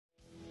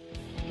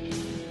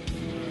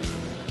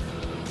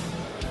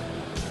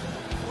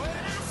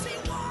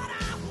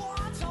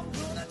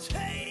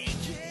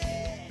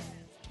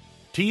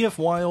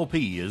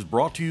TFYLP is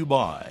brought to you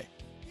by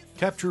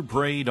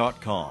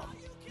CapturedPrey.com.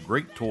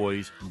 Great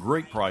toys,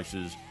 great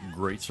prices,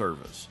 great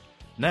service.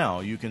 Now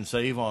you can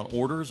save on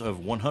orders of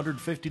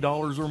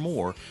 $150 or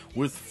more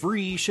with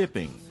free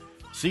shipping.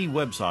 See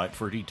website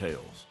for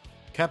details.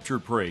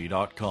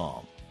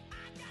 CapturedPrey.com.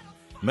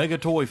 Mega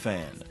Toy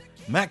Fan.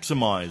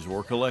 Maximize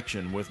your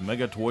collection with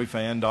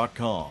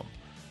MegaToyFan.com.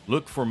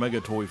 Look for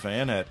Mega Toy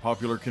Fan at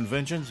popular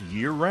conventions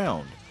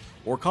year-round,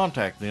 or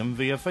contact them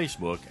via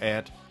Facebook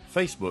at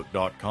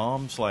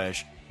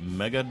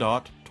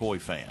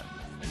facebook.com/mega.toyfan.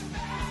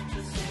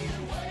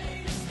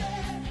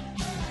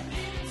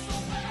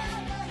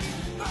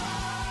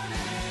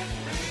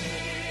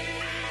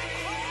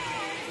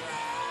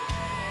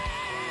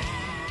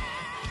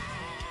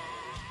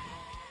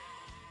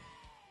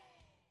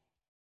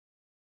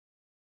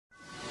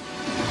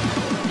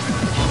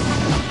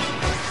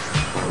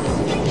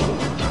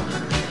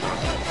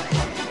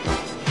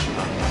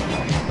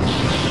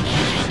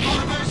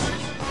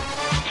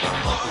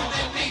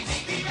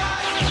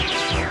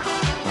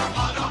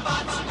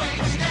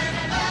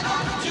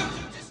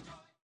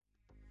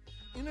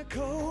 In a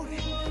cold,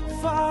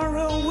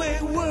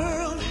 faraway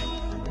world,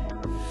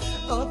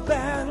 a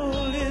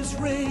battle is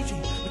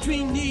raging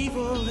between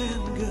evil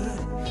and good.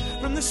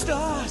 From the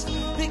stars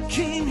that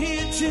came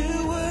here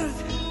to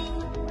Earth,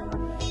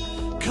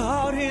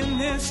 caught in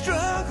their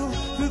struggle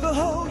through the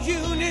whole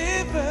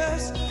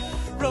universe,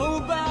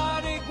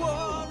 robotic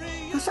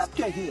warriors.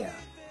 Perceptor here.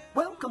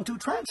 Welcome to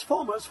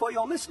Transformers for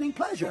your listening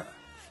pleasure.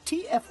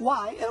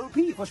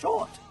 TFYLP for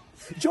short.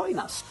 Join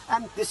us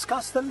and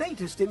discuss the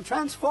latest in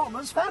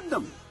Transformers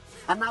fandom.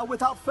 And now,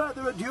 without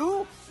further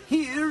ado,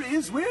 here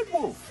is Weird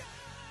Wolf.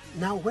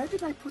 Now, where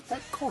did I put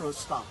that chorus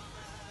stop?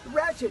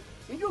 Ratchet,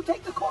 did you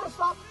take the chorus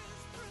stop?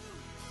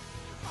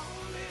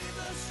 Only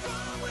the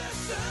strong will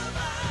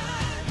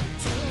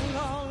survive till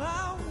all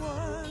I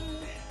want.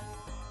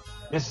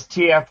 This is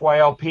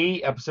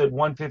TFYLP, episode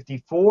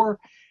 154.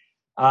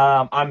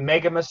 I'm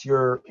Megamus,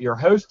 your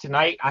host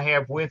tonight. I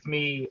have with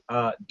me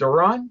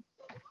Duran.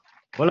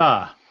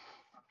 Hola.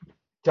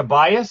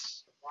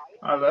 Tobias.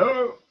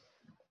 Hello.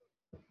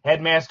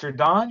 Headmaster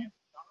Don.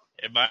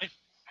 Everybody.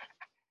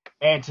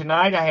 And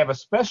tonight I have a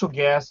special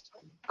guest,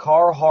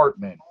 Carl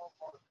Hartman.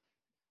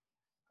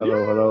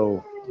 Hello,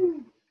 hello.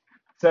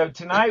 So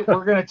tonight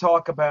we're going to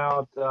talk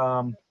about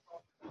the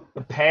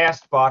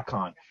past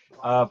BotCon,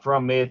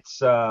 from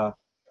its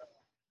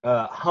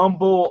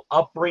humble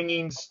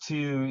upbringings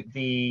to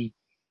the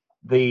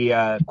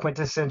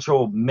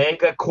quintessential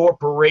mega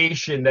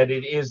corporation that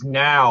it is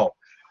now,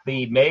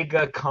 the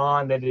mega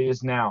con that it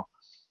is now.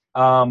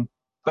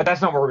 But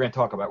that's not what we're going to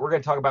talk about. We're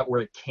going to talk about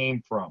where it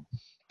came from.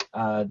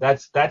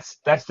 That's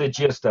the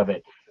gist of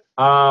it.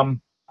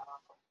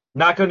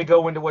 Not going to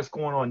go into what's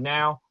going on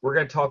now. We're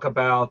going to talk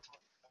about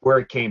where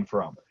it came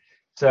from.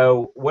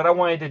 So what I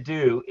wanted to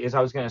do is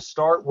I was going to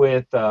start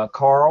with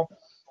Carl,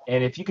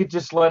 and if you could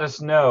just let us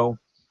know,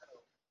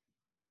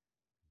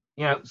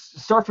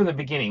 start from the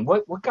beginning.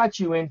 What got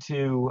you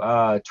into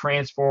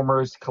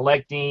Transformers,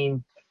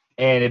 collecting,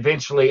 and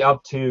eventually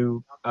up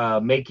to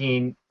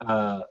making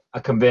a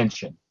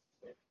convention?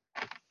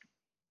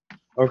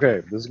 Okay,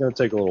 this is going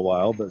to take a little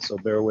while, but so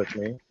bear with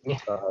me.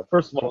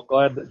 First of all,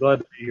 glad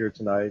to be here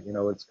tonight.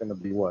 It's going to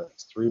be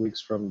it's 3 weeks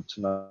from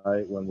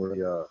tonight when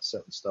we're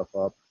setting stuff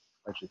up.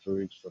 Actually, 3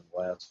 weeks from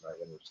last night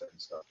when we're setting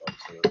stuff up.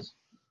 So it's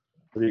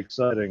pretty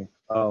exciting.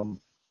 So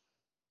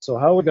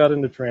how we got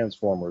into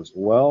Transformers?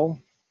 Well,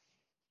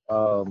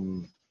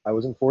 I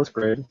was in 4th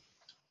grade,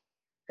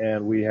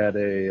 and we had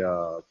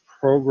a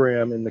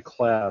program in the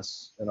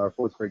class, in our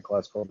 4th grade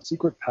class, called the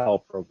Secret Pal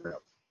program.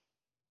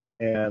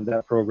 And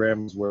that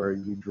program is where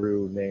you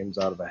drew names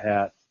out of a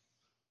hat.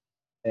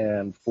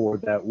 And for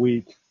that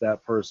week,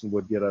 that person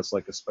would get us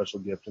like a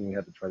special gift, and we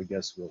had to try to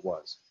guess who it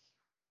was.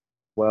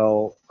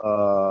 Well,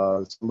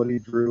 somebody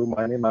drew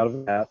my name out of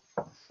a hat,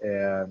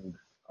 and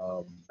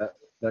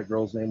that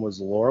girl's name was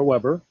Laura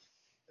Weber.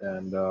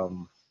 And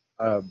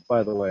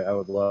by the way, I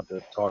would love to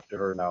talk to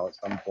her now at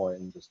some point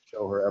and just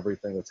show her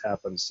everything that's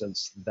happened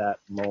since that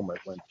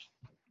moment when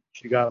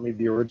she got me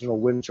the original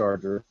wind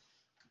charger.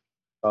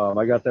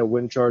 I got that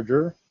wind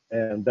charger,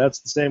 and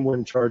that's the same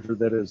wind charger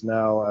that is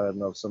now, I don't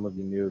know if some of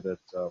you knew that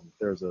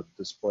there's a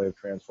display of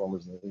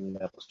Transformers in the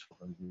Indianapolis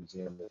Children's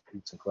Museum that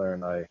Pete Sinclair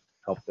and I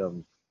helped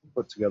them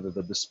put together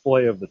the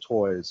display of the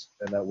toys,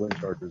 and that wind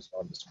charger is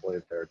on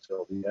display there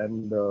till the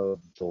end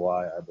of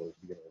July, I believe,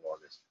 beginning of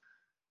August.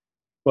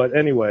 But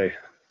anyway,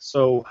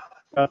 so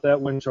got that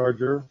wind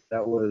charger.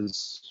 That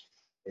was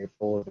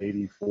April of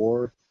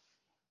 '84,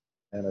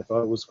 and I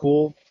thought it was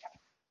cool.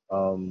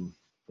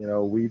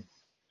 We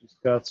just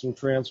got some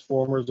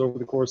Transformers over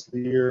the course of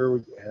the year.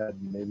 We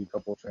had maybe a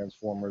couple of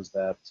Transformers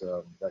that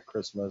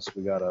Christmas.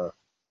 We got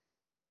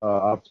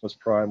Optimus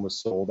Prime was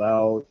sold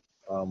out.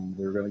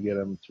 We were going to get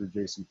him through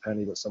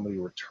JCPenney, but somebody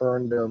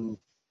returned him.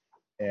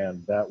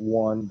 And that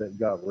one that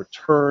got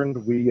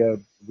returned, we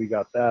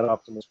got that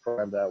Optimus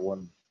Prime. That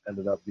one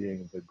ended up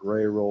being the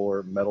gray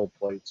roller metal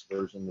plates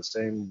version, the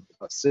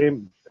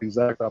same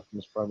exact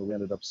Optimus Prime that we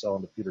ended up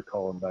selling to Peter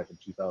Cullen back in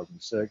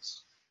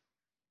 2006.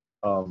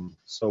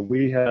 So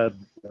we had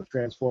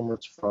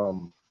Transformers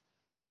from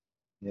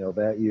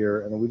that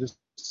year, and we just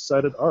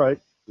decided, all right,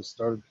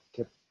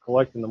 kept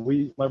collecting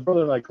them. My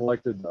brother and I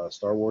collected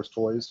Star Wars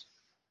toys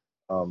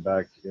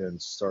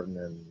starting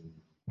in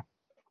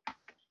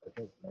I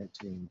think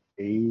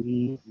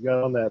 1980. We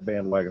got on that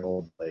bandwagon a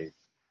little late.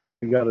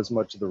 We got as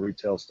much of the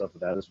retail stuff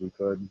of that as we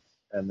could,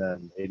 and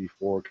then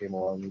 84 came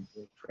along.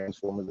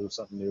 Transformers was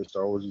something new.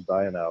 Star Wars was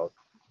dying out,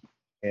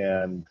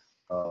 and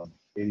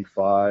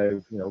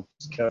 85,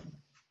 just kept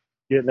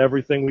getting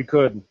everything we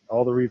could,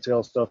 all the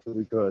retail stuff that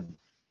we could,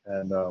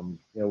 and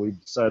we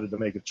decided to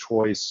make a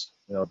choice,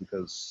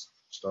 because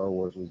Star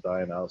Wars was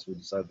dying out, so we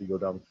decided to go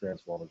down the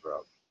Transformers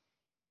route,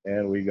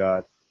 and we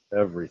got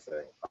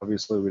everything.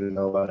 Obviously, we didn't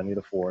know about any of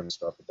the foreign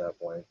stuff at that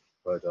point,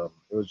 but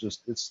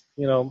it's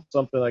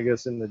something, I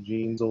guess, in the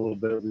genes a little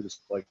bit. We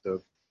just like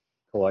to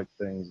collect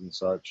things and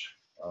such.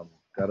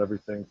 Got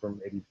everything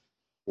from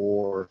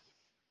 84,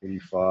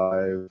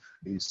 85,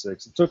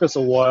 86. It took us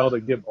a while to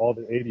get all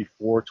the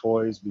 84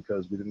 toys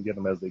because we didn't get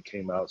them as they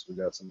came out, so we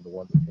got some of the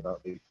ones that came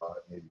out in 85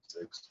 and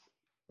 86,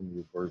 some of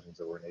the versions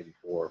that were in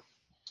 84.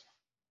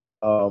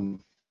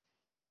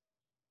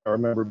 I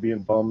remember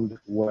being bummed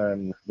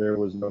when there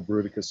was no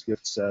Bruticus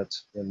gift set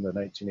in the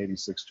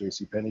 1986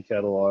 JCPenney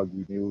catalog.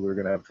 We knew we were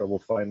going to have trouble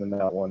finding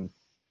that one.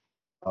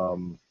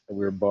 And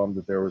we were bummed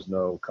that there was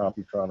no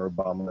Computron or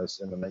Abominus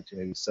in the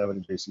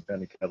 1987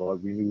 JCPenney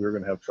catalog. We knew we were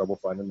going to have trouble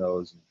finding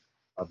those. And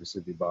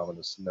obviously, the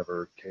Abominus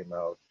never came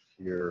out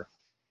here.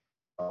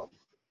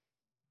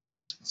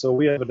 So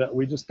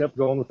we just kept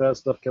going with that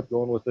stuff, kept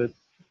going with it.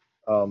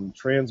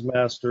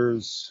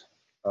 Transmasters,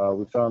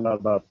 we found out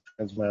about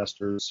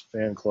Transmasters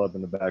fan club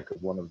in the back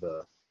of one of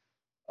the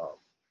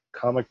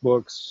comic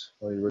books,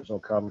 one of the original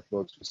comic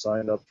books. We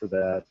signed up for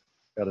that,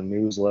 got a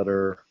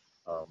newsletter.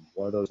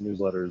 One of those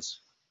newsletters,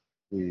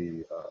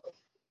 we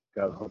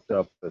got hooked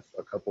up with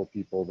a couple of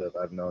people that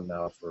I've known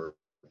now for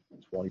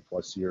 20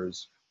 plus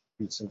years.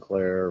 Pete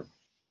Sinclair,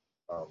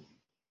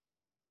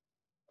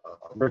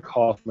 Rick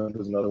Hoffman,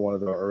 who's another one of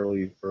the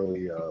early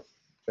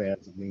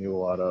fans that we knew a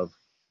lot of.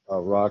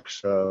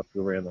 Raksha,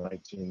 who ran the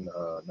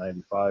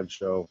 1995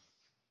 show.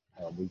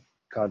 We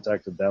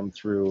contacted them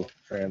through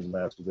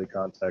Transmasters. They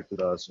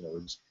contacted us.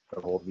 We just got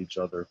a hold of each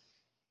other.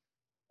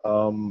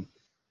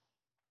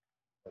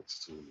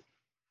 Let's see.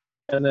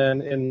 And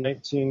then in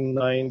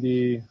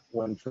 1990,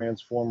 when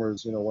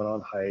Transformers, went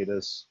on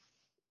hiatus,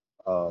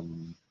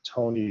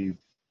 Tony,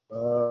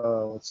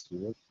 let's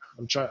see.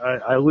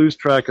 I lose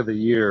track of the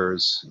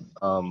years.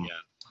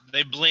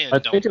 They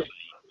blend, don't they?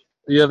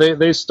 Yeah,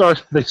 they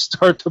start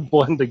to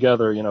blend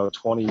together,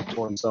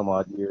 20 some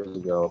odd years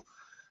ago.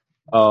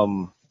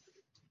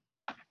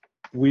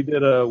 We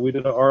did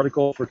an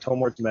article for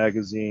Tomarts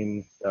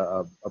magazine,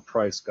 a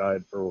price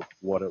guide for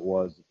what it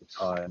was at the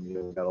time.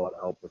 We got a lot of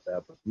help with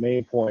that. But the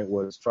main point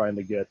was trying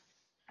to get,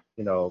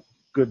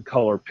 good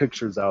color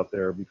pictures out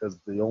there, because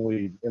the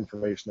only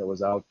information that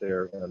was out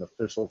there in an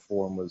official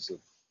form was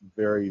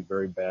very,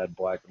 very bad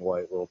black and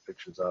white little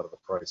pictures out of the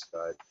price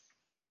guide.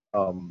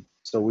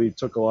 So we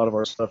took a lot of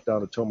our stuff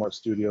down to Tomart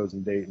Studios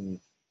in Dayton,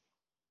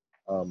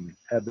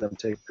 had them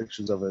take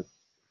pictures of it.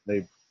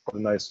 They put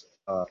a nice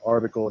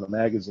article in a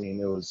magazine.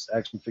 It was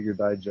Action Figure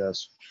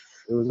Digest.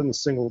 It was in the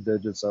single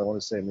digits. I want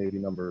to say maybe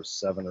number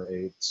 7 or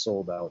 8,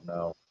 sold out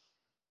now.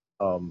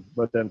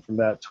 But then from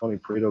that, Tony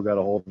Perito got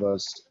a hold of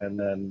us and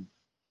then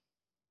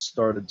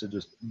started to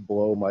just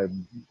blow my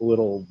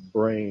little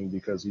brain,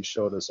 because he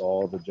showed us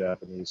all the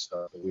Japanese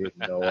stuff that we had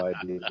no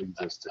idea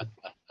existed.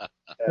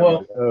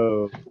 Well,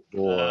 oh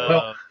boy.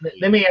 Well,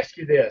 let me ask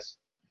you this,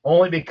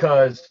 only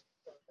because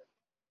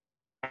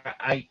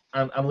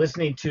I'm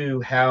listening to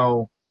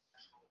how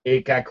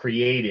it got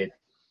created.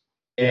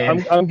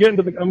 And I'm getting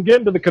to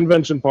the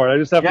convention part. I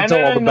just have to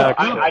tell all the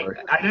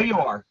backstory. I know you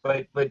are,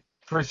 but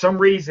for some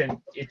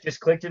reason it just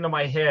clicked into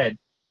my head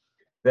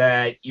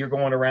that you're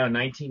going around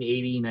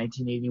 1980,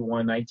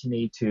 1981,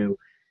 1982,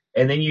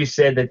 and then you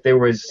said that there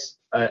was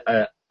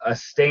a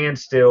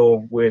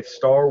standstill with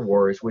Star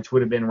Wars, which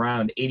would have been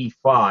around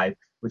 85,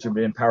 which would have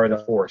been Power of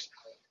the Force.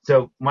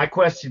 So my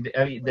question,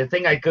 the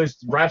thing that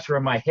wraps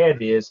around my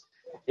head is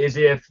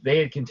if they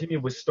had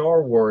continued with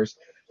Star Wars,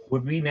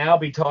 would we now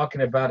be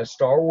talking about a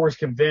Star Wars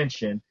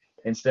convention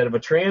instead of a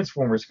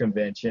Transformers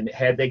convention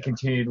had they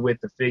continued with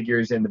the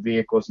figures and the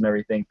vehicles and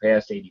everything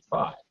past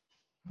 85?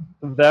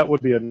 That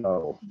would be a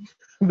no.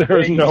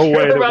 There's no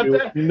way.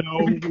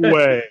 No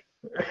way.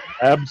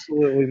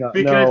 Absolutely not.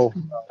 Because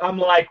no. I'm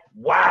like,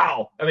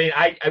 wow. I mean,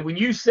 I when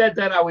you said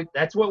that,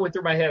 that's what went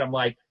through my head. I'm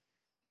like,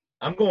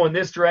 I'm going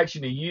this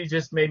direction, and you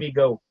just made me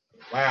go,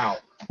 wow.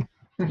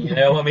 You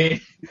know what I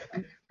mean?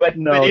 But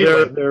no, but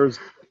anyway.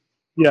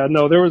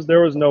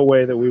 there was no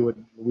way that we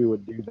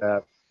would do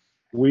that.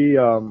 We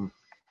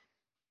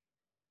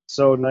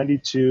so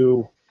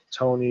 92,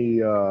 Tony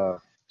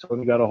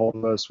got a hold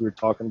of us. We were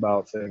talking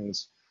about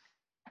things.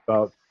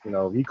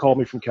 He called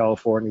me from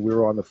California. We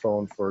were on the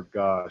phone for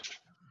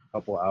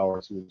couple of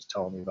hours. He was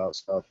telling me about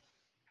stuff.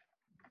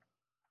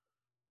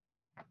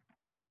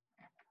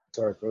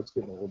 Sorry, throat's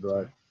getting a little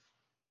dry.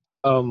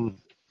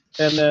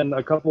 And then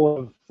a couple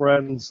of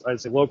friends, I'd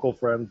say local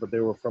friends, but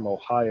they were from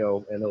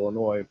Ohio and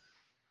Illinois.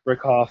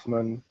 Rick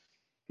Hoffman,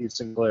 Pete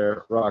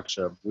Sinclair,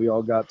 Raksha. We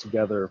all got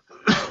together.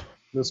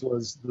 This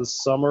was the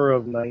summer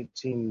of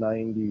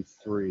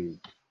 1993.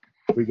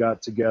 We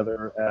got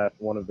together at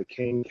one of the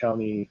Kane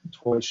County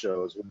toy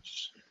shows,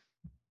 which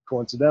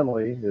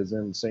coincidentally is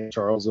in St.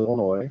 Charles,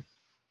 Illinois.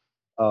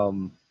 I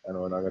know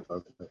we're not going to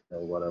talk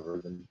about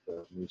whatever the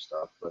new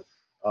stuff, but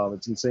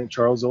it's in St.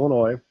 Charles,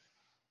 Illinois.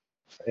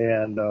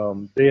 And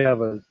they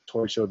have a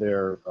toy show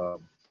there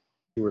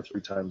 2 or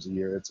 3 times a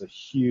year. It's a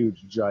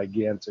huge,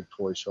 gigantic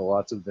toy show,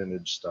 lots of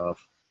vintage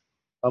stuff.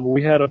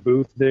 We had a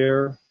booth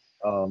there,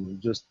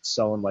 just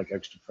selling like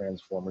extra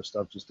Transformer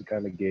stuff just to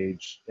kind of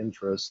gauge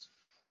interest.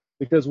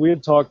 Because we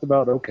had talked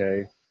about,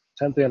 okay,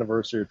 10th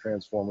anniversary of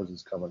Transformers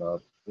is coming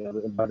up. You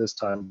know, by this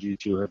time,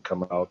 G2 had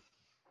come out,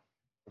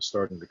 was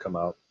starting to come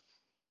out.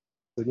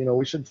 But, you know,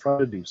 we should try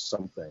to do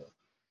something.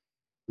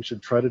 We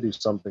should try to do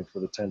something for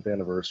the 10th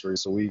anniversary.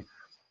 So we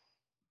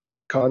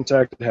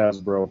contacted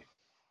Hasbro.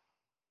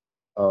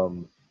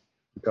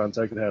 We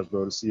contacted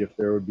Hasbro to see if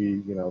there would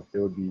be, you know, if they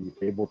would be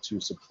able to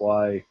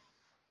supply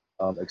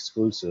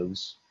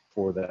exclusives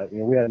for that. You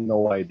know, we had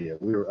no idea.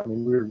 We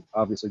were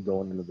obviously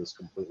going into this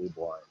completely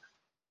blind.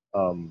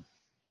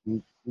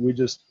 We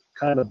just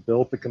kind of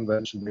built the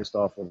convention based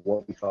off of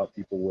what we thought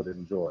people would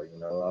enjoy. You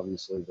know,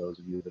 obviously those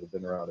of you that have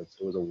been around, it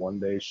was a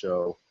one-day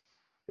show.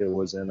 It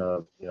was in a,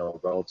 you know,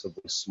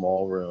 relatively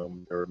small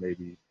room. There were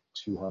maybe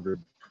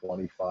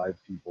 225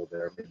 people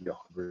there, maybe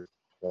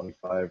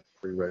 125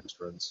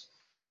 pre-registrants.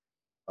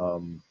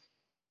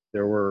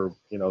 There were,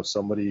 you know,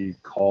 somebody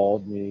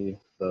called me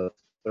the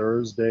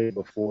Thursday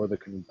before the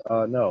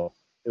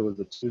it was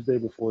the Tuesday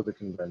before the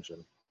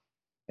convention,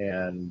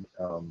 and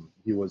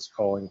he was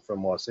calling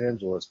from Los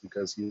Angeles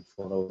because he had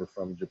flown over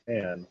from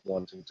Japan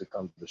wanting to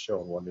come to the show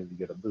and wanting to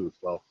get a booth.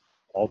 Well,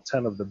 all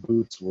 10 of the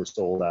booths were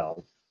sold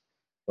out,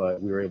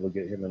 but we were able to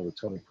get him in with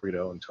Tony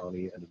Prito, and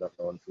Tony ended up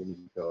knowing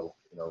Fumihiko,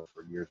 you know,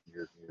 for years and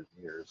years and years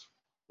and years.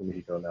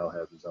 Fumihiko now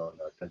has his own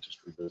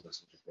dentistry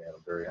business in Japan.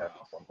 I'm very happy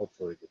for him.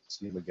 Hopefully, we get to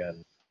see him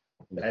again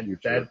in the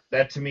future.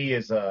 That to me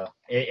is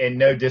and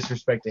no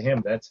disrespect to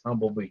him, that's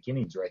humble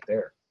beginnings right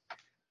there.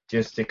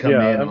 Just to come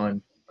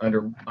in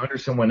under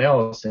someone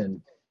else,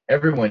 and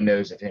everyone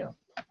knows of him.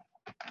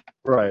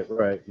 Right.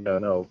 Yeah,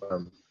 no.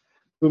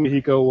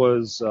 Fumihiko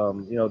was,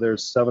 you know,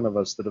 there's 7 of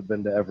us that have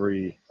been to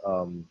every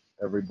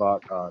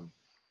BotCon,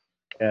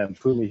 and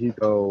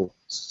Fumihiko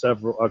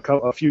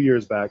a few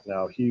years back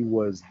now, he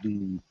was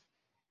the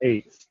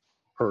 8th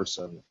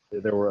person.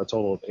 There were a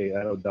total of 8.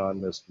 I know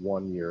Don missed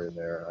 1 year in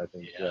there. I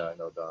think, I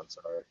know Don.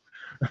 Sorry.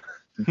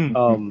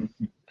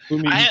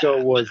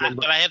 Fumihiko was.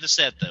 But I have the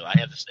set though.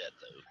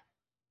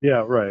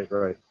 Yeah, right.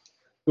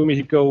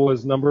 Fumihiko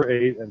was number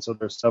 8, and so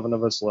there's 7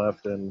 of us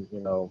left, and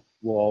you know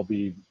we'll all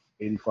be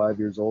 85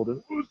 years old,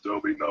 and we'll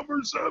still be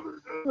number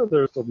 7.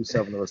 There'll still be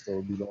 7 of us that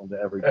will be going to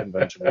every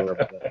convention,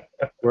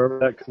 wherever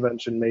that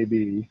convention may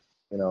be,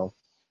 you know.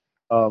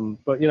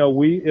 But you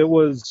know, it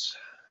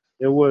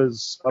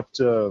was up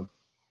to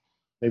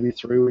maybe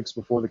 3 weeks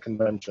before the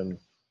convention,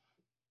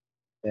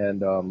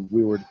 and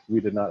we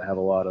did not have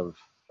a lot of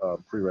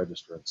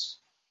pre-registrants.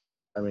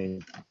 I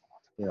mean,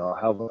 you know,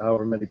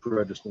 however many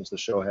pre-registrants the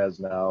show has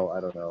now, I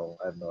don't know.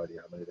 I have no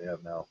idea how many they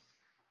have now.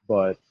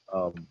 But,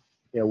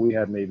 you know, we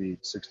had maybe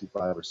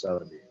 65 or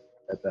 70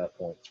 at that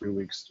point, 3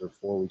 weeks or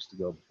 4 weeks to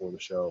go before the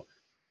show.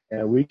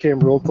 And we came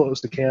real close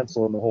to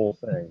canceling the whole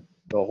thing.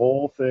 The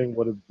whole thing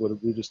would have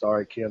we just, all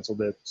right,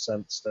 canceled it,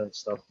 sent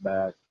stuff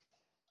back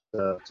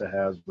to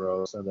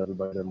Hasbro, send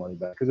everybody their money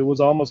back. Because it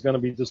was almost going to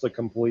be just a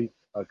complete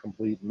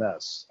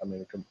mess. I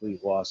mean, a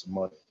complete loss of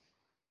money.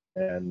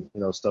 And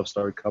you know, stuff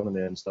started coming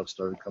in, and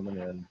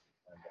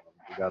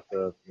we got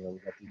the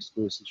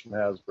exclusives from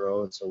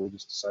Hasbro, and so we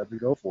just decided to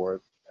go for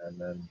it. And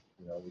then,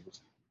 you know, we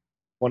just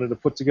wanted to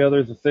put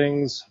together the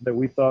things that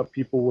we thought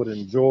people would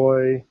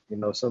enjoy. You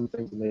know, some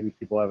things that maybe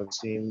people haven't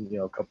seen. You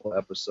know, a couple of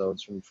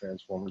episodes from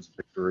Transformers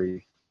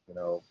Victory. You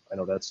know, I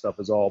know that stuff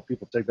is all,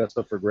 people take that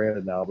stuff for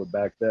granted now, but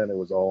back then it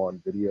was all on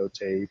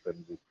videotape,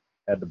 and we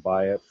had to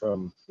buy it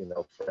from, you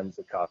know, friends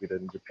that copied it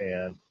in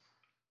Japan.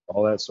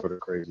 All that sort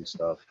of crazy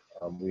stuff.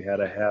 We had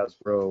a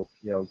Hasbro,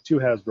 you know, 2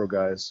 Hasbro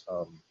guys,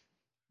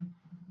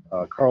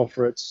 Carl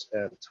Fritz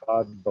and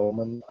Todd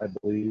Bowman, I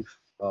believe,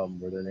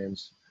 were their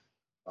names,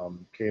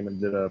 came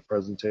and did a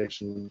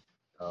presentation,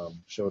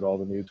 showed all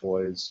the new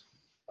toys.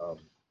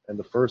 And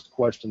the first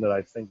question that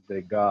I think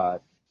they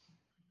got,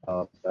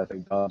 I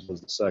think Don's was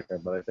the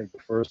second, but I think the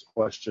first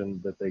question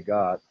that they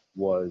got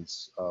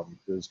was,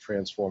 is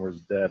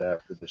Transformers dead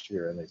after this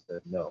year? And they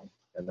said no.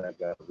 And that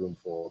got a room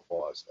full of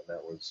applause. And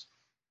that was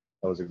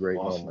a great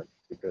moment,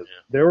 because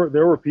there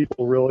were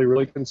people really,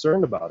 really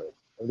concerned about it.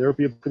 And there were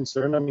people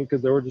concerned, I mean,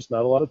 because there were just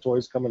not a lot of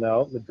toys coming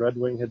out. The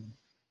Dreadwing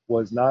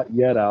was not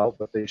yet out,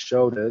 but they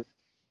showed it.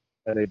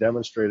 and they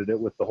demonstrated it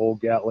with the whole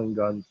Gatling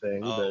gun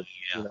thing Oh, that,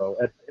 yeah. you know,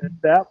 at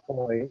that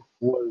point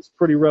was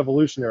pretty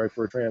revolutionary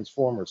for a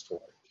Transformers toy.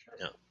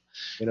 Yeah.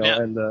 You know,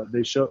 Now, and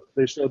they showed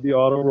the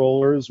auto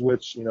rollers,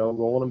 which, you know,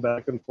 rolling them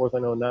back and forth. I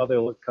know now they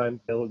look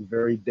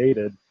very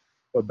dated,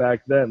 but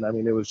back then, I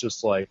mean, it was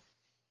just like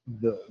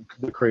the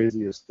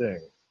craziest thing,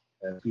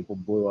 and people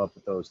blew up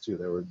with those too.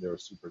 They were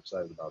super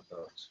excited about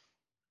those.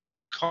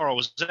 Carl,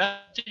 was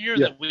that the year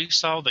Yeah. that we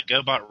saw the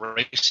GoBot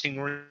Racing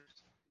rig?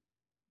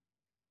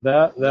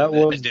 That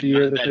was the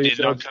year that that they did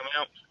showed. not come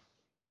out?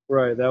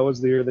 Right, that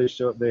was the year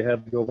they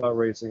had the GoBot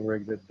Racing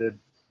rig that did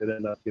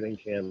end up getting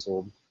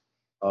canceled.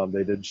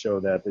 They did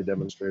show that. They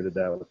demonstrated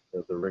that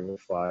with the Ring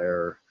of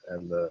Fire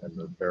and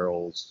the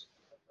barrels,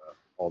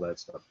 all that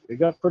stuff. It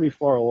got pretty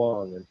far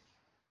along, and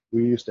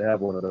we used to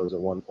have one of those at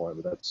one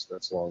point, but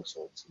that's long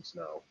sold since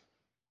now.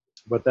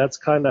 But that's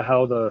kind of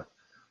how the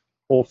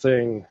whole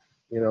thing,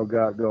 you know,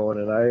 got going.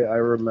 And I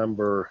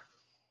remember,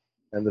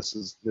 and this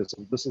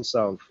will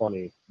sound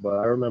funny, but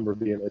I remember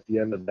being at the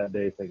end of that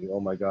day thinking, oh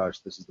my gosh,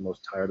 this is the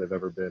most tired I've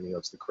ever been. You know,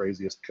 it's the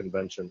craziest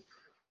convention.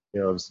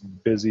 You know, it's the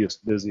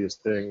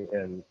busiest thing.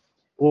 And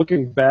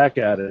looking back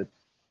at it,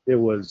 it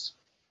was,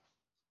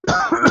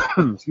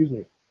 excuse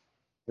me,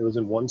 it was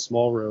in one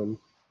small room.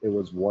 It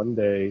was one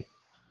day.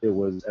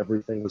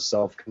 Everything was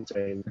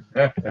self-contained,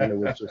 and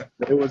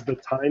it was the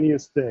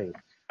tiniest thing.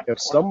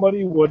 If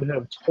somebody would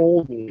have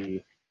told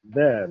me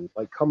then,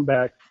 like, come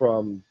back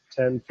from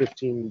 10,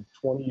 15,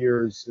 20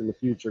 years in the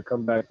future,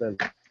 come back then,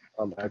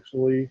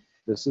 actually,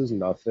 this is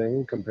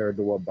nothing compared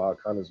to what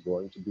BotCon is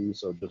going to be,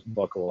 so just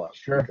buckle up.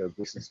 Sure. Because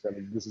this is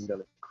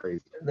gonna be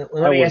crazy.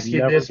 Let me ask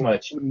you this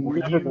much.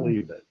 Never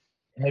believe it.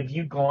 Have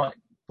you gone,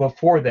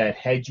 before that,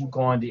 had you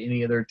gone to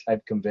any other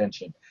type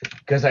convention?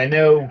 Because I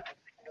know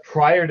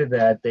prior to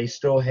that, they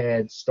still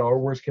had Star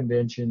Wars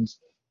conventions,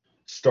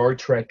 Star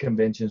Trek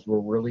conventions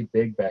were really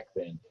big back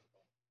then.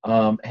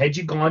 Had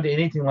you gone to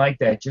anything like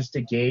that just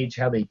to gauge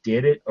how they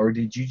did it, or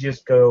did you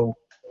just go,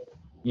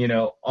 you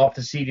know, off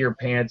the seat of your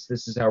pants,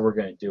 this is how we're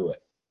going to do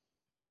it?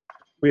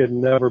 We had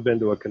never been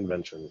to a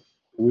convention.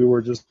 We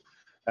were just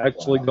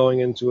actually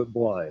going into it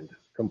blind,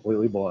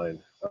 completely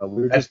blind.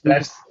 We were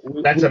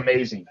That's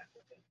amazing.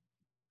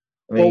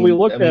 We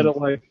looked at it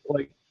like.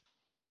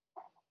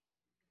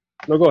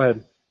 No, go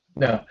ahead.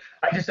 No,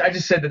 I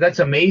just said that's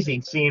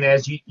amazing, seeing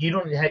as you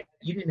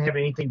didn't have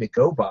anything to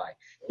go by.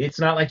 It's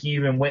not like you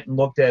even went and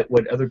looked at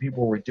what other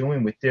people were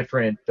doing with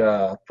different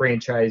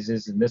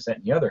franchises and this, that,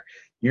 and the other.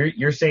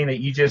 You're saying that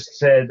you just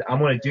said, I'm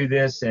going to do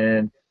this,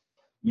 and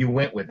you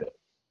went with it.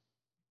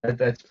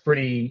 That's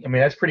pretty. I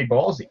mean, that's pretty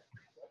ballsy.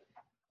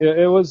 Yeah,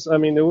 it was. I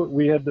mean,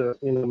 we had to,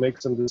 you know,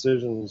 make some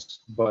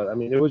decisions, but I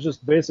mean, it was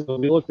just basically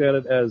we looked at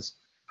it as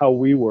how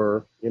we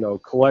were, you know,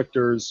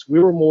 collectors. We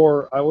were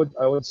more. I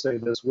would say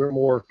this. We're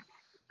more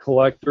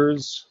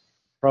collectors,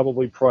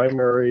 probably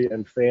primary,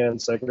 and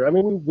fans secondary. I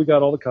mean, we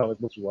got all the comic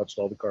books. We watched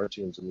all the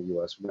cartoons in the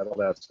U.S. We got all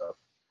that stuff.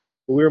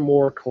 But we were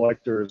more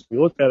collectors. We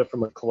looked at it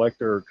from a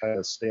collector kind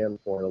of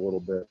standpoint a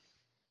little bit.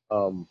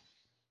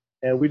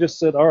 And we just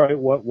said, all right,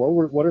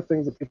 what are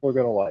things that people are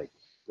going to like?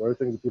 What are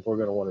things that people are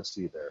going to want to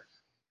see there?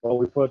 Well,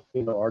 we put,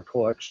 you know, our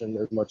collection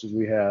as much as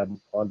we had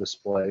on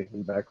display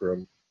in the back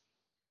room.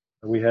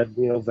 And we had,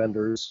 you know,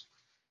 vendors,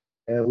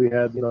 and we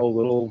had, you know, a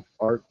little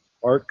art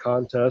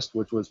contest,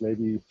 which was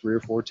maybe 3 or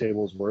 4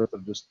 tables worth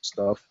of just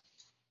stuff.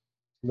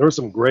 And there was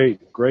some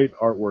great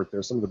artwork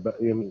there. Some of the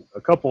I mean,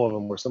 a couple of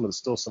them were some of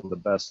the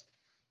best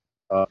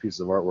pieces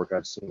of artwork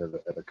I've seen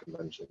at a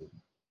convention.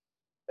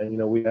 And, you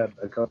know, we had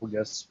a couple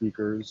guest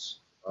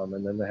speakers, and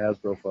then the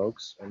Hasbro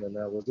folks, and then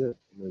that was it.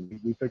 I mean,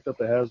 we picked up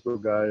the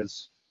Hasbro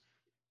guys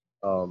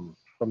from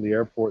the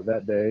airport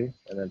that day,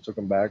 and then took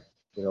them back,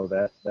 you know,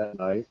 that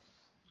night.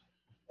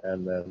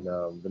 And then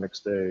the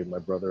next day, my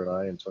brother and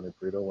I and Tony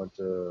Prito went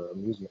to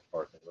amusement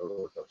park and rode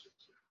roller coasters.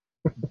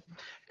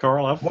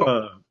 Carl,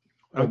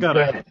 I've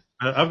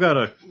got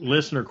a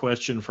listener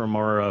question from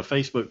our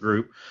Facebook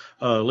group.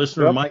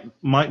 Listener Yep.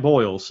 Mike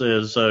Boyle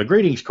says,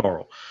 "Greetings,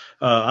 Carl.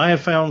 I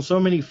have found so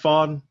many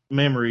fond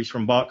memories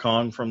from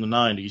BotCon from the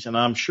 90s, and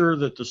I'm sure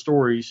that the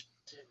stories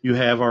you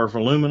have are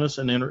voluminous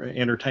and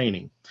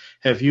entertaining.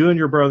 Have you and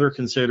your brother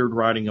considered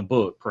writing a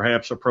book,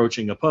 perhaps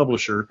approaching a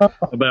publisher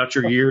about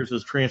your years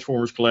as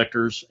Transformers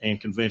collectors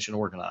and convention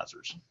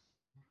organizers?"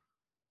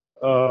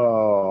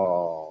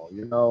 Oh,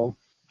 you know,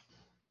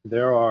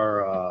 there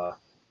are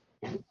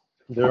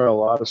a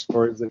lot of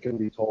stories that can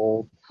be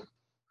told.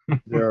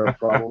 There are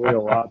probably a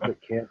lot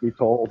that can't be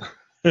told.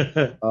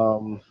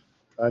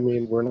 I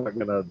mean, we're not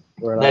gonna.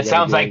 That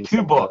sounds like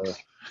 2 books.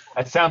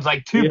 That sounds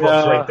like 2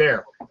 books right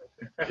there.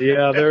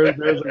 Yeah,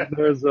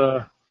 there's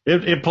a.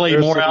 It played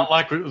more out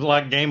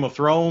like Game of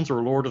Thrones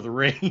or Lord of the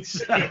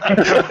Rings.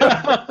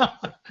 Well,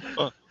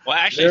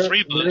 actually,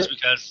 3 books,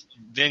 because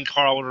then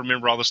Carl would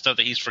remember all the stuff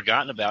that he's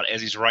forgotten about as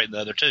he's writing the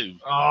other 2.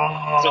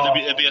 Oh, So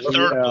it'd be a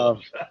 3rd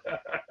book.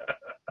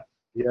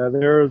 Yeah,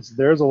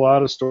 there's a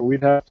lot of story.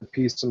 We'd have to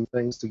piece some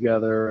things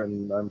together,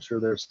 and I'm sure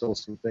there's still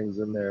some things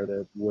in there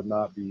that would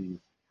not be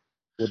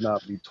would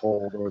not be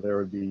told, or there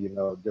would be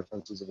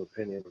differences of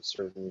opinion with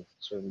certain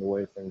the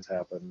way things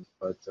happen.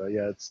 But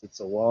yeah, it's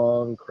a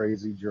long,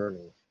 crazy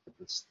journey that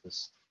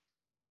this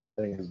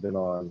thing has been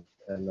on,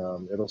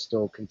 and it'll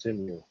still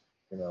continue.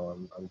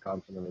 I'm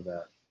confident of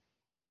that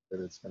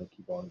it's going to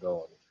keep on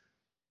going.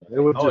 It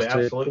would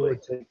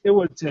it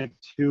would take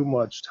too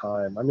much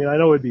time. I mean, I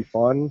know it'd be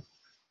fun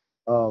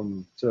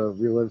to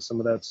relive some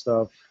of that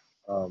stuff,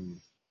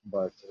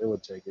 but it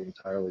would take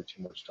entirely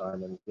too much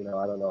time. And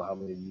I don't know how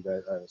many of you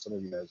guys, some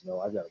of you guys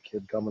know, I've got a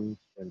kid coming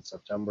in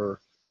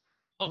September.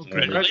 Oh,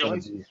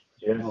 congratulations!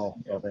 Oh,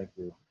 thank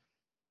you.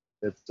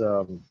 It's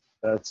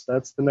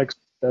that's the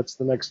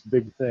next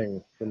big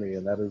thing for me,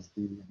 and that is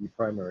the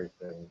primary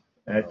thing.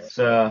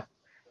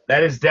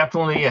 That is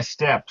definitely a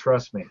step.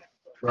 Trust me.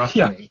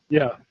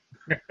 Yeah.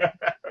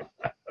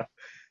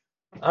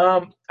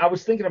 I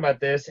was thinking about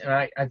this, and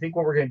I think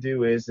what we're going to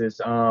do is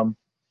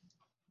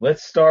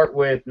let's start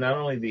with not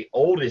only the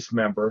oldest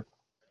member,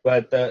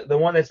 but the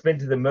one that's been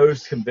to the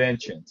most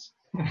conventions,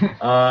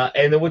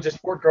 and then we'll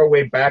just work our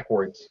way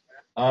backwards.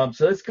 So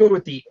let's go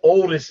with the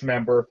oldest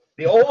member.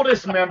 The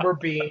oldest member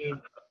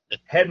being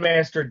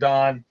Headmaster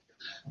Don,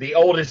 the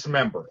oldest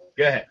member.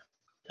 Go ahead.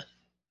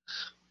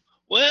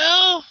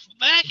 Well,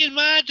 back in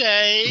my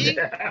day,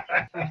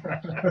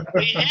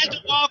 we had to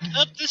walk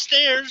up the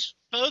stairs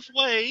both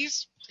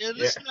ways in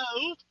the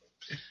snow.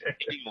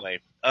 Anyway,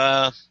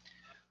 there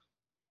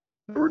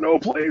were no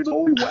planes,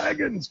 only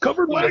wagons,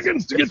 covered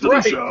wagons to get to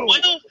the show.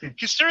 Well,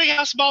 considering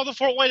how small the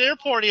Fort Wayne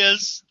Airport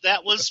is,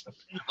 that was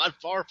not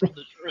far from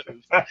the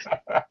truth.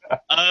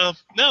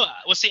 No,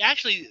 well, see,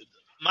 actually,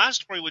 my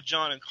story with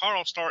John and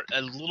Carl start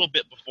a little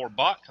bit before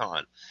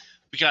BotCon.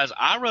 Because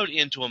I wrote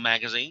into a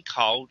magazine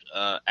called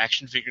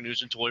Action Figure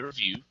News and Toy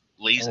Review.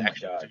 Lee's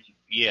Action Figure.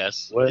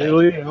 Yes. Well,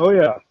 oh,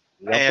 yeah.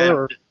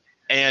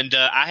 And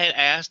I had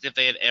asked if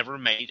they had ever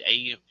made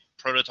a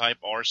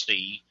prototype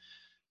RC,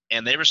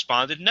 and they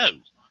responded no.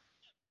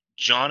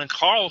 John and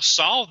Carl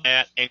saw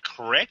that and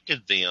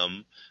corrected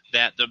them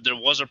that there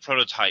was a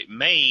prototype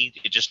made.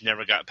 It just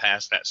never got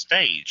past that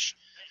stage.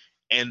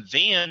 And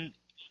then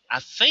I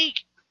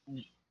think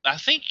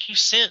you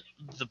sent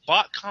the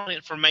BotCon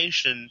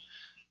information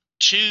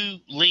to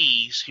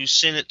Lee's, who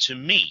sent it to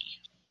me.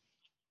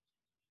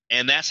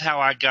 And that's how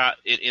I got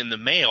it in the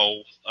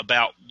mail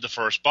about the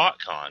first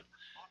BotCon.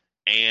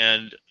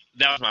 And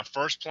that was my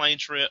first plane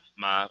trip.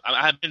 I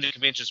had been to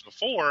conventions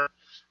before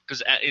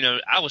because,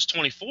 I was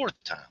 24 at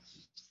the time.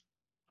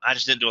 I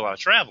just didn't do a lot of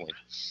traveling.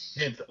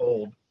 It's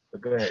old,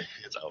 but go ahead.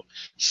 It's old.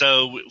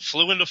 So we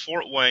flew into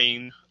Fort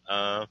Wayne,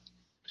 and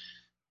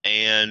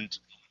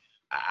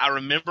I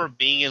remember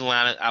being in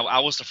line.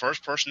 I was the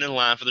first person in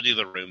line for the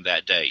dealer room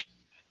that day.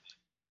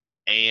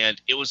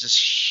 And it was this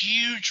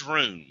huge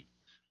room,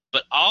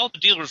 but all the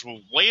dealers were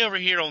way over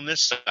here on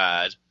this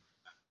side,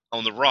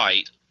 on the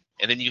right,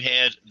 and then you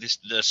had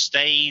the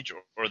stage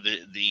or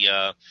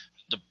the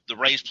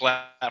raised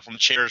platform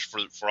chairs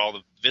for all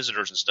the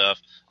visitors and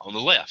stuff on the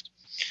left.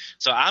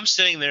 So I'm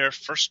sitting there,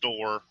 first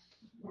one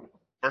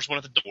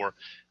at the door,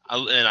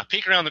 and I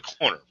peek around the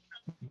corner,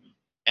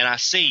 and I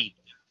see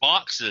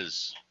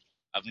boxes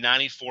of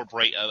 94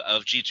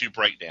 of G2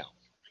 Breakdown.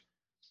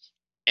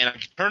 And I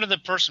turn to the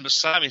person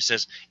beside me and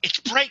says, "It's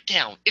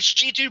Breakdown. It's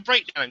G2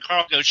 Breakdown." And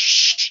Carl goes,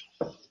 "Shh,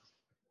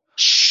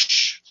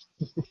 shh."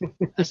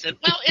 I said,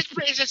 "Well,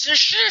 it's a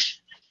shh."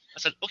 I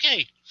said,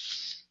 "Okay."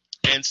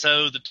 And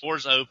so the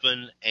doors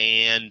open,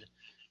 and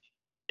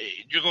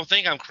you're gonna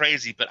think I'm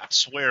crazy, but I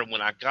swear,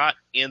 when I got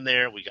in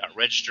there, we got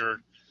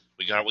registered,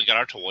 we got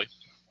our toy,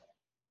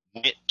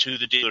 went to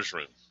the dealer's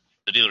room,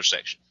 the dealer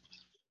section.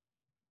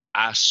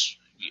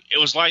 It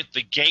was like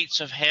the gates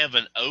of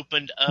heaven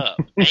opened up.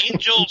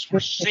 Angels were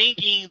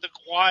singing the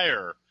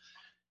choir.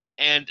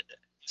 And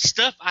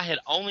stuff I had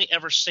only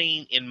ever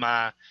seen in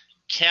my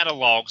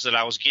catalogs that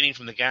I was getting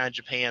from the guy in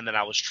Japan that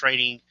I was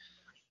trading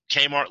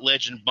Kmart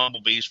Legend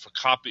Bumblebees for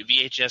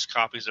VHS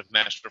copies of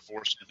Master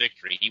Force and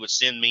Victory. He would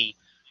send me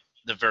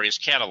the various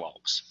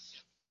catalogs.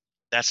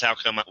 That's how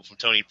come from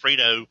Tony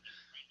Prito,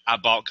 I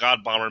bought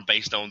God Bomber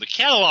based on the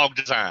catalog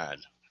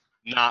design,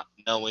 not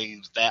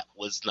knowing that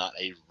was not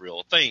a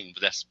real thing,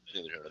 but that's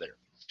neither here nor there.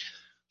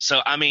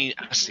 So, I mean,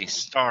 I see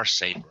Star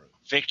Saber,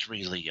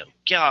 Victory Leo,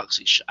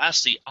 Galaxy, I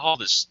see all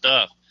this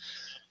stuff,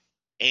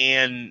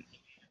 and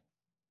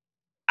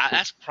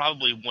that's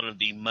probably one of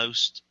the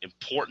most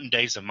important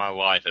days of my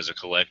life as a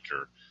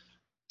collector,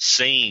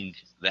 seeing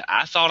that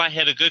I thought I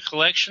had a good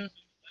collection.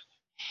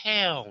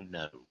 Hell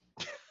no.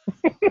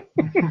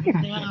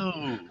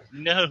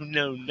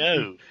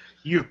 No.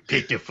 You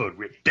pitiful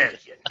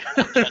rebellion.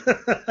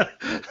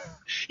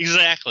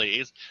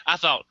 Exactly. I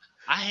thought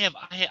I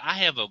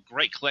have a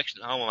great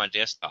collection at home on my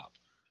desktop.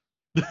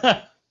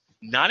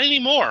 Not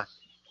anymore,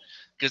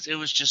 because it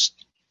was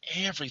just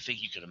everything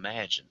you could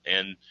imagine.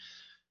 And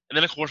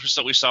then of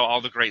course we saw all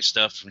the great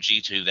stuff from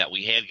G2 that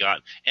we had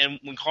gotten. And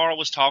when Carl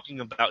was talking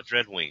about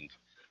Dreadwing,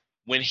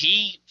 when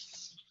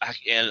I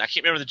can't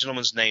remember the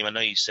gentleman's name. I know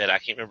you said I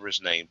can't remember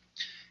his name.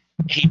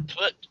 He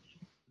put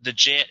the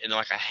jet in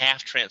like a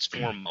half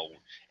transform mode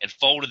and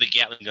folded the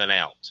Gatling gun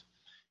out.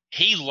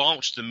 he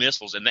launched the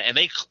missiles, and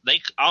they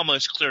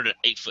almost cleared an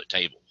 8-foot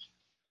table,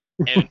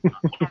 and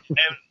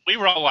we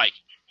were all like,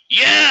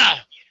 yeah,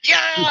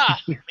 yeah.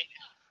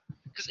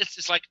 Because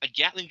it's like a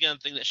Gatling gun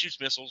thing that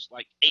shoots missiles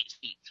like 8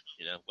 feet.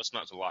 You know, what's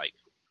not to like?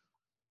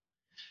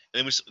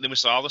 And then we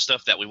saw all the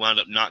stuff that we wound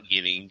up not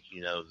getting.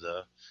 You know,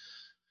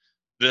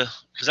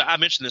 because I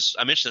mentioned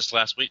this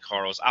last week,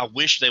 Carlos. I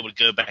wish they would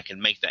go back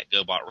and make that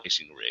GoBot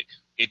racing rig.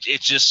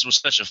 It just was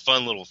such a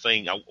fun little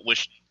thing. I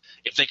wish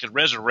if they could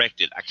resurrect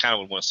it, I kind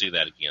of would want to see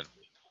that again.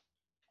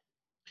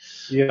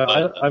 Yeah,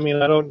 But, I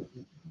mean, I don't.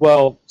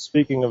 Well,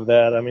 speaking of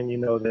that, I mean,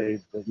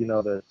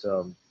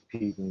 that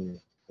Pete and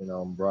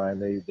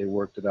Brian, they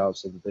worked it out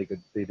so that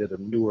they did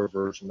a newer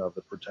version of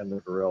the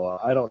Pretender Gorilla.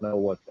 I don't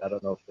know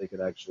if they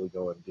could actually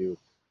go and do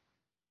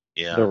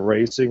yeah, the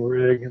racing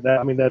rig.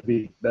 That'd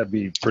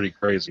be pretty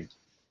crazy.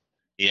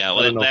 yeah.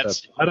 I don't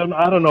Well, know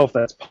I don't know if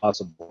that's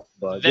possible,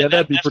 but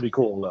that'd be pretty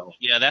cool though.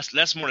 Yeah,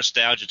 that's more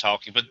nostalgia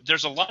talking. But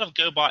there's a lot of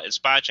GoBot and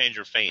Spy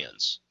Changer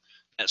fans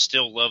that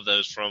still love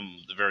those from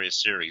the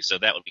various series. So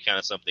that would be kind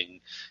of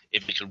something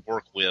if we could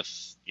work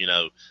with,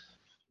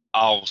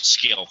 all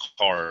scale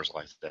cars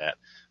like that.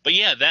 But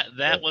yeah,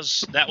 that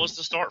was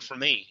the start for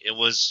me. It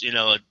was,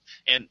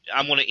 and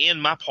I'm going to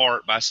end my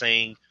part by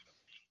saying,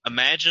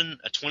 imagine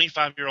a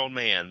 25-year-old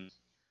man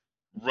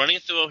running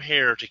through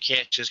O'Hare to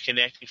catch his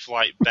connecting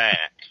flight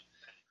back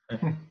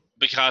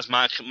because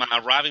my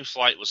arriving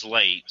flight was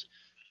late,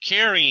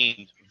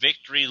 carrying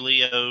Victory,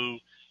 Leo,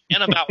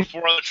 and about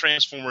 4 other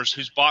Transformers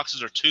whose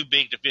boxes are too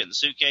big to fit in the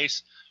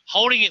suitcase,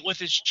 holding it with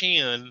his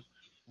chin,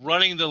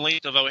 running the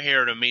length of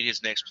O'Hare to meet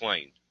his next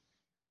plane.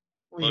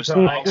 I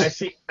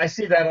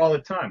see that all the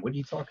time. What are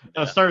you talking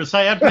about? I started to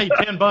say I'd pay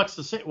 $10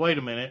 to sit. Wait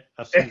a minute.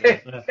 I see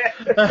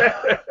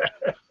that.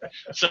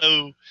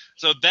 So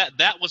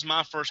that was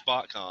my first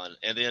BotCon,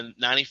 and then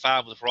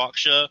 95 with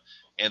Raksha,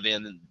 and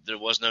then there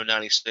was no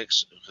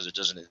 96 because it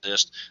doesn't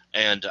exist,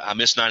 and I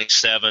missed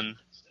 97.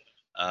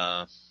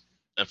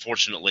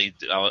 Unfortunately,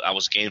 I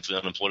was gainfully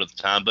unemployed at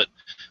the time, but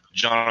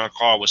John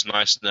Carl was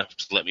nice enough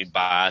to let me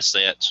buy a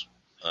set,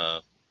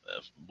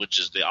 which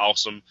is the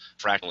awesome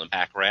Fractal and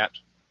Pack Rat,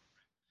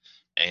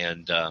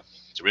 and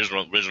it's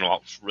original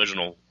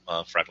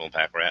Fractal and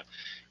Pack Rat,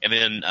 and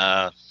then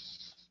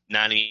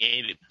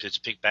 98 it's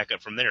picked back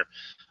up from there.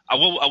 I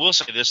will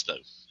say this though,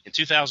 in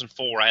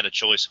 2004 I had a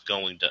choice of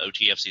going to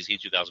OTFCC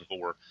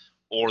 2004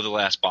 or the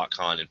last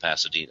BotCon in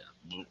Pasadena,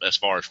 as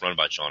far as run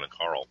by John and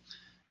Carl.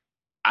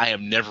 I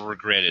have never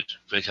regretted,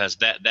 because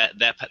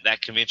that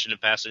convention in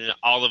Pasadena,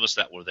 all of us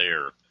that were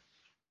there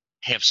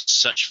have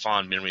such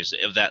fond memories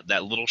of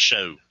that little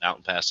show out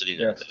in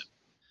Pasadena. Yes.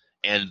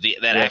 And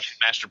that Action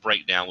Master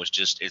breakdown was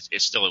just it's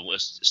still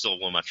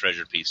one of my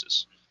treasured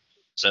pieces.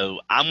 So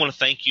I'm going to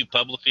thank you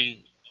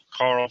publicly,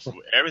 Carl, for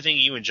everything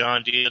you and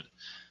John did.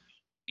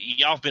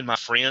 Y'all have been my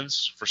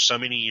friends for so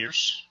many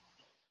years.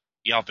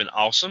 Y'all have been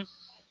awesome.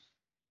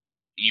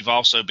 You've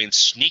also been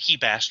sneaky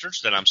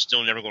bastards that I'm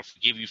still never going to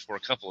forgive you for a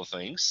couple of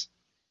things.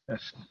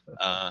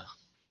 But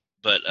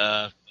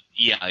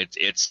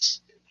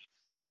it's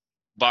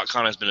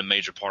BotCon has been a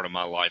major part of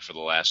my life for the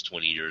last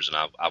 20 years, and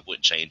I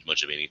wouldn't change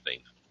much of anything.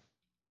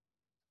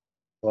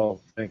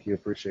 Well, thank you.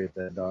 Appreciate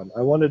that, Don.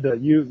 I wanted to,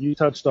 you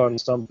touched on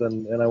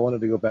something, and I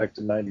wanted to go back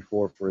to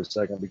 94 for a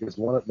second, because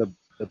one of the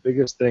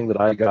biggest things that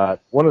I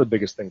got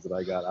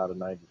out of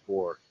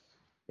 94,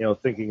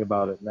 thinking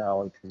about it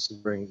now and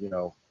considering,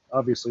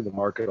 obviously the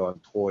market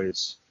on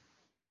toys,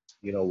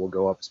 will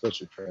go up,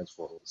 especially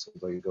Transformers. It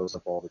seems like it goes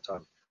up all the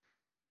time.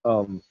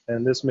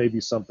 And this may be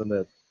something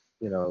that,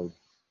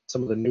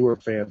 some of the newer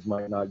fans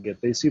might not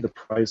get. They see the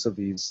price of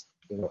these,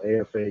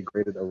 AFA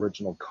graded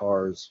original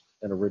cars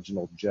and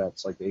original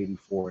jets, like the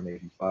 84 and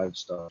 85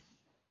 stuff.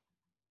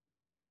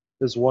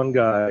 This one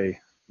guy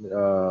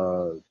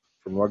from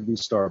Rugby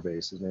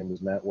Starbase, his name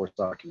is Matt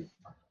Warsaki.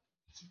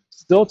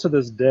 Still to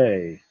this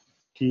day,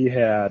 he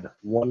had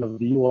one of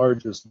the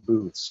largest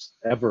booths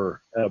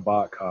ever at a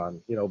BotCon,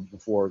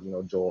 before,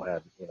 Joel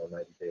had,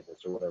 90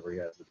 tables or whatever he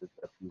has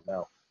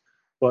now.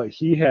 But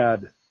he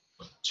had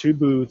 2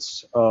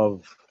 booths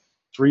of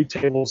 3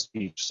 tables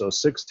each, so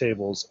 6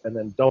 tables, and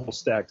then double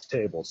stacked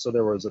tables. So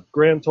there was a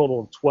grand total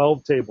of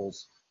 12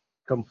 tables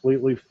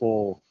completely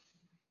full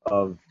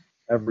of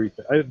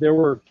everything. There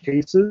were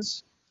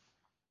cases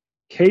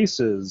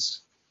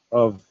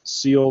of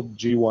sealed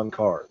G1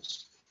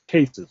 cars.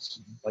 Cases,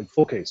 like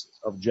full cases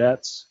of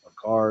jets, of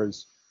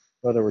cars.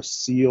 There were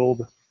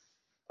sealed,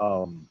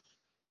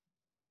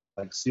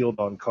 like sealed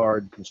on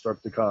card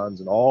Constructicons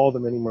and all the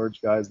mini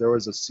merge guys. There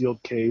was a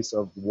sealed case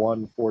of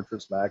 1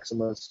 Fortress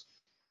Maximus.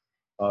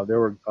 There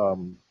were,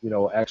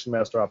 Action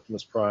Master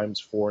Optimus Primes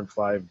 4 and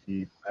 5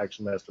 deep,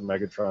 Action Master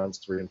Megatrons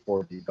 3 and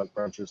 4 deep, Duck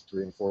Crunchers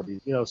 3 and 4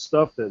 deep.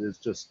 Stuff that is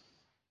just,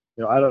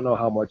 I don't know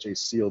how much a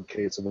sealed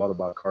case of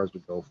Autobot cars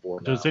would go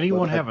for. Does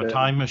anyone have a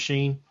time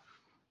machine?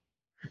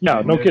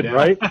 No, no kidding,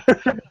 right?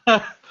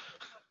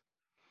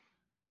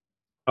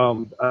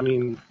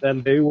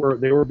 And they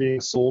were being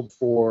sold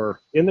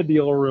for, in the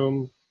dealer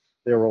room,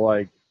 they were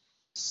like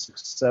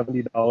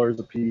 $70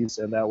 a piece,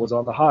 and that was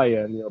on the high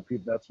end. You know,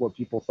 that's what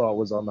people thought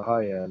was on the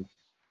high end.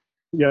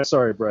 Yeah,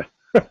 sorry, Brett.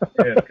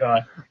 Yeah,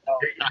 God,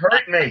 you're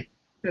hurting me.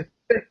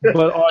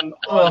 But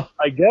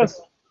I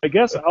guess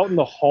out in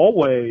the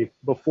hallway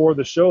before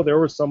the show, there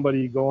was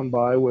somebody going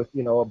by with,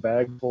 you know, a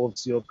bag full of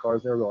sealed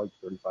cards. They were like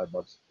 $35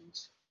 a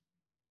piece.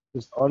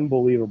 Just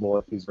unbelievable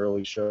at these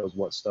early shows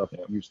what stuff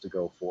used to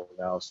go for.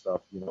 Now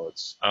stuff, you know,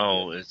 it's.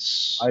 I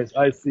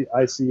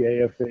see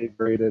AFA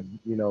graded,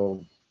 you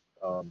know,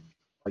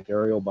 like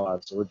aerial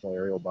bots, original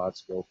aerial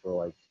bots go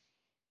for like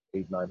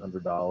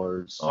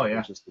 $800-900. Oh yeah,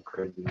 it's just the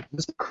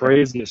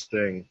craziest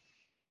thing.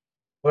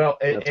 Well,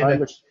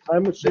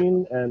 time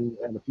machine and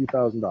a few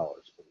 $1,000s.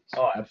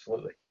 Oh,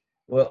 absolutely.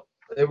 Well,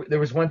 there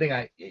was one thing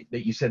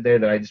that you said there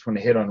that I just want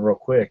to hit on real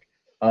quick,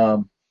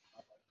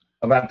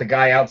 about the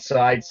guy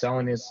outside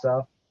selling his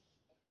stuff.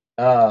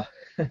 And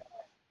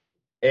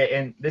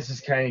this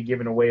is kind of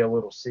giving away a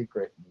little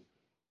secret.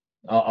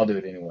 I'll do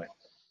it anyway.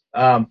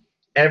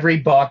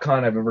 Every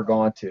BotCon I've ever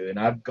gone to, and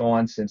I've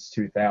gone since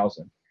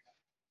 2000,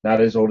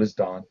 not as old as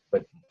Don,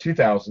 but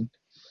 2000.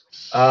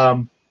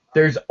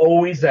 There's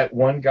always that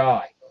one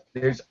guy.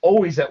 There's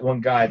always that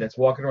one guy that's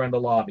walking around the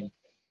lobby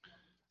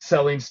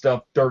selling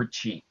stuff dirt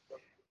cheap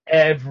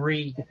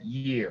every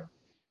year.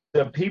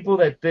 The people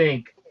that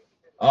think,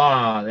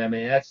 I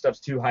mean, that stuff's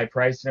too high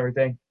priced and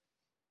everything,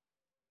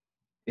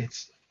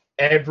 it's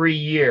every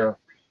year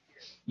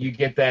you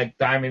get that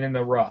diamond in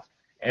the rough.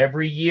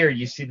 Every year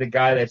you see the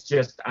guy that's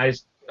just, I'm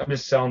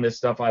just selling this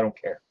stuff, I don't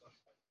care.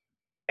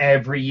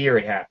 Every year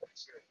it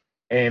happens.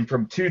 And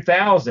from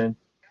 2000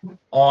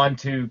 on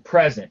to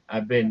present,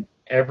 I've been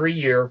every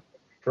year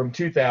from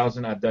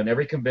 2000. I've done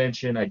every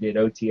convention. I did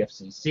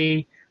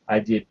OTFCC. I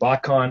did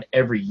BotCon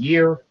every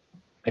year.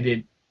 I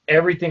did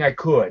everything I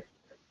could,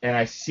 and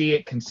I see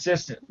it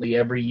consistently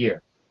every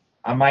year.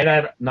 I might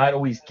not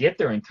always get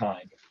there in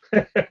time,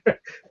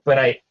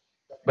 but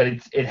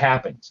it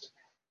happens.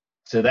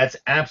 So that's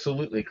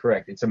absolutely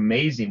correct. It's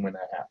amazing when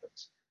that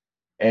happens.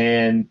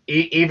 And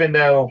even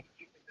though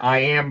I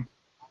am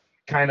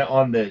kind of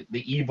on the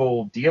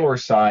evil dealer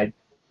side,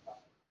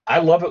 I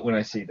love it when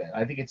I see that.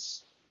 I think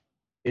it's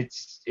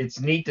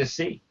neat to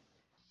see,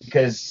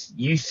 because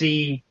you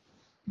see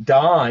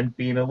Dawn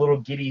being a little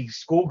giddy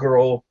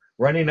schoolgirl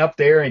running up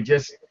there and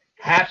just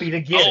happy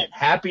to get it.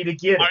 Happy to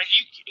get it.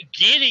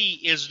 Giddy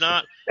is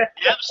not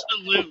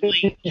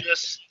absolutely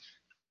just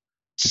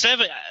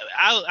 7.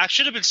 I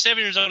should have been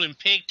 7 years old in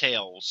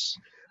pigtails.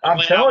 I'm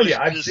telling you,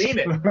 I've seen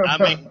it.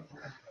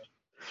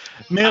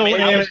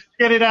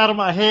 Get it out of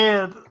my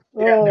head.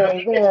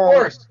 It gets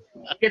worse.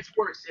 It gets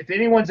worse. If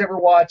anyone's ever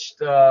watched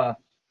The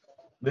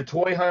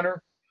Toy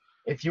Hunter,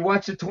 if you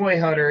watch The Toy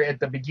Hunter, at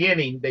the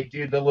beginning, they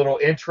do the little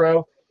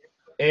intro,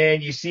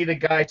 and you see the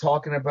guy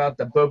talking about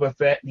the Boba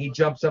Fett, and he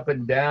jumps up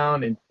and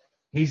down, and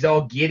he's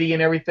all giddy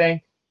and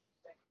everything.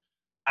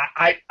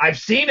 I've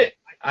seen it.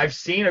 I've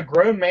seen a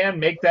grown man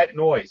make that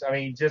noise. I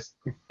mean, just,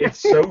 it's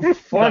so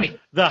funny.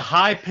 The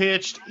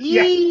high-pitched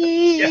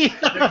they're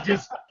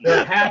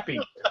happy.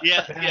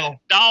 Yeah.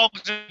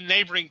 Dogs in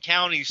neighboring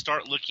counties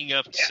start looking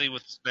up to see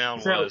what the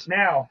sound was. So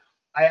now,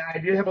 I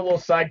do have a little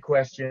side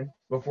question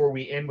before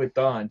we end with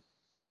Don.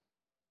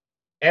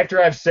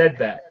 After I've said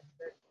that,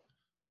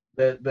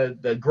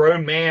 the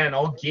grown man,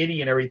 all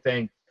giddy and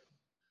everything,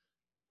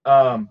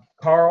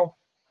 Carl,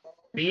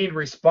 being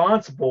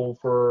responsible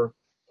for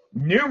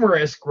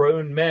numerous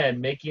grown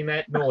men making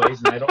that noise,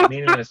 and I don't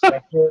mean in a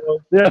sexual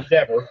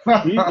endeavor.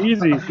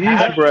 Easy,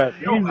 Brett.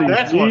 Easy.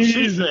 That's what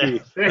she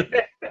said.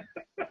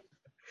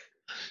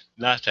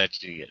 Not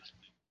touching it.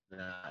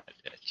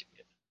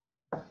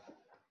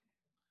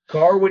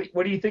 Carl,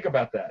 what do you think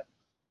about that?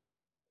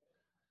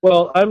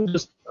 Well, I'm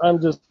just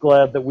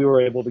glad that we were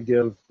able to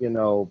give, you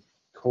know,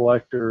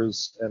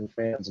 collectors and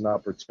fans an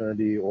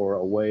opportunity or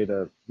a way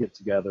to get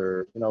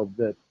together, you know,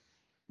 that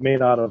may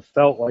not have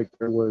felt like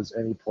there was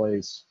any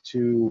place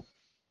to,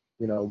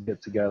 you know, get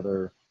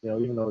together, you know,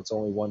 even though it's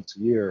only once a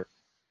year.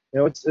 You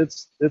know, it's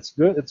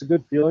good. It's a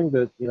good feeling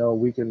that, you know,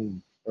 we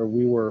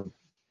were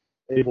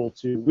able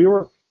to,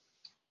 this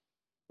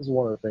is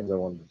one of the things I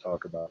wanted to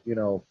talk about. You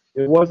know,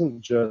 it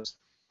wasn't just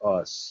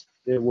us.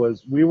 It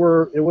was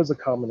a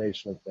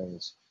combination of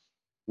things.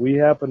 We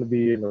happened to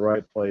be in the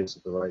right place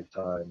at the right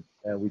time,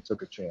 and we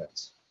took a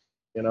chance.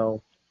 You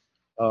know,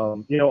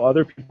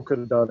 other people could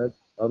have done it.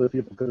 Other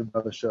people could have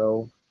done a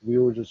show. We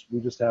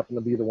just happened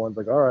to be the ones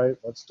like, all right,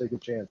 let's take a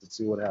chance and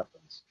see what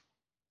happens.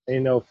 And,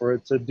 you know, for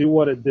it to do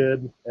what it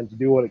did and to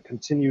do what it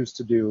continues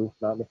to do,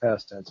 not in the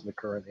past tense, in the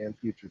current and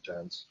future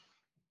tense.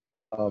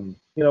 You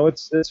know,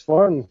 it's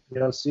fun. You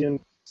know, seeing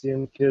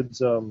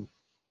kids.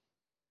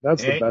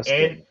 That's the best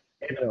thing.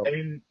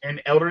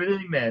 And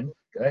elderly men.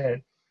 Go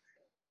ahead.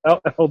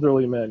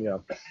 Elderly men, yeah.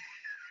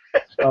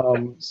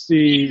 You're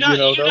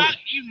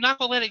not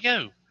gonna let it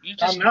go.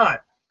 I'm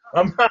not.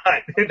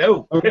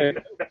 No. Okay.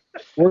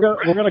 We're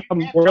gonna come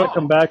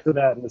back to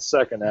that in a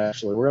second.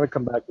 Actually, we're gonna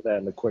come back to that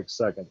in a quick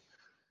second.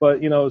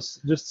 But, you know,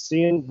 just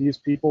seeing these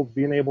people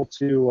being able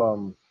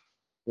to,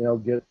 you know,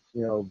 get,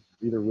 you know,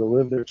 either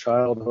relive their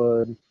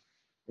childhood,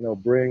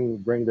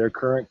 bring their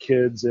current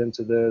kids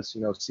into this.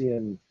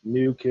 Seeing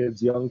new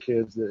kids, young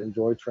kids that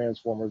enjoy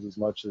Transformers as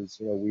much as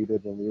we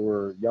did when we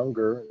were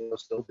younger,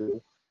 still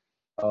do.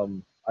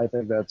 I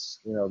think that's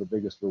the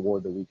biggest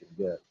reward that we can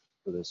get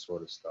for this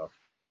sort of stuff.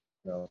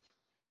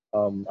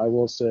 I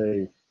will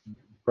say,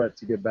 Brett,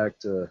 to get back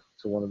to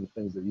one of the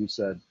things that you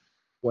said,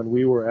 when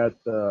we were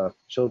at the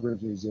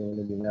Children's Museum in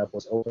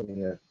Indianapolis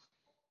opening it,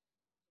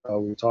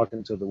 we were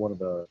talking to one of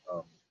the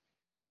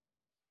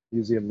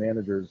museum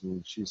managers,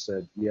 and she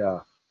said, "Yeah,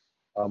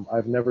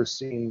 I've never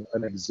seen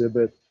an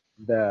exhibit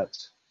that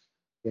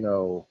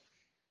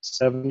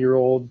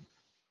 7-year-old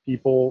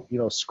people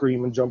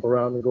scream and jump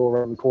around and go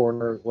around the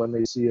corner when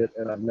they see it,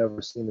 and I've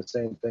never seen the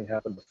same thing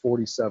happen to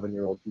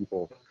 47-year-old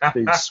people.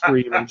 They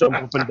scream and jump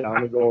up and down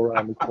and go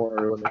around the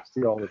corner when they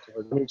see all the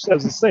toys." I mean, she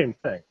says the same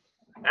thing.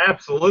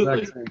 Absolutely.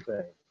 Exact same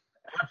thing.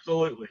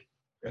 Absolutely.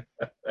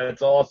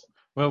 That's awesome.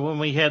 Well, when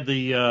we had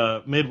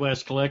the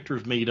Midwest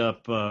Collectors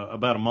meetup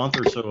about a month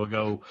or so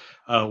ago,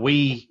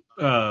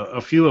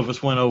 a few of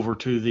us went over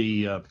to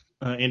the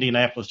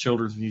Indianapolis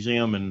Children's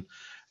Museum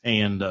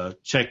and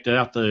checked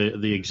out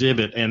the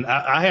exhibit. And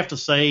I have to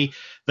say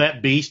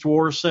that Beast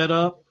Wars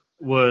setup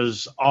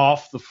was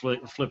off the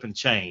flipping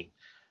chain.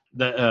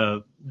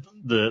 The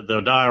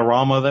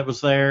diorama that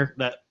was there,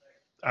 that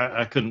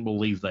I couldn't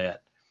believe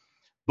that.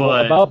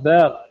 But about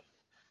that,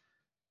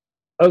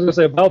 I was going to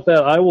say about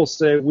that, I will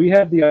say we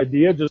had the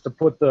idea just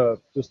to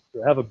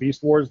have a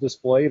Beast Wars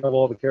display of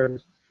all the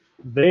characters.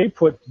 They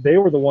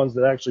were the ones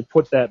that actually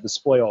put that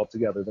display all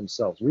together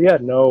themselves. We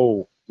had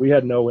no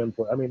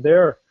input. I mean,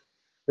 they're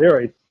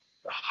a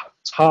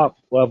top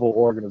level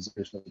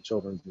organization at the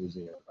Children's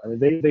Museum. I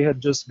mean, they had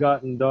just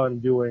gotten done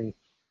doing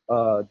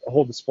a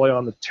whole display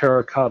on the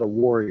Terracotta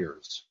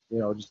Warriors.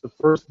 Just the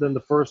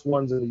first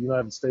ones in the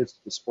United States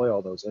to display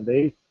all those, and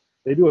they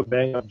do a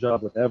bang up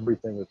job with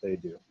everything that they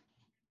do.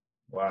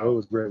 Wow, it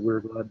was great. We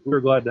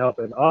were glad to help.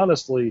 And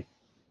honestly,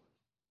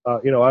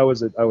 I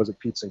was at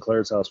Pete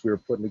Sinclair's house. We were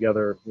putting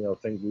together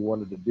things we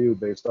wanted to do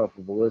based off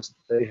of the list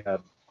that they had.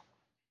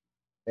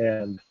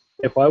 And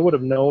if I would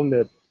have known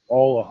that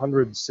all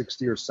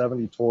 160 or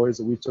 70 toys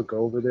that we took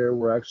over there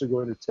were actually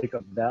going to take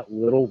up that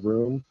little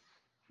room,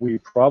 we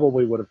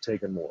probably would have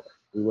taken more.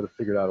 We would have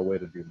figured out a way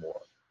to do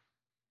more.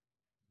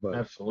 But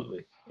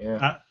absolutely,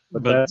 yeah.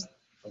 But that's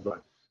go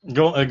ahead.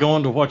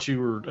 Going to what you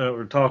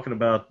were talking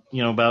about,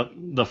 about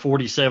the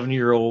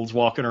 47-year-olds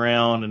walking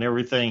around and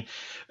everything.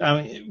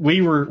 I mean,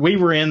 we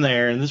were in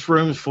there, and this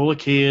room is full of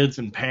kids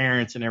and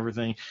parents and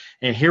everything.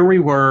 And here we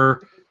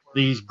were,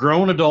 these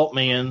grown adult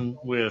men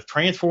with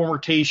Transformer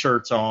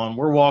T-shirts on.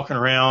 We're walking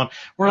around.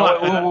 We're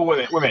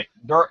wait a minute.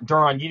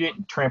 Duron, you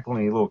didn't trample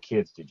any little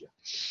kids, did you?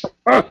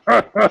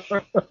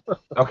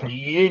 Okay,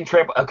 you didn't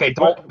trample. Okay,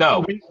 don't.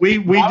 No, we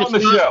not on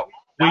the show.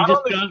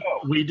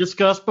 We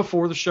discussed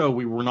before the show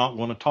we were not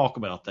going to talk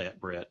about that,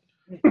 Brett.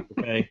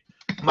 Okay.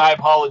 My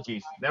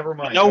apologies. Never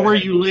mind. I know where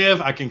you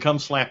live. I can come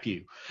slap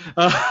you.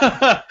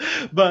 But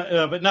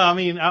no, I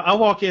mean, I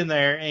walk in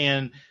there,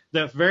 and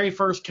the very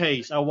first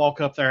case, I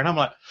walk up there, and I'm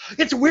like,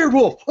 "It's a weird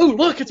wolf. Oh,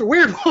 look, it's a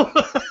weird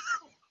wolf."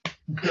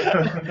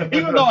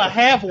 Even though I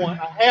have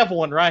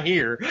one right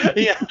here.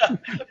 Yeah.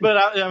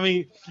 But I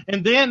mean,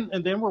 and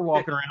then we're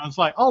walking around. It's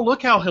like, oh,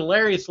 look how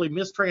hilariously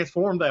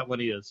mistransformed that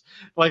one is,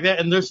 like that.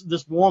 And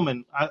this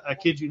woman, I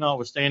kid you not,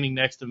 was standing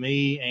next to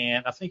me,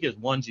 and I think it was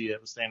Onegie that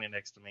was standing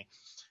next to me.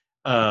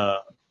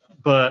 But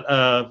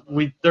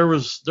there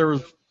was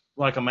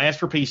like a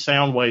Masterpiece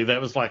Soundwave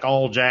that was like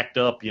all jacked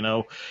up,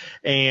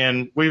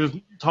 and we was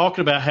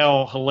talking about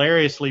how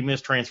hilariously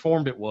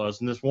mistransformed it was,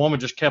 and this woman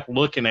just kept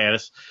looking at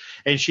us,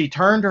 and she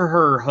turned to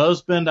her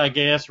husband, I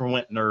guess, and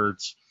went,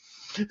 "Nerds."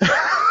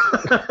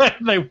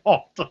 And they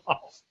walked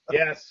off.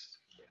 Yes.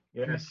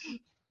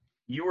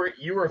 You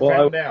were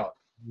found out.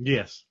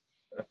 Yes.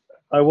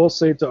 I will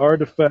say, to our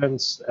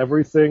defense,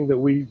 everything that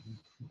we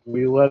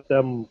lent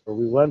them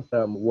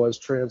was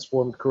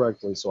transformed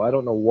correctly. So I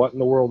don't know what in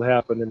the world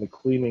happened in the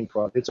cleaning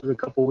process. It took a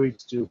couple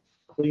weeks to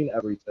clean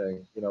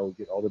everything, get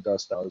all the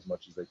dust out as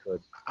much as they could.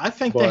 I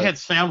think they had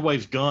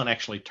Soundwave's gun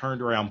actually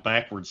turned around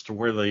backwards to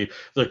where the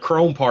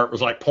chrome part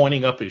was like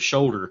pointing up his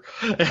shoulder.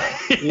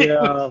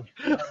 Yeah.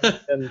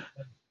 And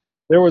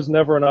there was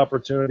never an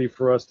opportunity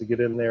for us to get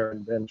in there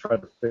and try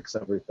to fix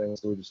everything.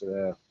 So we just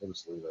said, we'll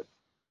just leave it.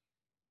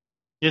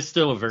 It's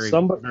still a very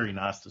very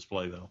nice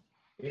display, though.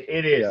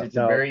 It is. Yeah, it's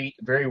a very,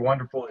 very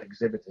wonderful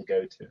exhibit to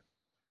go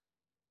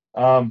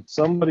to.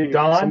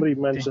 Somebody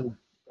mentioned.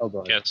 Oh, go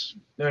ahead. Yes.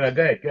 No,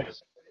 go ahead.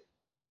 Yes.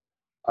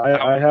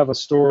 I have a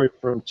story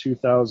from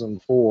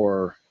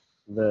 2004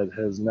 that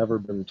has never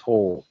been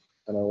told,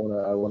 and I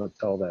want to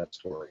tell that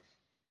story.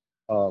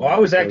 Well, I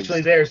was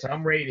actually there, so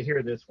I'm ready to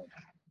hear this one.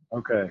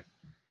 Okay.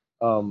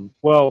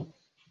 Well,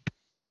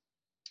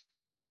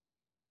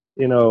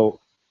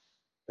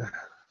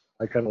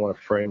 I kind of want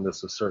to frame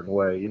this a certain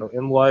way.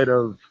 In light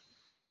of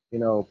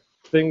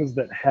things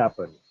that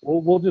happen.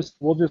 We'll just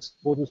put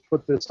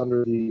this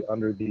under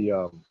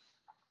the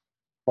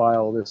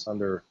file this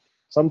under.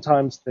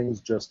 Sometimes things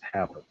just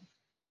happen.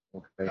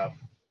 Okay.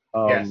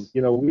 Yes.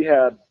 You know, we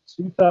had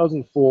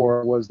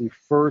 2004 was the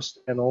first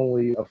and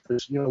only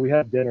official. You know, we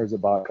had dinners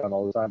at BotCon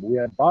all the time, but we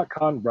had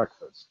BotCon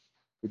breakfast.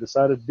 We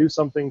decided to do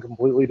something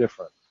completely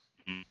different.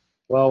 Mhm.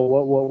 Well,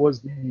 what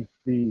was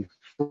the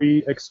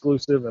free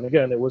exclusive? And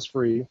again, it was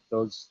free.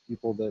 Those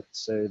people that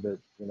say that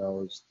it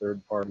was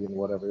third party and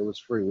whatever, it was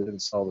free. We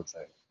didn't sell the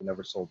thing. We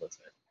never sold the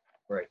thing.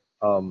 Right.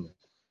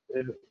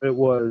 It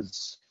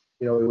was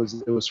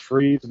it was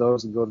free to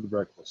those who go to the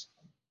breakfast.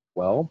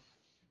 Well,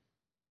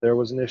 there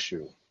was an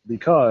issue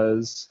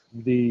because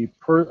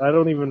I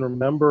don't even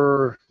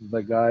remember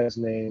the guy's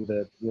name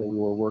that we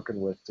were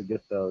working with to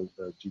get the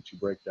G2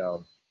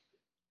 breakdown.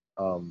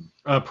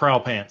 Prowl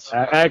Pants.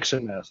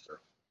 Action Master.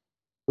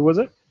 Who was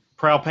it?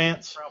 Prowl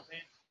Pants.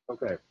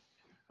 Okay.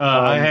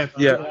 I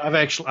yeah.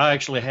 I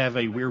actually have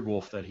a Weird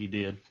Wolf that he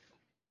did.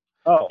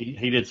 Oh,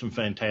 He did some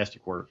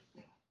fantastic work.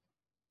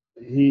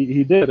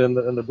 he did, and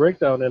the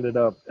breakdown ended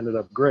up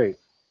great.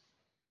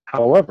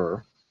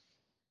 However,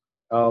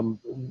 under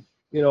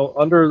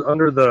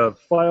the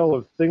file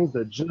of things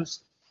that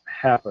just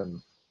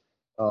happen,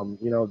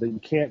 that you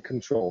can't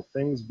control,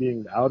 things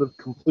being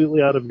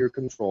completely out of your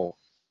control,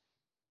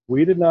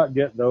 we did not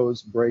get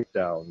those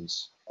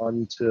breakdowns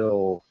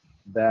until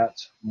that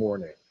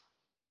morning.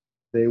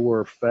 They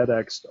were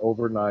FedExed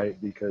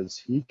overnight because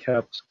he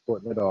kept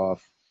putting it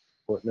off.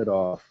 And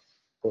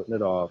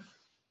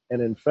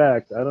in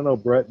fact, I don't know,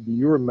 Brett, do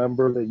you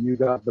remember that you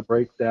got the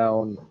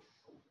breakdown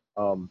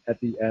at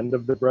the end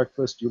of the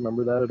breakfast? Do you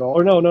remember that at all?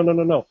 Or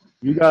no.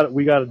 We got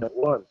it at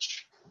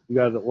lunch. You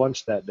got it at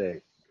lunch that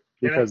day.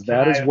 Because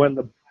that is when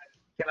the...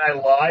 Can I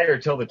lie or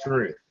tell the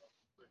truth?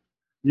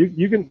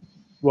 You can...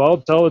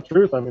 Well, tell the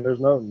truth. I mean, there's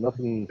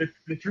nothing...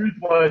 The truth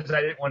was I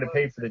didn't want to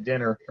pay for the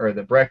dinner or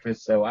the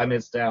breakfast, so I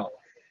missed out.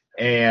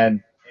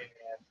 And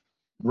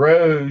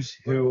Rose,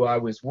 who I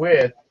was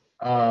with,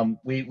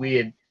 we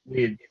had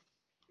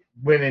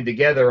went in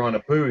together on a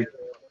booth.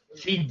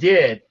 She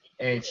did,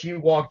 and she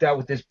walked out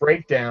with this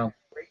breakdown,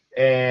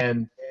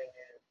 and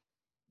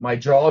my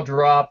jaw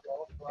dropped,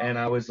 and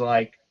I was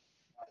like,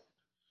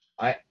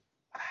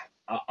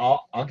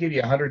 I'll give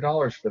you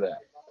 $100 for that.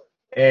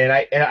 And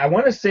I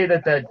want to say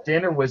that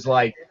dinner was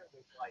like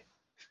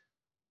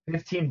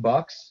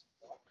 $15.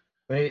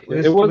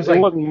 It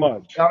wasn't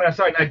much. I'm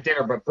sorry, not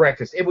dinner, but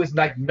breakfast. It was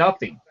like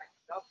nothing.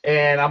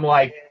 And I'm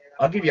like,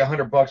 I'll give you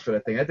 $100 for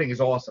that thing. That thing is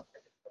awesome.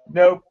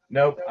 Nope.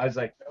 I was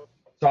like,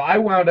 so I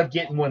wound up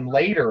getting one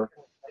later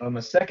on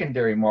the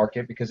secondary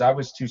market because I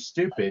was too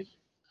stupid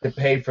to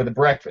pay for the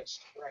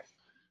breakfast.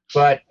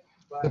 But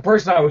the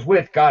person I was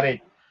with got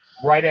it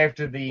right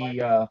after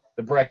the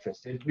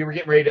breakfast. We were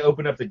getting ready to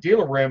open up the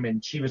dealer room,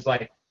 and she was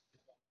like,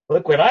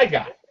 "Look what I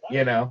got,"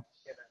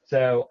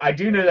 So I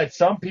do know that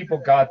some people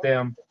got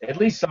them. At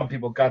least some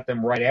people got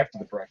them right after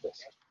the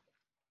breakfast.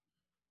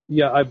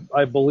 Yeah,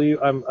 I believe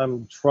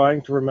I'm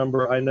trying to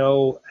remember. I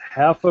know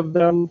half of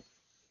them.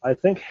 I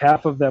think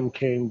half of them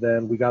came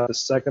then. We got the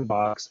second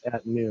box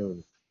at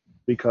noon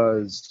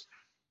because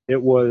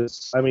it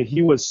was. I mean,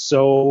 he was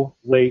so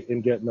late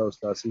in getting those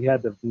to us. He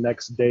had to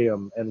next day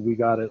them, and we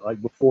got it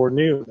like before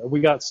noon. We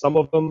got some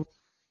of them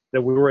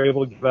that we were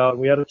able to give out,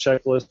 and we had a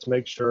checklist to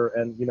make sure.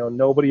 And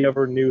nobody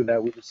ever knew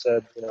that. We just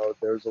said,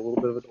 there's a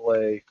little bit of a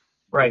delay.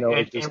 Right.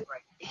 And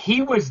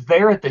he was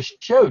there at the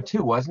show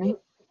too, wasn't he?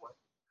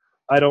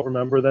 I don't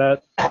remember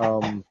that.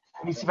 Let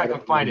me see if I can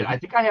find it. I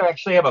think I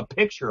actually have a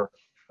picture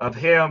of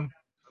him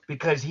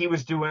because he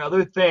was doing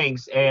other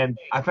things, and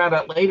I found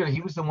out later he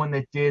was the one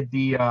that did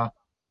that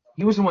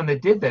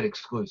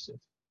exclusive.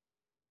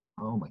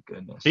 Oh my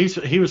goodness.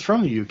 He was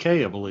from the UK,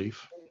 I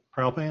believe.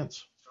 Prowl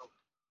Pants.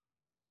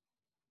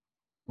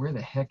 Where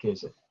the heck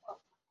is it?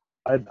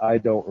 I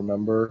don't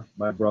remember.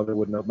 My brother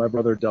would know. My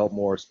brother dealt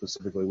more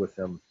specifically with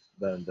him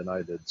than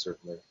I did,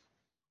 certainly.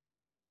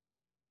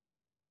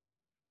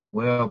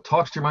 Well,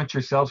 talk amongst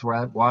yourselves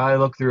while I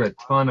look through a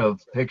ton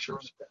of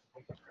pictures.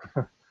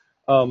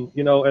 And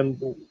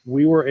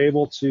we were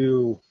able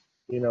to,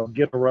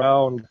 get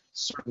around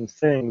certain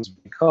things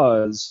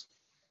because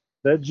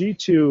that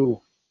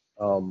G2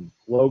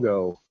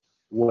 logo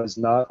was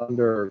not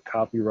under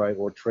copyright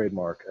or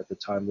trademark at the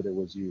time that it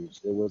was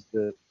used. It was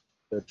the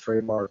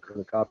trademark or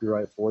the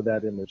copyright for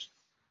that image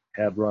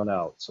had run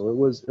out. So it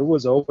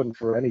was open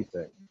for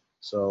anything.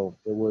 So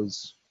it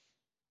was,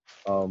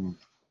 it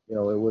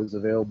was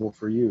available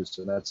for use,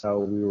 and that's how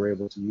we were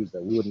able to use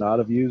that. We would not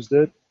have used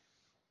it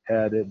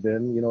had it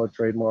been, a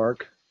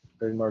trademark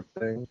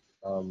thing.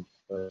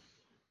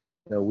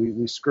 But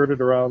we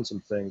skirted around some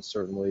things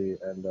certainly,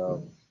 and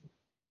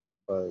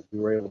but we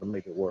were able to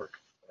make it work.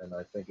 And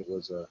I think it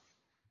was a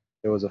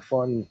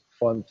fun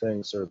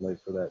thing certainly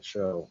for that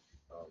show.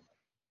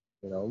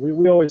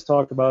 We always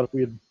talked about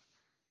if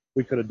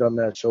we could have done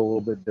that show a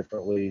little bit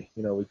differently.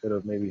 We could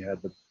have maybe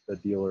had the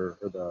dealer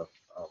or the.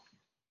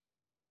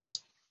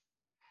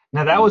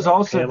 Now that was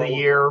also the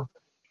year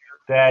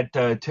that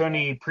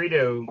Tony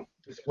Prito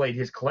displayed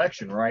his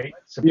collection, right?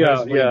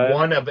 Supposedly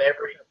one of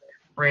every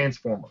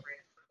Transformer.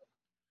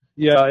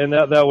 Yeah, and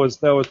that was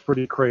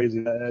pretty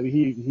crazy.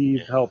 He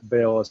helped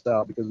bail us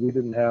out because we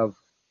didn't have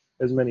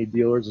as many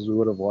dealers as we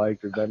would have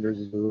liked or vendors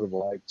as we would have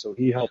liked. So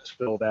he helped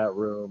fill that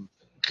room.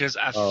 Because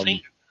I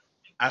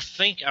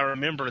think I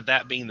remember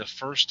that being the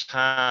first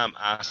time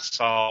I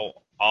saw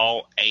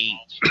all 8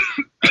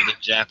 of the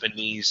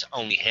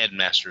Japanese-only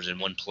headmasters in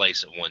one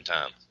place at one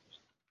time.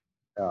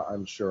 Yeah,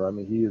 I'm sure. I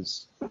mean, he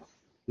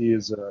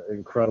is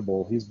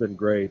incredible. He's been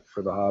great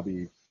for the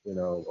hobby,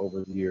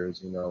 over the years.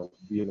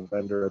 Being a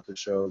vendor at the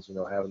shows,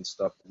 having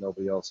stuff that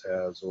nobody else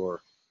has,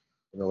 or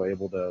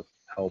able to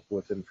help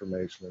with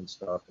information and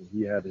stuff. And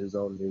he had his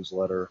own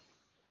newsletter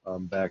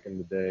back in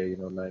the day,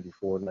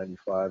 94,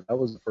 95. That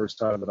was the first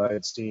time that I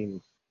had seen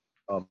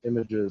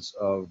images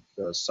of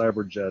the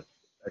Cyberjet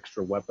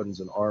extra weapons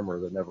and armor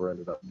that never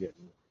ended up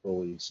getting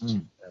released,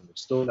 and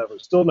still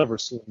never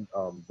seen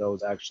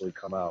those actually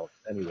come out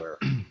anywhere.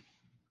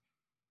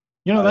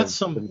 That's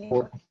something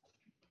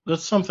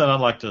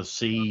I'd like to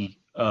see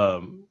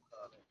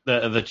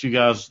that you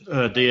guys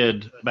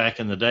did back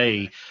in the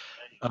day.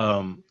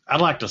 I'd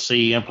like to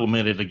see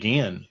implemented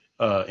again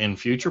in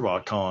future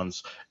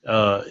BotCons.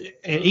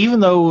 Even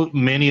though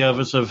many of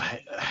us have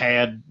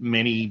had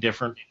many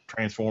different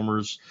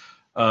Transformers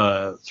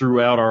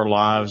throughout our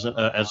lives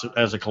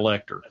as a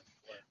collector,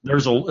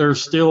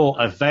 there's still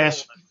a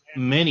vast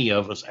many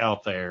of us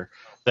out there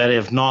that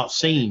have not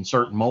seen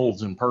certain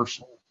molds in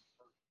person.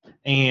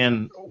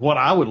 And what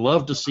I would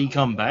love to see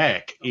come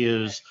back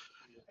is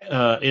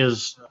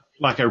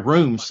like a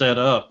room set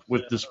up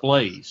with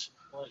displays,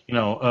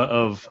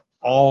 of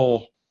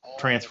all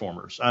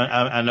Transformers.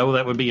 I know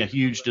that would be a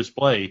huge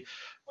display,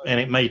 and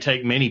it may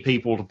take many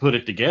people to put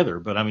it together,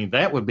 but I mean,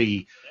 that would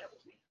be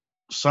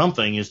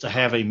something, is to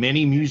have a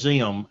mini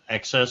museum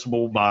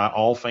accessible by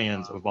all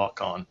fans of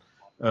BotCon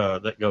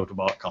that go to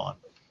BotCon.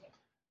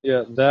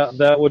 Yeah,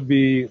 that would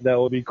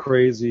be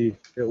crazy.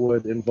 It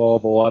would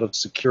involve a lot of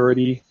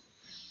security.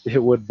 It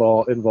would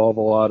involve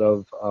a lot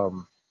of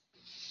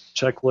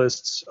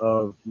checklists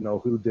of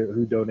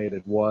who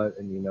donated what,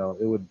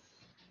 and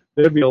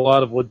there'd be a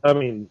lot of, I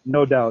mean,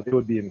 no doubt it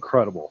would be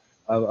incredible.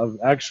 Of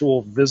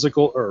actual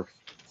physical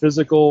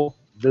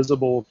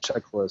visible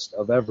checklist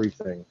of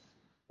everything.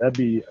 That'd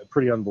be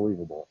pretty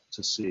unbelievable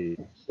to see.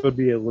 It would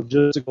be a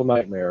logistical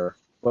nightmare,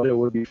 but it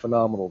would be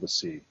phenomenal to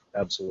see.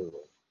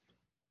 Absolutely.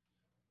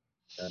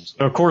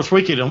 Of course,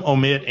 we could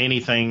omit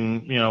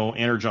anything,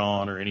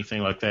 Energon or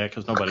anything like that,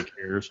 because nobody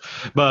cares.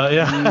 But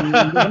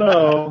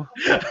no,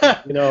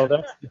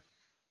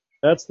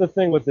 that's the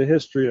thing with the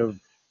history, even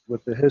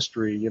with the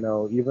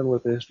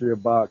history of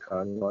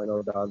BotCon. I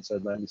know Don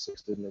said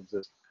 96 didn't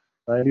exist.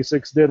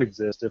 96 did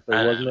exist. If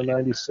there wasn't a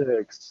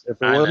 96,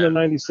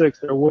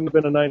 there wouldn't have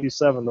been a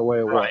 97 the way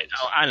it was. Right.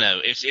 Oh, I know.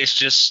 It's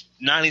just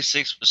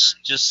 96 was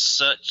just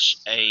such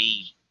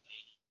a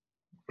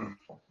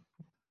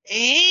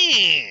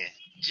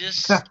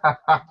just that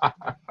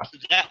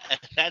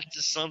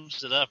just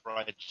sums it up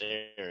right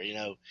there.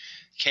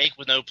 Cake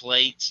with no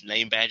plates,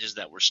 name badges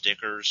that were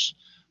stickers,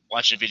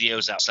 watching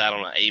videos outside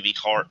on an AV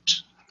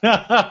cart.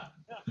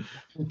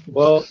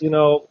 Well,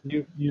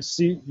 you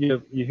see,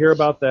 you hear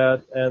about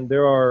that, and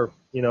there are,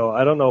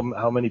 I don't know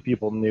how many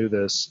people knew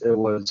this. It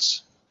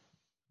was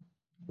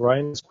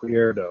Ryan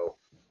Squierdo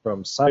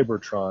from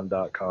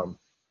Cybertron.com.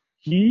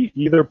 He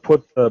either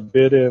put the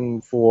bid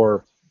in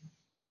for,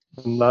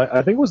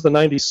 I think it was the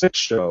 96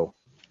 show.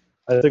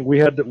 I think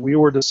we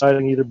were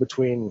deciding either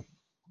between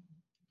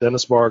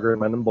Dennis Barger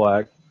and Men in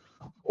Black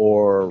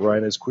or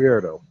Ryan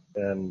Squierdo,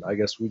 and I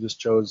guess we just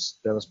chose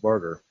Dennis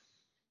Barger.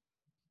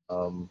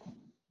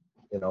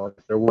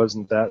 If there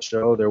wasn't that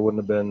show, there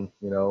wouldn't have been,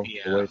 the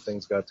way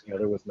things got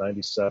together with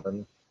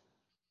 97,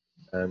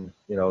 and,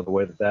 the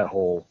way that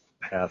whole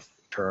path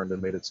turned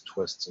and made its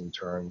twists and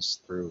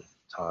turns through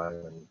time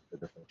and the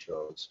different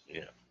shows.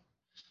 Yeah.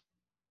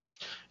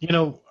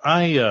 You're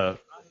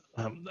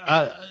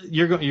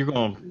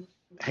going to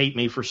hate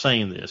me for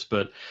saying this,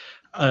 but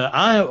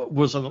I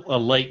was a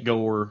late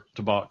goer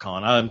to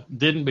BotCon. I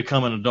didn't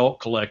become an adult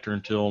collector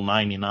until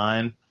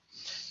 99,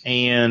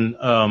 and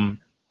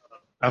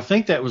I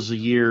think that was the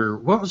year.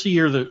 What was the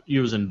year that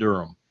you was in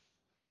Durham,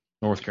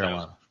 North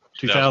Carolina?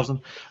 2000.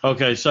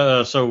 Okay,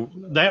 so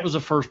that was the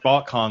first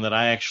BotCon that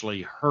I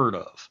actually heard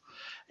of,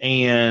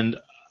 and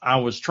I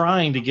was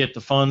trying to get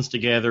the funds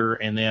together,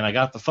 and then I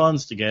got the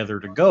funds together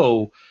to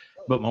go,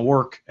 but my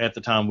work at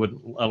the time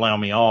wouldn't allow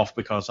me off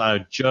because I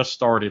had just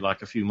started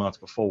like a few months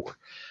before,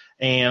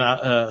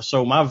 and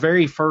so my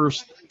very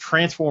first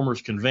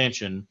Transformers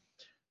convention,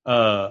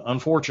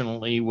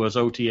 unfortunately, was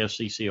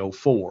OTFCC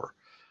 04.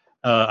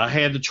 I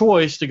had the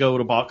choice to go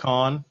to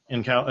BotCon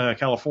in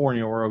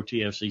California or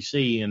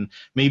OTFCC, and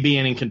me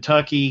being in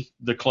Kentucky,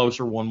 the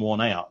closer one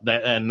won out.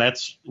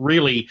 That's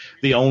really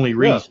the only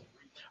reason.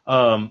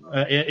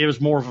 It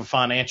was more of a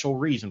financial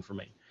reason for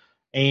me.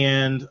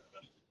 And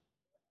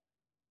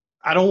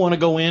I don't want to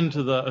go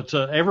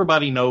into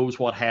everybody knows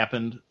what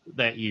happened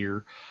that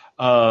year,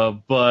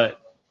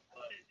 but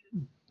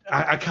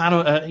I kind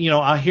of,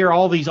 I hear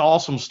all these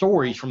awesome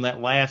stories from that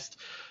last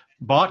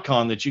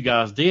BotCon that you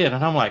guys did,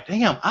 and I'm like,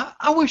 damn,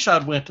 I wish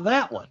I'd went to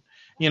that one.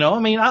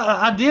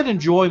 I did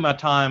enjoy my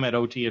time at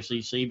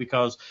OTFCC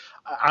because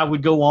I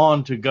would go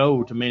on to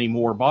go to many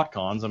more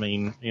BotCons. I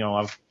mean,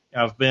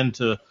 I've been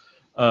to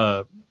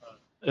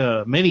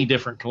many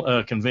different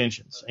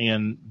conventions,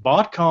 and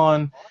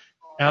BotCon,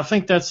 I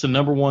think that's the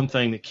number one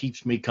thing that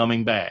keeps me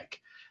coming back.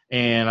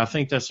 And I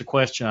think that's the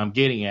question I'm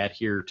getting at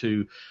here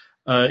too,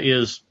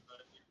 is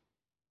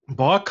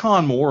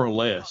BotCon more or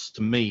less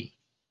to me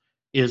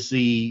is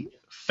the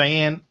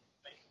fan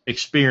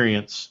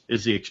experience,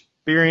 is the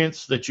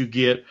experience that you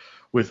get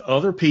with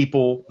other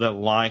people that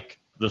like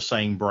the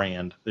same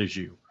brand as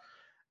you.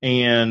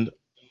 And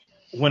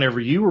whenever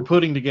you were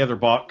putting together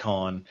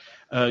BotCon,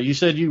 you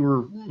said you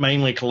were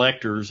mainly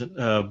collectors,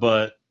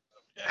 but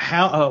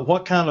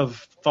what kind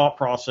of thought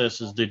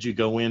processes did you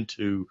go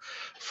into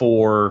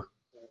for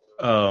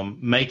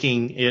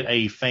making it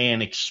a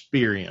fan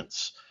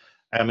experience?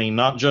 I mean,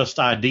 not just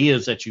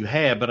ideas that you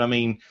had, but I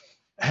mean,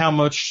 how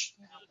much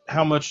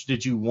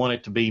did you want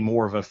it to be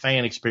more of a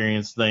fan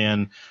experience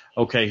than,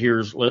 okay,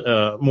 here's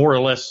more or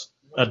less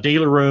a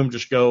dealer room,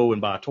 just go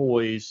and buy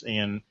toys,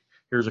 and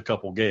here's a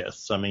couple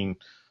guests? I mean,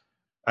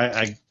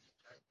 I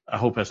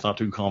hope that's not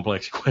too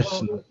complex a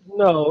question.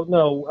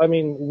 No. I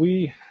mean,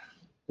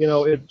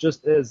 it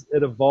just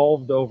it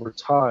evolved over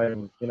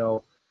time.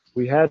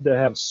 We had to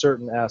have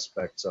certain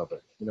aspects of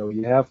it.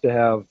 You have to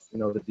have,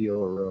 the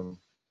dealer room.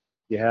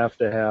 You have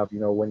to have,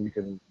 when you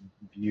can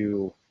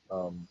view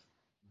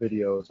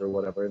videos or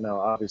whatever. Now,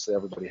 obviously,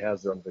 everybody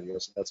has their own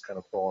videos, so that's kind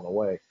of fallen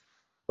away.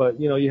 But,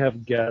 you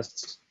have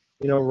guests.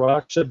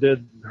 Raksha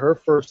did her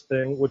first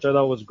thing, which I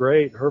thought was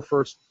great.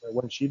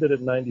 When she did it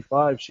in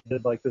 95, she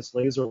did like this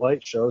laser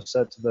light show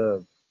set to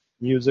the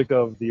music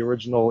of the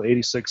original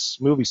 86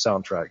 movie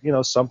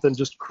soundtrack. Something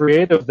just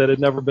creative that had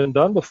never been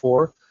done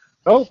before.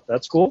 Oh,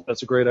 that's cool.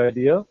 That's a great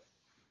idea.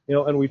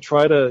 And we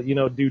try to,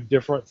 do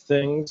different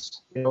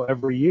things,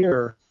 every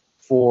year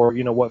for,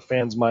 what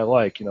fans might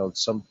like.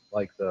 Some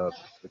like the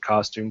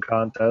costume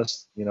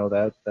contest,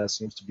 that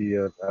seems to be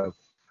a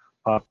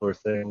popular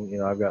thing.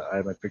 I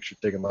had my picture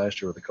taken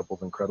last year with a couple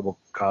of incredible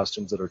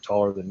costumes that are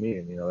taller than me,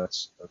 and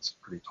that's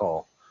pretty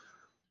tall.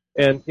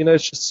 And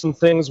it's just some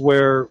things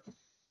where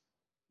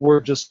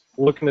we're just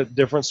looking at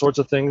different sorts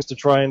of things to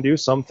try and do.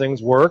 Some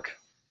things work,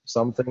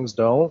 some things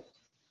don't.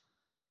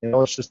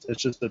 It's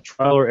just a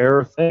trial or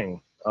error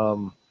thing.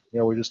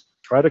 We just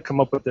try to come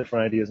up with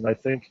different ideas, and I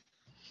think,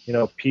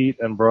 Pete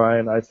and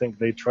Brian, I think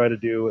they try to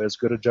do as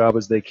good a job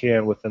as they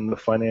can within the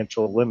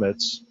financial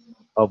limits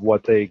of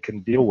what they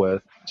can deal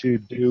with to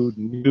do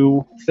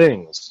new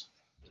things,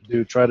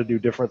 try to do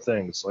different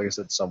things. Like I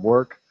said, some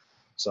work,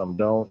 some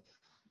don't.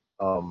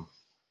 And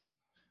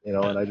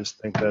I just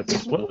think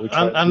that's what we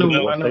try to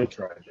do, what they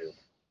try to do.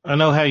 I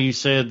know how you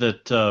said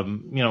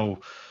that,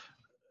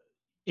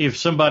 if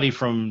somebody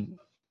from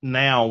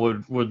now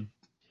would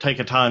take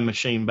a time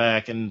machine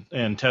back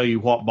and tell you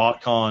what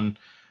BotCon,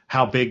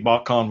 how big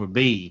BotCon would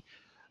be,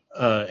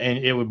 and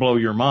it would blow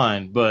your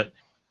mind. But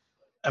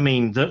I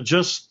mean,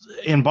 just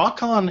in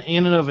BotCon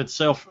in and of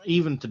itself,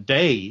 even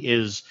today,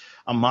 is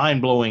a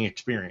mind-blowing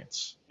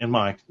experience in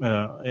my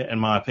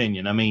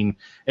opinion. I mean,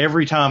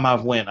 every time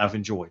I've went, I've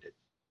enjoyed it.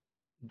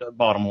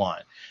 Bottom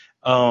line,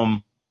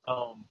 can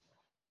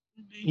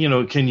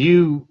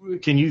you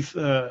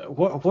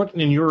what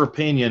in your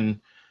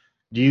opinion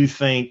do you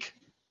think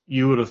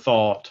you would have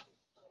thought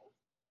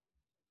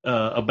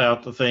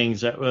about the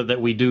things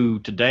that we do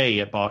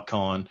today at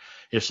BotCon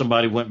if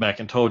somebody went back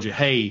and told you,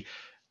 hey,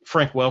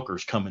 Frank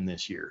Welker's coming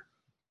this year?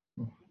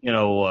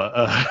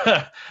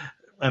 I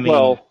mean,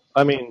 well,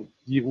 I mean,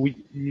 you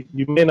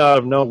may not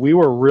have known, we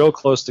were real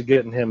close to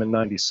getting him in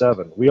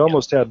 97. We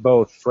almost had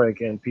both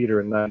Frank and Peter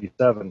in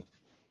 97,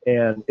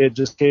 and it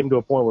just came to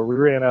a point where we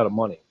ran out of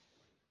money.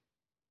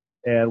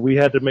 And we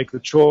had to make the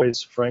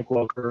choice, Frank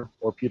Welker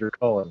or Peter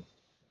Cullen.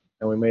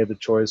 And we made the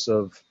choice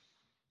of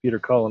Peter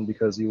Cullen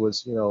because he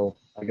was,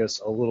 I guess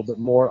a little bit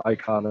more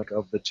iconic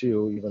of the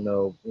two, even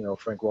though,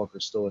 Frank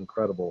Welker's still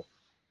incredible.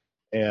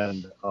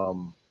 And,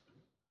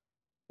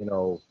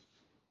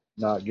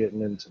 not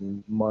getting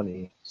into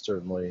money,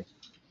 certainly,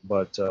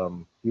 but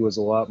he was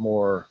a lot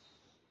more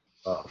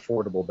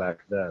affordable back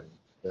then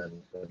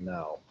than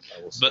now.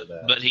 I will say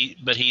that. But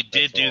he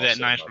did do that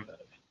nice.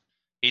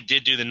 He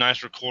did do the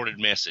nice recorded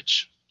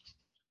message.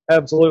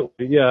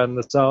 Absolutely, yeah, and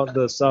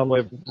the sound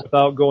wave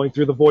without going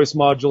through the voice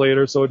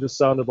modulator, so it just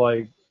sounded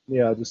like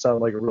a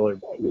really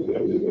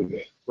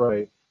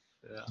right.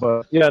 Yeah.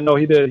 But yeah, no,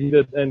 he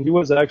did, and he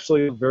was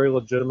actually very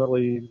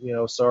legitimately,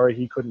 sorry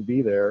he couldn't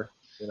be there.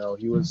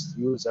 He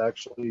was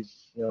actually,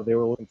 they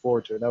were looking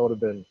forward to it. And that would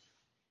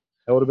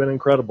have been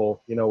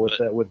incredible,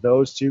 with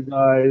those two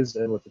guys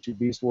and with the two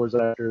Beast Wars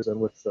actors and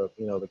with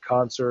the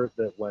concert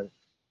that went,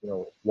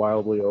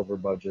 wildly over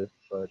budget,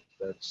 but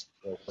that's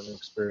an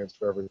experience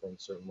for everything,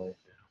 certainly.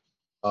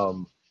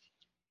 That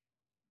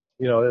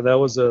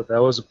was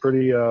a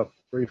pretty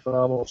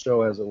phenomenal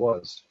show as it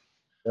was.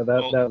 And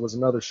that was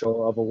another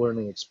show of a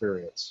learning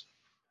experience.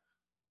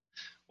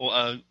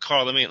 Well,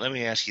 Carl, let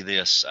me ask you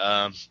this: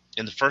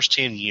 in the first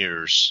 10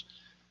 years,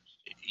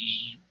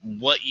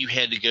 what you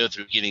had to go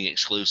through getting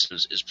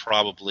exclusives is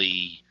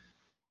probably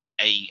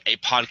a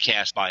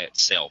podcast by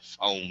itself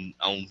on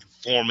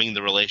forming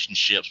the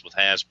relationships with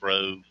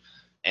Hasbro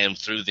and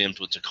through them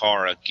with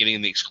Takara,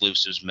 getting the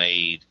exclusives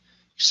made,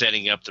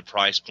 setting up the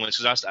price points.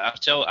 Because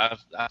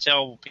I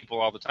tell people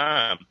all the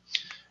time,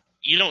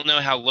 you don't know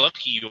how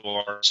lucky you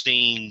are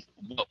seeing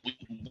what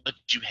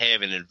you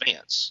have in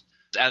advance.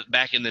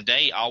 Back in the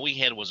day, all we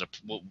had was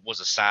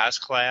a size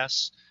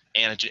class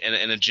and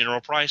a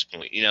general price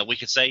point. You know, we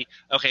could say,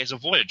 okay, it's a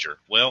Voyager.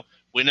 Well,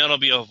 we know it'll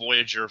be a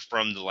Voyager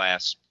from the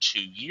last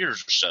 2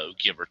 years or so,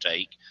 give or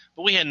take,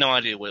 but we had no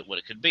idea what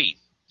it could be.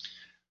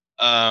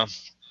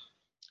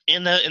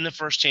 In the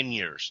first 10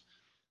 years,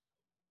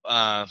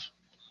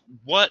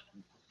 what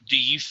do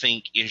you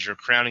think is your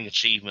crowning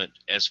achievement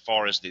as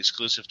far as the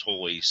exclusive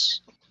toys,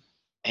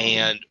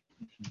 and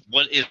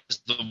what is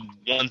the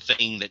one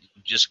thing that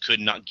you just could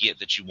not get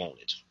that you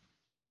wanted?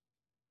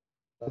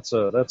 That's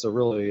a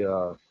really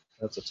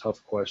that's a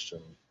tough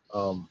question.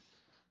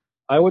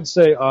 I would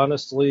say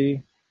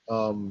honestly,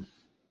 the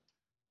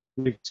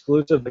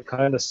exclusive that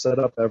kind of set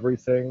up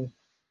everything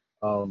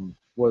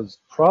was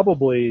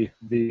probably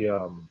the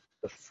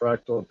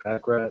Fractal and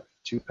Pack Rat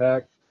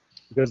 2-pack,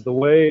 because the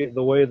way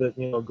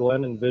that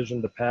Glenn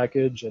envisioned the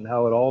package and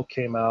how it all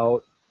came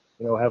out,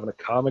 having a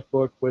comic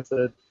book with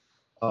it,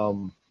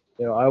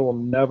 I will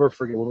never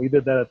forget when we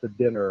did that at the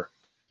dinner.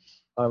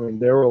 I mean,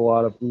 there were a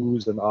lot of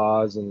oohs and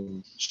ahs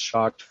and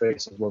shocked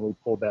faces when we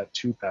pulled that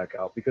 2-pack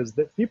out, because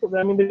people,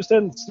 I mean, they just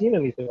hadn't seen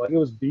anything. Like, it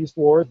was Beast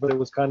Wars, but it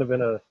was kind of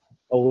in a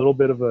little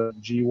bit of a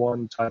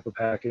G1 type of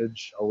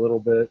package, a little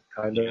bit,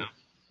 kind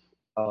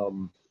of,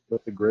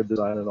 with the grid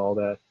design and all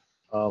that.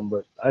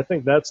 But I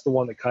think that's the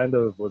one that kind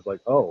of was like,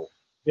 oh,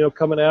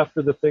 coming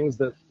after the things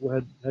that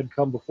had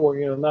come before,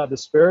 not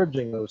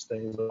disparaging those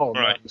things at all,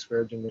 right. Not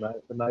disparaging the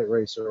Night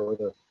Racer or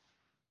the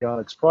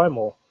Onyx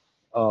Primal,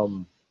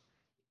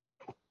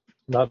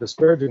 not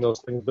disparaging those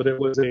things, but it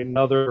was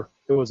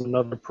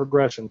another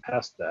progression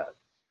past that.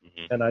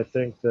 Mm-hmm. And I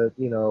think that,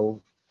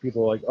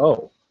 people are like,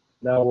 oh,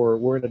 now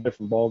we're in a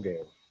different ball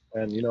game.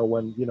 And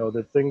when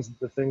the things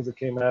that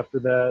came after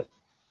that,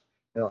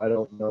 I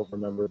don't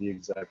remember the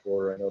exact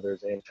order. I know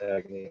there's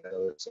Antagony, I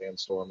know there's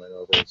Sandstorm, I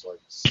know there's like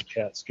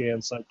Cat Scan,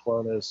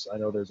 Cyclonus, I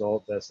know there's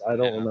all this. I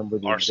don't remember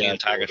the RC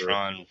exact and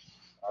Tigatron.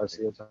 Order. RC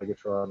and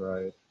Tigatron,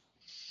 right.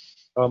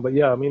 But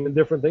yeah, I mean, the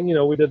different thing,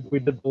 we did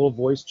the little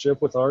voice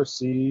chip with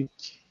RC,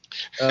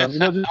 just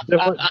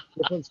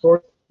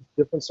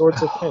different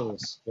sorts of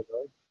things,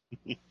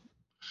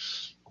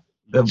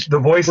 The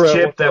voice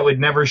chip that would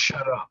never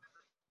shut up.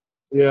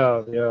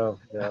 Yeah.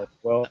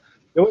 Well,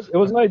 it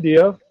was an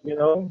idea,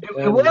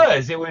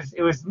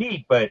 It was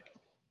neat, but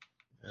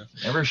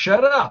never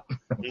shut up.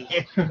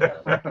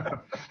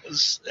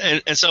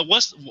 And so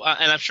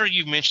and I'm sure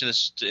you've mentioned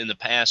this in the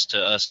past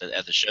to us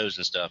at the shows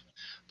and stuff,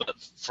 but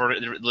for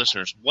the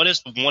listeners, what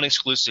is the one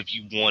exclusive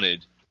you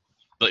wanted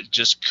but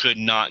just could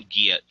not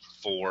get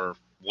for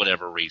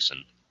whatever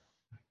reason?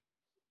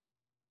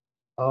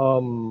 I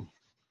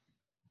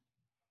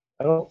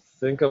don't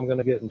think I'm going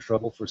to get in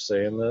trouble for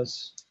saying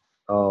this,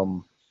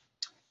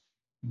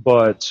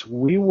 but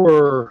we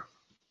were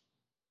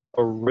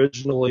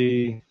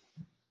originally,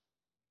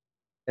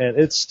 and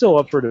it's still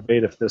up for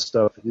debate if this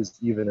stuff is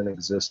even in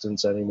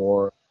existence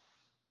anymore,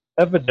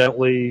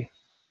 evidently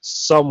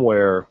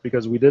somewhere,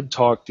 because we did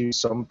talk to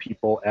some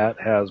people at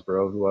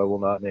Hasbro, who I will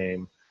not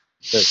name,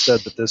 that said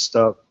that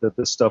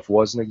this stuff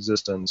was in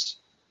existence.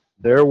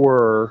 There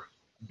were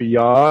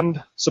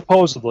beyond,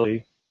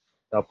 supposedly,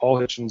 now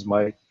Paul Hitchens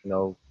might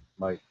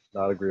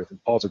not agree with him.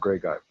 Paul's a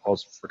great guy.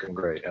 Paul's freaking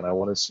great, and I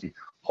want to see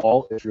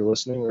Paul, if you're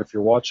listening or if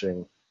you're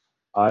watching,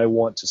 I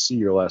want to see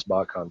your last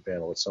BotCon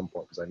panel at some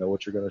point, because I know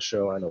what you're going to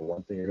show. I know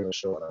one thing you're going to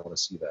show, and I want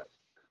to see that.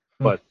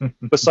 But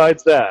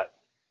besides that,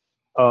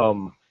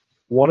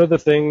 one of the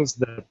things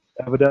that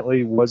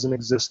evidently was in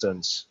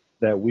existence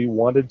that we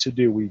wanted to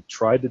do, we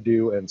tried to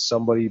do, and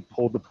somebody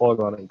pulled the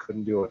plug on it and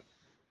couldn't do it.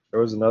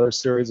 There was another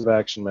series of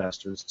Action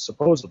Masters,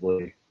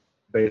 supposedly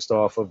based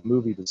off of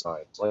movie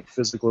designs, like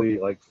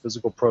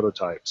physical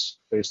prototypes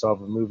based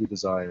off of movie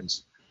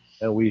designs.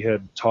 And we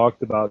had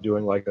talked about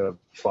doing like a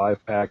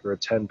 5-pack or a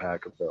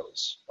 10-pack of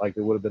those. Like,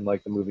 it would have been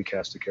like the movie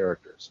cast of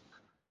characters.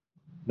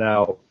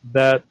 Now,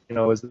 that,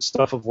 is the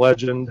stuff of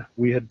legend.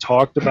 We had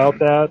talked about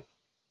that,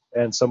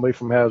 and somebody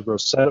from Hasbro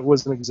said it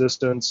was in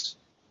existence,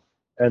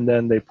 and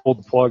then they pulled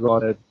the plug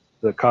on it.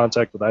 The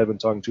contact that I've been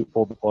talking to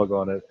pulled the plug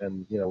on it,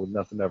 and,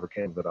 nothing ever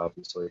came of it,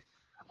 obviously.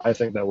 I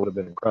think that would have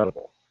been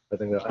incredible.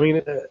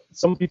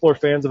 Some people are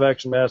fans of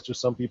Action Masters,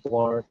 some people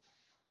aren't.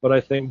 But I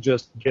think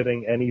just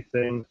getting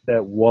anything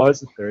that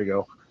was, there you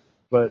go,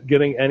 but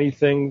getting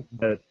anything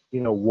that,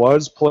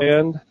 was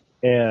planned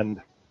and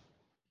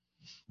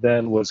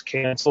then was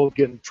canceled,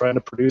 trying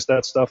to produce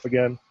that stuff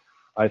again,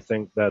 I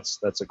think that's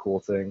a cool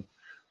thing.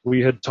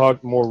 We had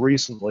talked more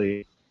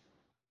recently,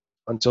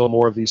 until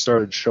more of these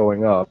started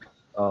showing up,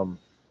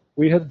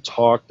 we had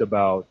talked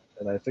about,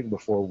 and I think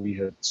before we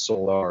had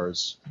sold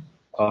ours,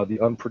 the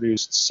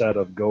unproduced set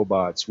of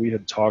GoBots, we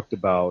had talked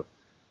about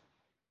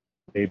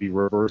maybe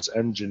reverse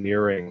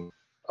engineering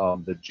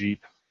the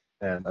Jeep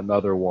and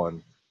another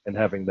one and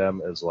having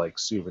them as like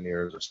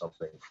souvenirs or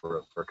something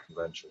for a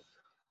convention.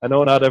 I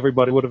know not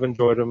everybody would have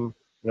enjoyed them,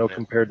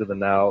 compared to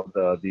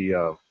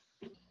the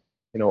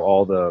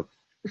all the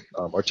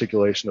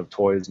articulation of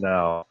toys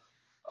now.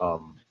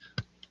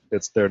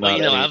 They're not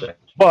anything.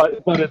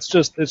 But it's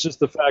just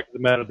the fact of the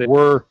matter, they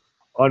were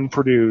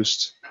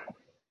unproduced.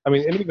 I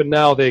mean, and even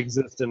now they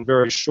exist in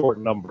very short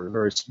numbers,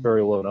 very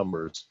very low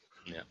numbers.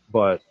 Yeah.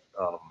 But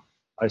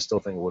I still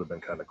think it would have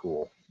been kind of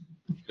cool.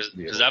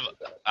 Because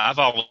I've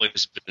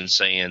always been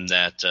saying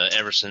that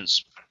ever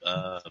since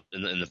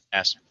in the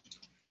past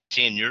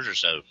 10 years or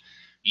so,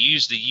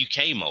 use the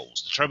UK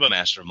molds, the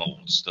TurboMaster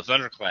molds, the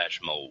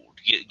Thunderclash mold.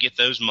 Get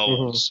those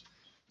molds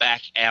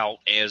back out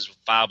as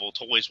viable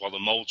toys while the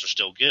molds are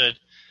still good,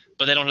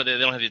 but they don't have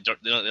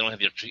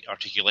the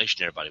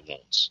articulation everybody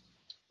wants.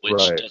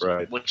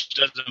 Which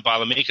doesn't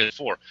bother me because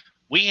before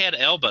we had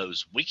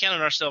elbows, we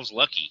counted ourselves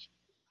lucky.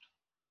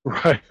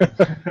 Right.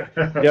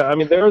 Yeah, I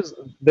mean there's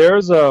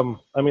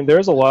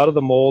a lot of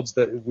the molds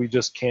that we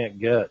just can't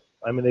get.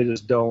 I mean they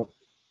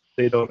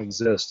don't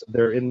exist.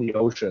 They're in the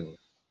ocean.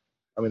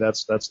 I mean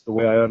that's the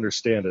way I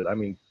understand it. I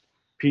mean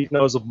Pete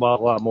knows a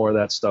lot more of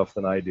that stuff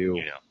than I do.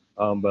 Yeah.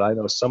 But I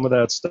know some of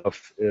that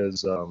stuff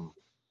is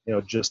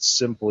just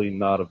simply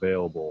not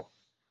available.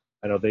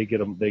 I know they get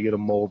a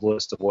mold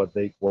list of what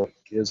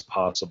is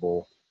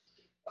possible,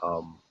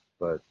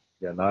 but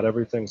yeah, not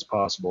everything's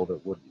possible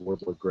that would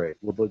look great.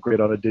 Would look great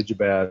on a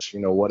Digibash,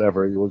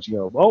 whatever. It was,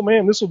 oh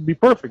man, this would be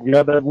perfect.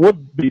 Yeah, that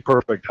would be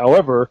perfect.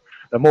 However,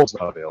 that mold's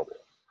not available.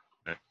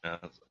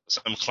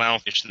 Some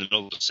clownfish in the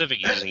middle of the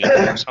Pacific using it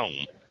for its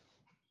home.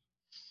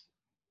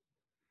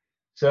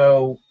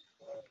 So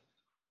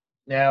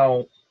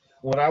now,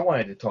 what I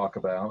wanted to talk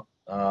about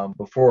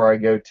before I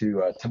go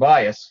to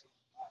Tobias,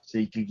 so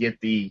you could get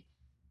the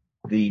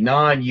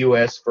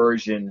non-U.S.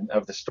 version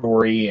of the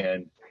story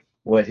and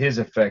what his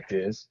effect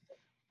is.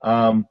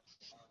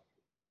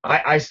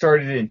 I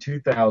started in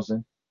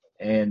 2000,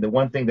 and the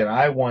one thing that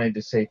I wanted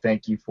to say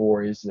thank you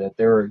for is that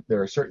there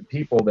are certain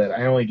people that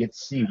I only get to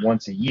see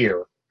once a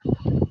year,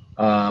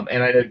 and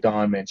I know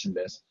Don mentioned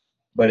this,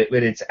 but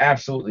it's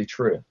absolutely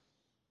true.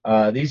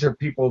 These are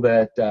people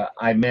that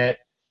I met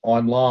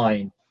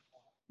online.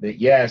 That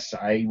yes,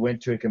 I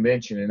went to a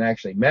convention and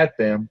actually met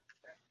them.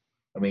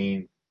 I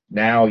mean,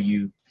 now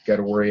you got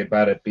to worry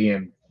about it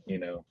being,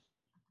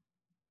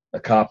 a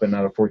cop and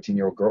not a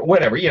 14-year-old girl,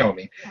 whatever, you know what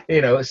I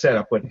mean, a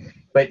setup.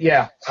 But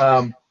yeah,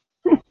 and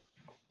we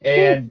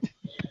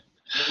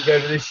go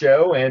to the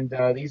show, and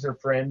these are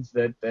friends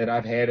that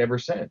I've had ever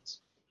since.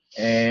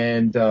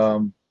 And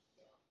you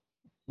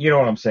know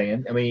what I'm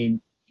saying? I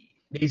mean,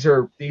 these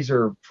are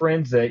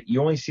friends that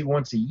you only see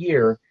once a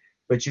year,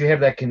 but you have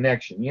that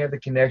connection. You have the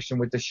connection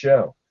with the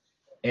show.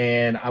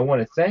 And I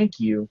want to thank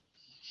you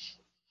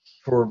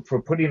for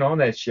putting on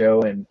that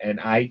show, and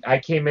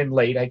I came in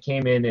late. I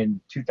came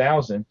in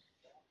 2000,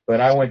 but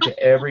I went to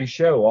every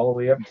show all the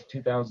way up to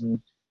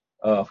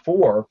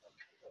 2004,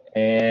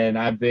 and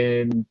I've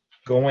been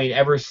going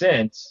ever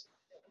since,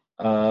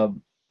 up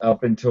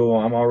until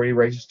I'm already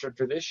registered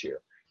for this year.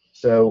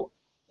 So,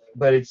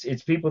 but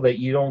it's people that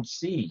you don't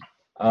see,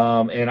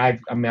 and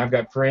I've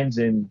got friends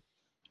in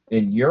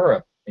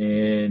Europe,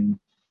 Indonesia.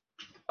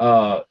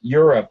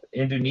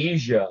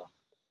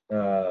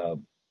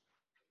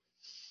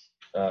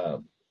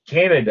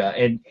 Canada,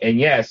 and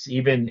yes,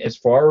 even as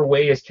far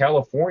away as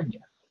California.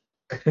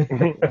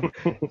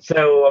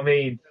 So I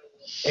mean,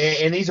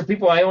 and these are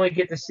people I only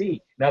get to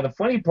see. Now the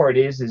funny part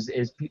is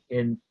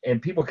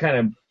people kind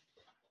of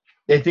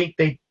they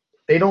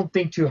don't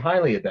think too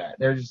highly of that.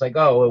 They're just like,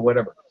 oh, well,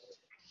 whatever.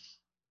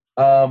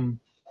 I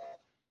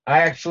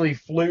actually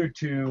flew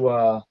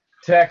to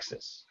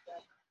Texas,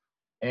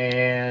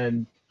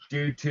 and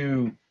due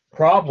to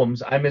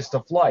problems, I missed a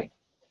flight.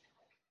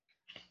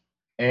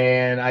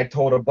 And I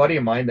told a buddy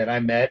of mine that I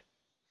met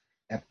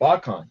at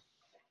BotCon.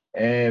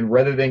 And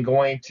rather than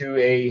going to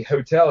a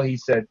hotel, he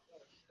said,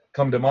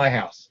 come to my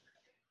house.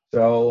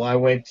 So I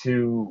went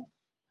to,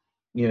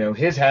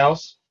 his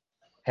house,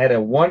 had a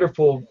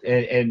wonderful,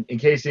 and in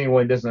case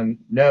anyone doesn't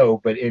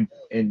know, but in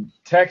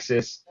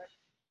Texas,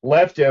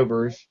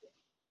 leftovers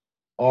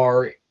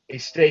are a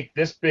steak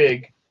this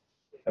big,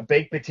 a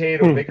baked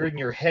potato bigger than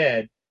your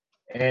head.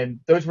 And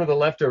those were the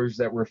leftovers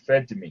that were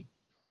fed to me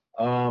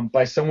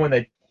by someone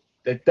that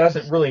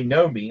doesn't really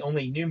know me,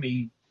 only knew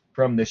me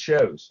from the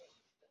shows.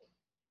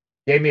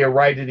 Gave me a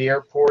ride to the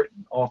airport,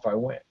 and off I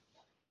went.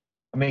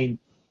 I mean,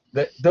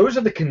 those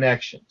are the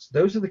connections.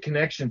 Those are the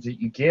connections that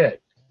you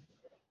get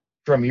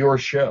from your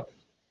show.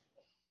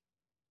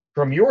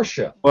 From your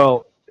show.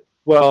 Well,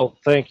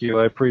 thank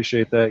you. I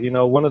appreciate that.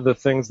 One of the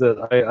things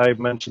that I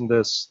mentioned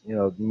this,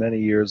 many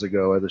years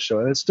ago at the show,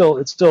 and it still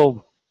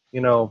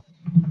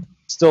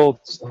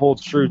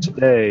holds true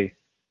today.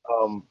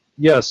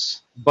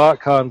 Yes,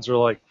 BotCons are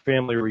like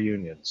family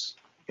reunions.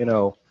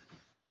 You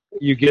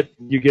get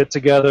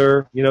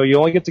together. You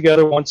only get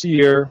together once a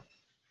year.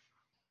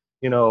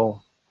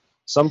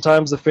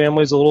 Sometimes the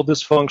family's a little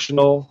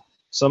dysfunctional.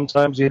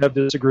 Sometimes you have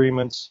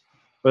disagreements.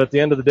 But at the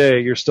end of the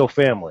day, you're still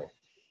family.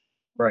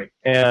 Right.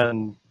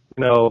 And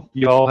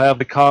you all have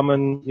the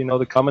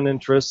common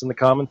interests and the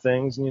common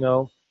things, and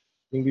you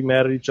can be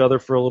mad at each other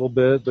for a little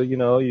bit, but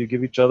you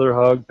give each other a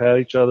hug, pat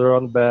each other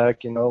on the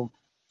back,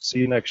 see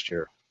you next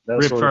year, that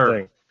Rib sort fur. of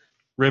thing.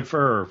 Rib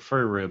fur or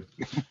fur rib.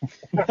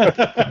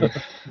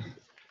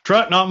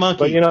 Truck, not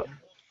monkey.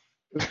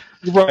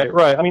 But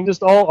right. I mean,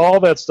 just all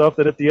that stuff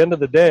that at the end of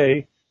the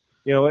day,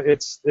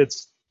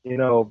 it's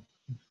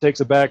takes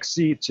a back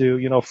seat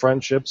to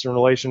friendships and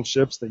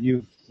relationships that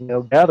you've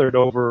gathered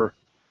over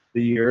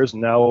the years,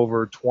 now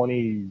over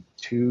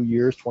 22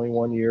 years,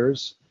 21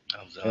 years.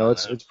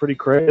 It's pretty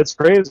crazy. It's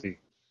crazy.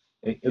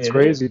 It's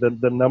crazy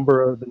the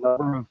number of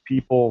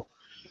people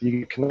you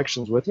get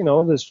connections with.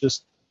 It's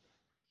just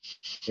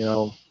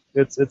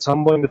it's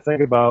humbling to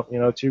think about.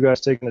 Two guys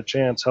taking a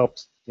chance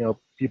helps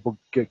people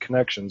get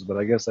connections, but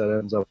I guess that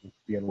ends up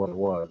being what it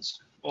was.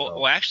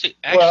 Well, actually,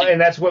 and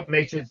that's what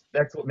makes it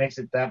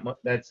that much.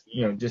 That's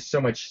just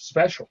so much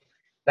special.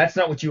 That's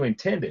not what you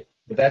intended,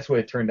 but that's what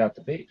it turned out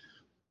to be.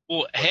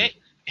 Well, heck,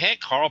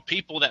 Carl,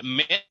 people that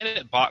met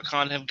at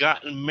BotCon have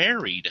gotten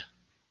married.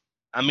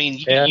 I mean,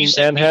 you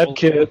said had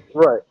kids,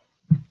 right?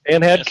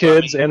 And had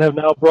kids, and have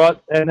now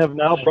brought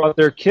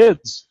their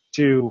kids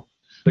to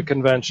the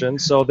convention.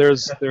 So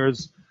there's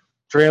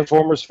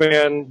Transformers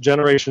fan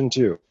generation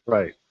 2,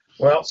 right?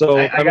 Well, so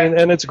I mean,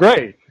 and it's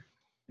great.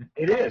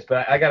 It is,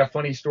 but I got a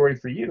funny story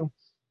for you.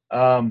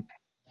 And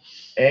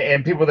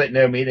people that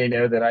know me, they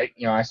know that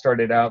I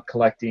started out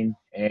collecting,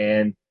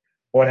 and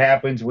what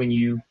happens when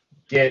you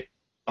get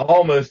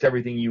almost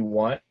everything you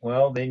want?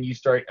 Well, then you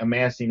start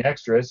amassing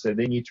extras, so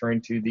then you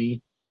turn to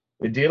the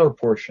dealer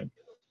portion.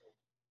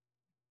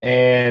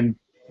 And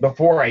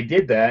before I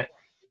did that,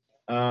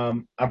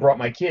 I brought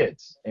my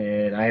kids,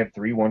 and I have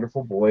 3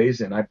 wonderful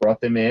boys, and I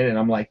brought them in, and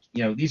I'm like,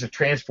 these are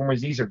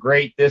Transformers, these are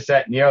great, this,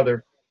 that, and the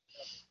other.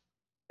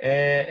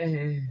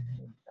 And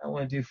I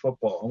want to do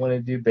football. I want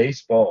to do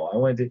baseball.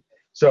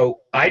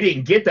 So I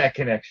didn't get that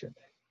connection.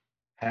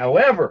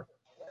 However,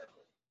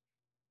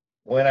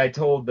 when I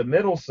told the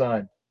middle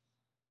son,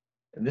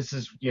 and this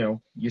is,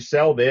 you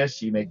sell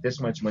this, you make this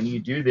much money, you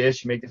do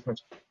this, you make this much.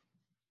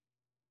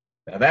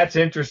 Now that's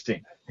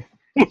interesting.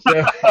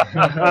 So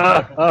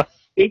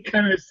he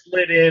kind of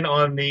slid in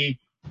on the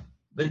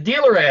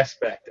dealer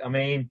aspect. I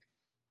mean,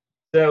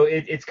 so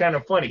it's kind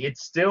of funny. It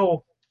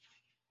still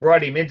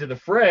brought him into the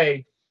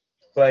fray,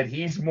 but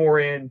he's more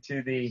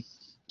into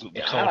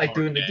I like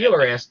doing the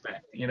dealer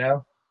aspect, Be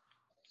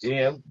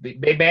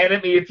mad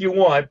at me if you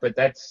want, but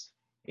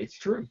it's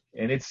true.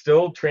 And it's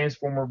still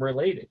Transformer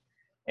related.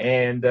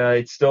 And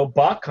it's still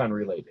BotCon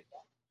related.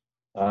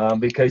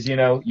 Because,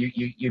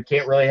 you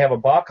can't really have a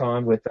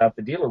BotCon without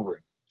the dealer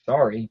room.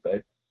 Sorry, but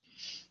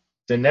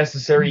it's a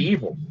necessary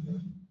evil.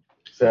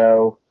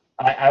 So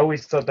I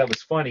always thought that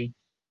was funny,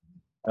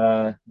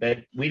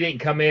 that we didn't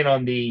come in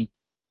on the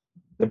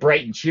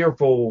bright and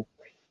cheerful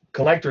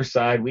collector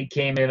side. We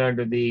came in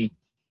under the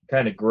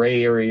kind of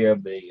gray area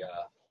of the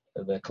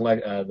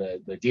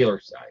dealer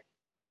side.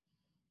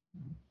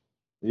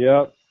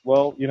 Yeah,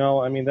 well,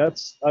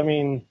 that's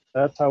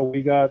how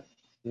we got,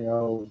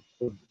 the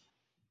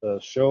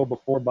show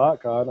before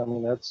BotCon. I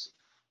mean, that's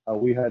how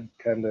we had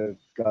kind of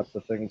got the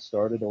thing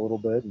started a little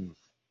bit, and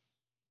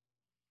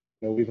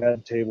we've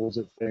had tables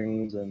at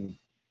things, and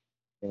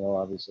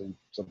obviously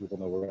some people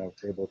know we're gonna have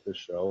a table at this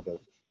show, but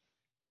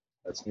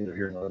that's neither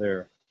here nor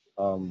there.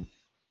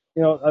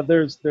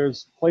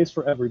 There's place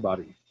for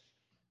everybody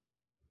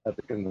at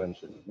the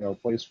convention.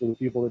 Place for the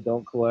people that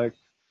don't collect,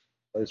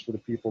 place for the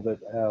people that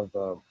have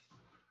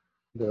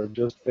they're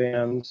just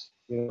fans,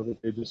 that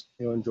they just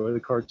enjoy the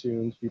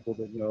cartoons, people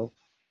that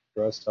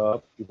dress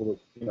up, people that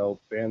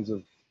fans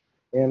of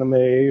anime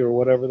or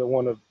whatever that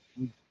want to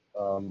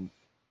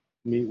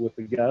meet with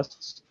the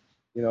guests,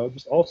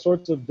 just all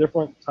sorts of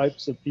different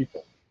types of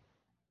people.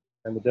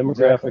 And the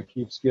demographic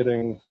keeps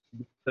getting,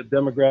 the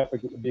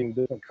demographic being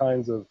different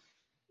kinds of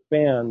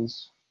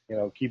fans,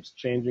 keeps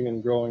changing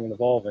and growing and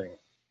evolving.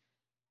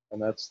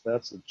 And that's a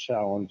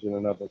challenge in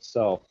and of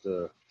itself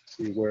to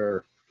see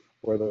where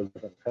those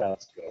different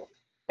paths go.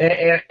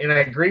 And I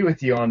agree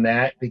with you on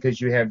that, because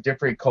you have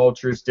different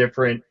cultures,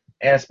 different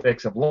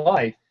aspects of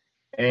life.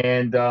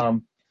 And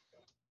I'm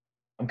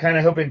kind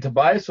of hoping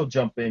Tobias will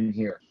jump in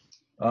here.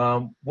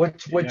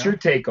 What's your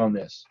take on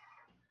this?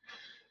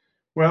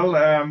 Well,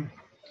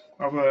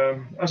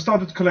 I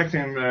started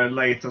collecting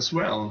late as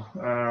well.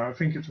 I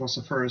think it was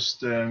the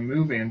first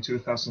movie in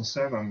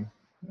 2007,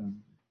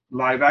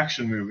 live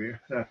action movie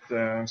that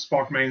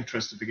sparked my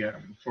interest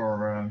again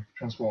for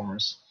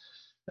Transformers.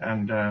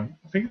 And I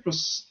think it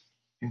was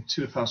in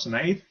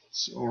 2008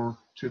 or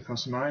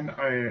 2009,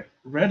 I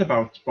read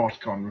about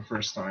BotCon the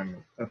first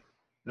time, that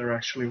there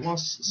actually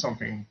was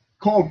something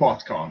called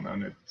BotCon,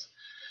 and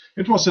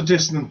it was a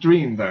distant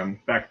dream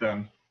back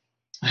then.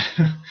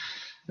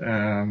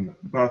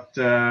 But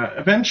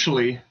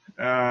eventually,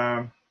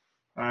 I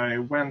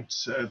went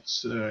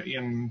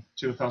in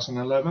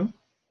 2011,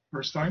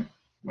 first time,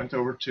 went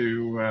over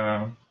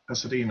to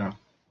Pasadena,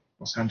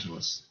 Los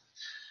Angeles,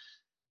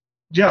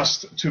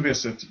 just to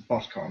visit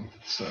BotCon.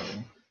 So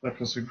that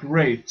was a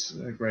great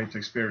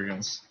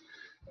experience.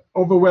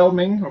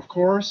 overwhelming, of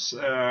course.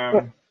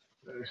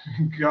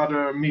 Got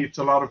to meet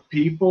a lot of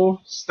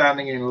people,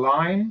 standing in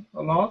line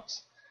a lot.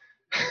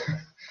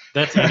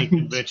 That's any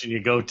convention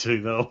you go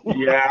to, though.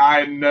 Yeah,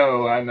 I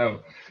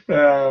know.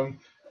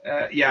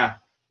 Yeah,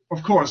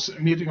 of course,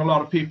 meeting a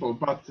lot of people.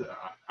 But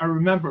I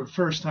remember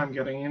first time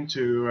getting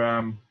into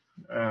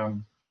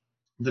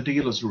the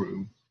dealer's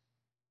room.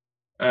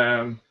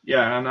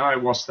 Yeah, and I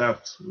was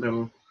that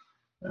little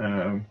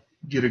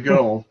giddy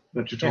girl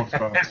that you talked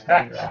about.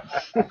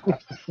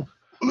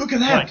 Look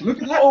at that!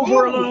 Look at that!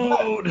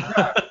 Overload!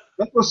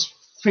 That was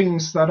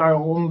things that I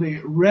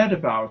only read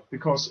about,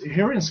 because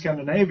here in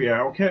Scandinavia,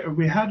 okay,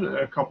 we had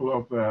a couple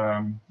of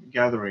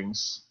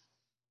gatherings,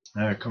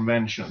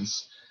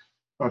 conventions,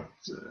 but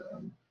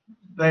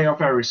they are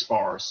very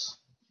sparse,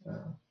 to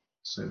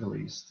say the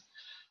least.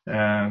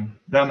 Then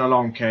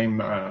along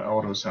came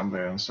auto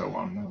assembly and so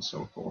on and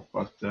so forth.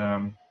 But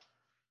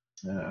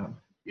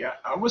yeah,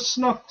 I was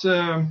not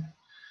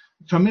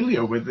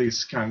familiar with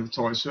these kind of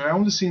toys, so I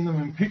only seen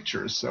them in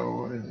pictures.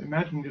 So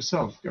imagine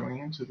yourself going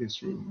into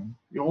this room, and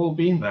you've all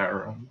been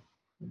there and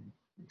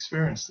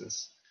experienced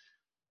this.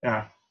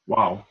 Yeah,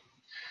 wow.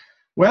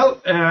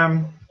 Well,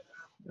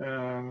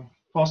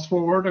 fast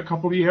forward a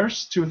couple of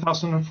years,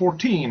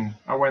 2014,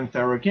 I went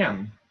there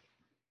again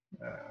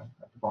at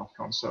the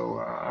BotCon. So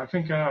I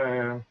think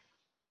I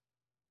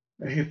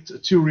hit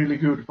two really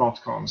good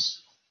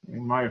BotCons,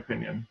 in my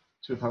opinion.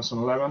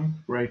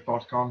 2011, great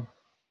BotCon.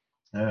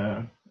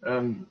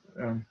 And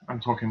I'm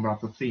talking about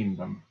the theme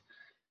then.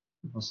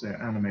 It was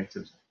the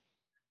animated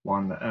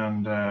one.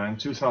 And in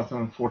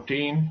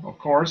 2014, of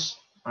course,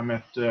 I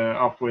met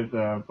up with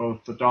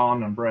both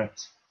Don and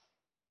Brett.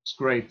 It's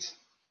great.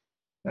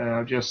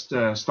 I just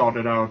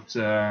started out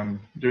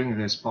doing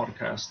this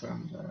podcast,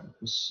 and it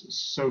was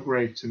so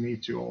great to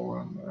meet you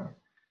all,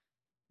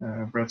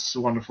 and Brett's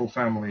wonderful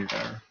family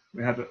there.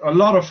 We had a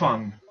lot of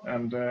fun,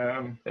 and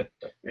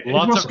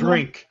lots of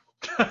drink.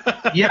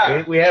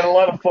 Yeah, we had a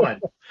lot of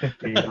fun.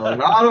 A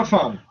lot of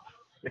fun.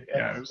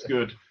 Yeah, it was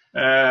good.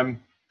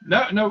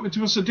 No, it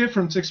was a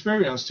different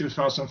experience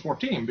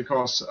 2014,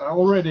 because I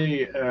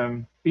already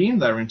been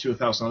there in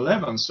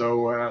 2011.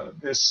 So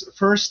this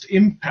first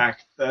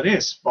impact that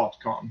is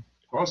BotCon,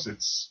 of course,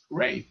 it's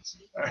great.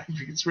 I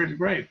think it's really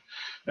great.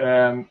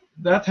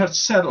 That had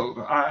settled.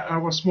 I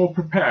was more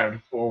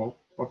prepared for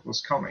what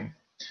was coming,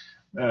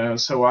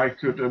 so I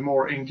could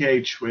more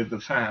engage with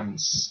the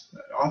fans,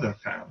 other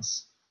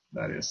fans,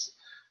 that is.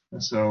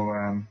 And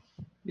so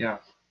yeah,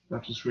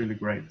 that was really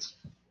great.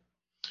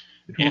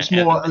 It was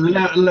more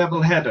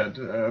level-headed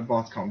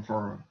BotCon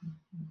for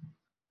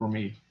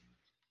me.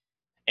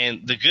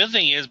 And the good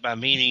thing is, by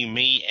meeting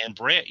me and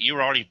Brett, you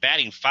were already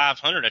batting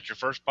 500 at your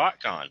first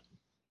BotCon.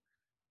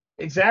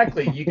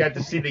 Exactly. You got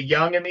to see the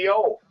young and the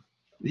old.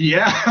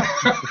 Yeah.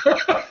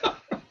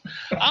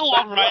 I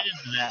walked right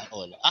into that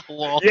one.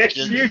 Yes,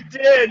 you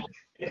did.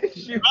 Yes,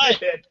 you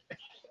did.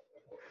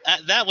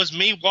 That was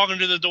me walking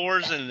to the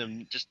doors, and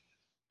then just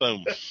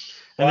boom.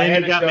 And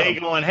then you got me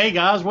going, "Hey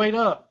guys, wait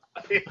up."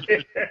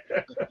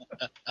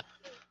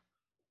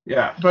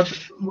 Yeah, but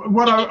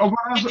what I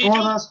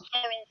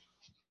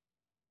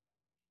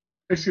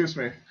excuse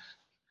me.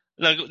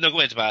 No, go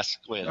ahead, Tobias.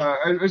 Go ahead.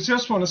 I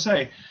just want to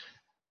say,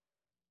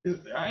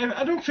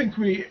 I don't think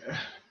we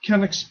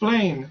can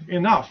explain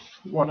enough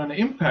what an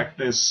impact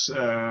this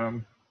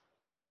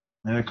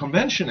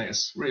convention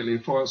is, really,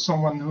 for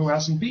someone who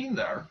hasn't been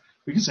there.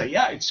 We can say,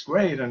 yeah, it's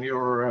great, and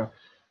you're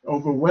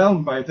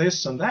overwhelmed by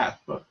this and that,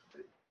 but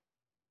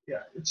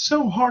yeah, it's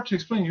so hard to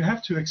explain. You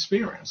have to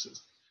experience it.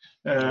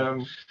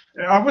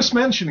 I was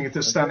mentioning it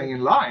as standing in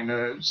line,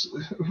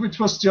 which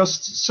was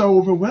just so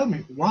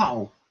overwhelming.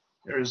 Wow,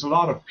 there's a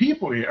lot of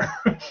people here.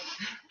 I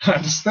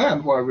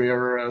understand why we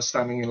are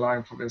standing in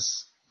line for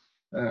this.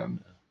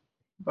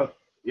 But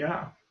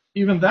yeah,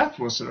 even that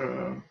was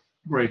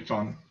great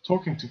fun.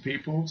 Talking to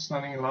people,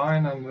 standing in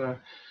line, and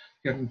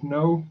getting to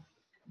know.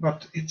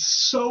 But it's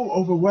so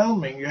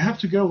overwhelming. You have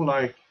to go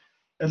like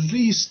at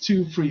least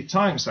 2-3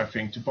 times, I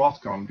think, to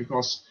BotCon,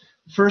 because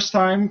the first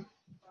time,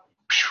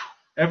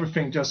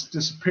 everything just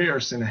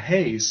disappears in a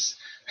haze.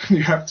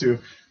 You have to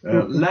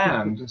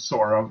land,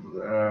 sort of,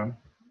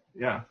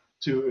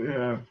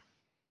 to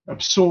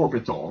absorb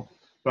it all.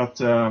 But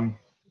then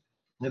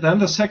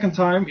the second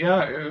time,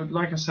 yeah,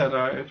 like I said,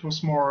 it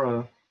was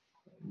more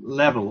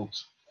leveled.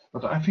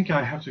 But I think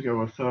I have to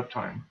go a third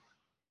time,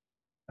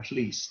 at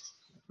least.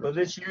 Well,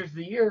 this year's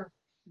the year.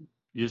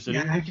 Yes, it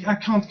Yeah, is. I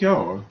can't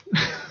go.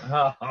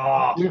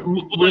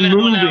 We're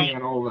moving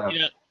and all that.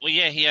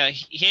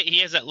 He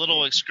has that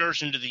little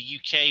excursion to the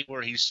UK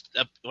where he's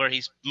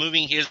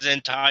moving his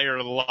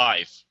entire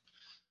life.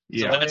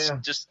 Yeah. So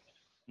that's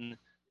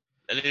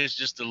that is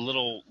just a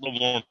little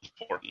more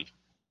important.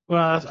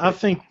 Well, I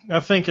think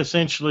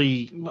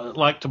essentially,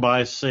 like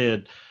Tobias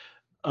said,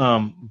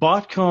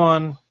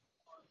 BotCon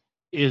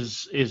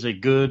is a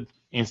good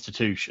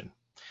institution,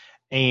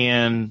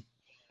 and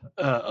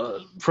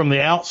from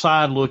the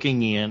outside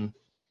looking in,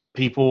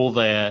 people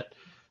that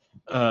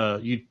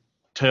you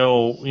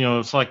tell,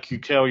 it's like you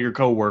tell your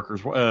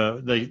coworkers,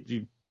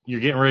 you're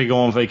getting ready to go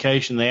on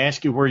vacation. They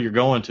ask you where you're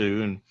going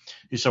to, and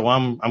you say,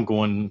 "Well, I'm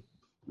going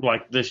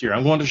like this year.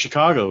 I'm going to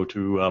Chicago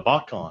to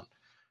BotCon." And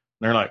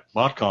they're like,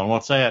 "BotCon,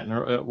 what's that?"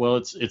 And well,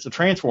 it's a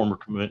Transformer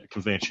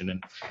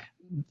convention,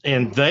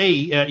 and they,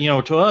 you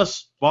know, to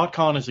us,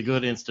 BotCon is a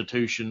good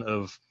institution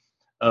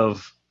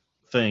of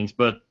things,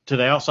 but to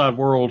the outside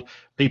world,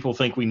 people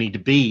think we need to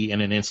be in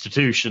an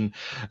institution.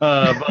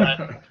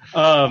 Like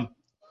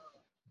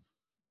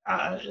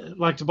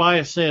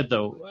Tobias said,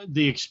 though,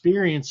 the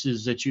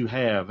experiences that you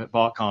have at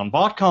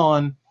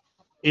BotCon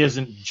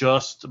isn't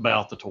just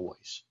about the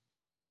toys.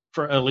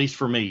 At least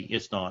for me,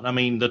 it's not. I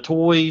mean, the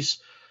toys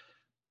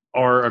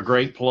are a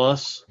great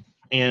plus,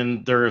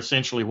 and they're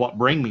essentially what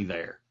bring me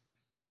there.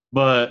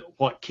 But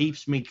what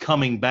keeps me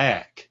coming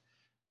back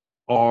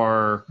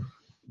are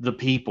the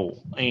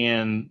people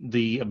and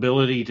the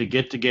ability to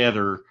get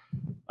together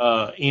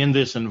in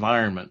this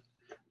environment.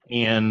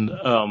 And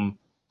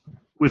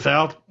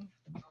without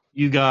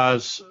you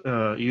guys,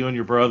 you and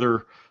your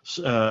brother,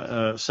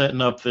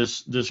 setting up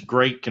this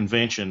great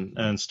convention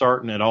and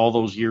starting it all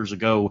those years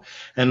ago,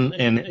 and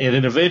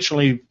it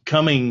eventually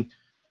coming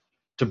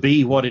to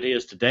be what it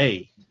is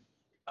today.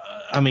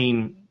 I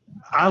mean,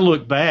 I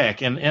look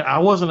back, and I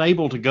wasn't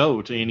able to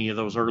go to any of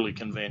those early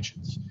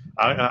conventions.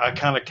 I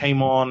kind of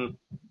came on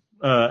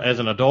as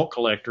an adult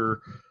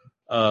collector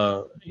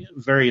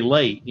very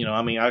late. You know,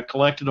 I mean, I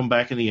collected them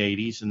back in the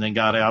 80s and then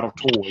got out of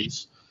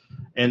toys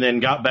and then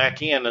got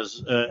back in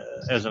as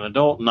an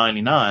adult in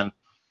 99.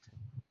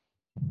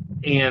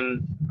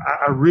 And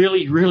I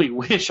really, really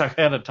wish I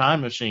had a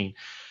time machine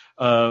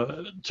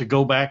to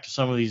go back to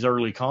some of these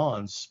early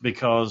cons,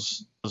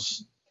 because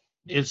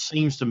it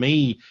seems to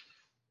me,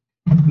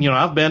 you know,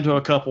 I've been to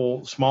a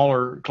couple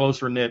smaller,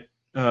 closer knit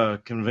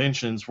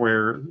conventions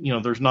where, you know,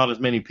 there's not as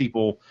many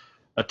people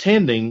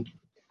attending,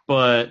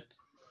 but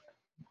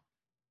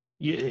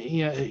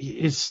yeah,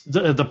 it's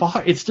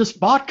it's just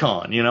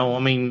BotCon, you know. I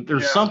mean,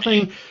 there's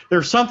something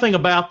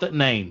about that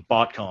name,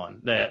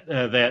 BotCon,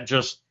 that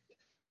just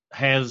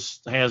has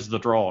the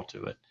draw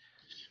to it.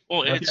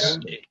 Well,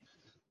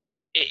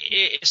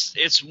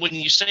 it's when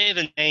you say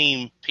the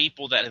name,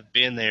 people that have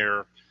been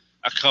there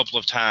a couple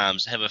of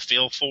times have a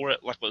feel for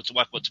it, like what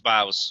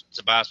Tobias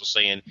was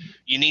saying.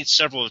 You need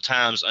several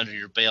times under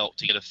your belt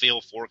to get a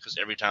feel for it, because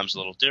every time's a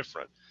little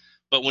different.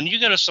 But when you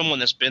go to someone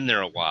that's been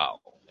there a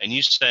while and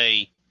you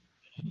say,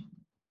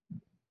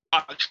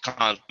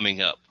 BotCon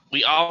coming up,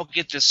 we all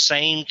get the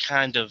same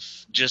kind of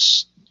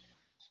just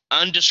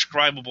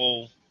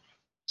undescribable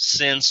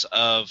sense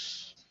of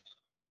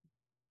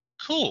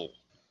cool.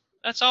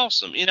 That's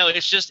awesome. You know,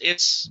 it's just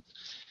it's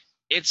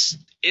an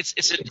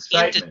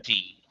Excitement.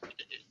 entity.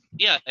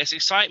 Yeah, it's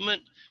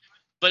excitement,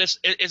 but it's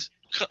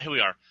here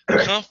we are.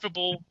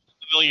 Comfortable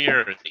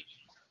familiarity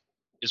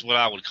is what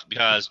I would,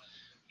 because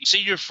you see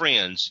your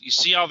friends, you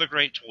see all the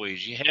great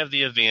toys, you have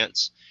the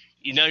events,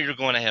 you know you're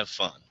going to have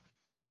fun.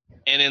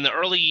 And in the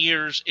early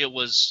years, it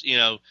was, you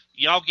know,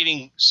 y'all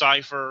getting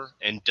Cypher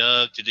and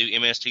Doug to do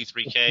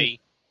MST3K,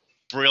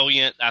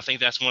 brilliant. I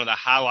think that's one of the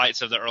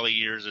highlights of the early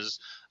years is,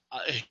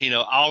 you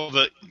know,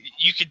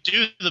 you could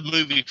do the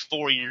movie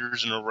 4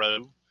 years in a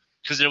row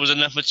because there was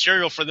enough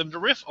material for them to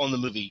riff on the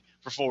movie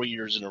for 4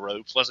 years in a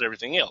row, plus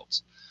everything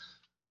else,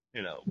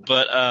 you know.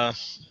 But,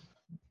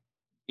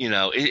 you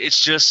know, it's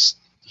just,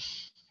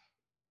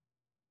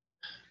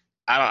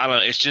 I don't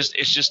know. It's just,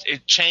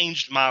 it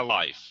changed my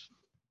life.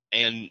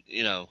 And,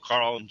 you know,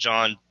 Carl and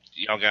John,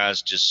 y'all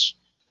guys just,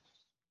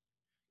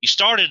 you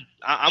started,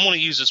 I'm going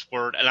to use this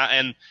word,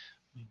 and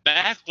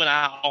back when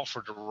I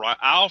offered to write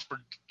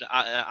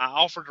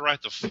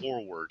the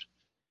foreword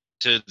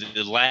to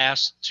the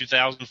last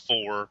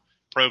 2004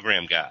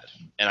 program guide,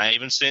 and I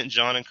even sent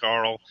John and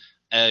Carl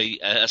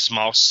a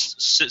small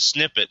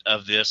snippet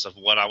of this, of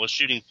what I was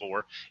shooting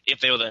for, if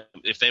they would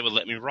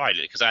let me write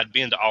it, because I'd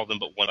been to all of them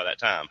but one by that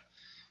time.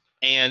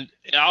 And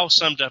it all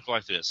summed up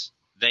like this: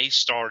 they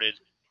started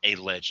a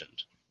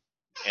legend,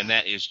 and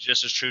that is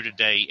just as true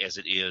today as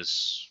it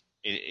is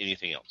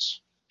anything else.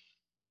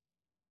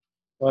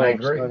 Well, I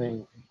agree. I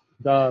mean,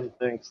 Don,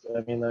 thanks.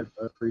 I mean, I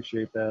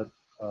appreciate that.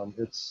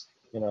 It's,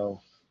 you know,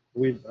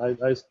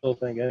 I still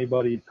think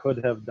anybody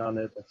could have done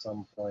it at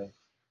some point.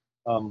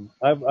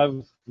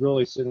 I've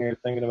really sitting here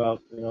thinking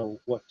about, you know,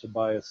 what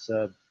Tobias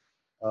said,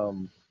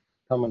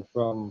 coming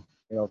from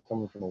a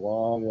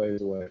long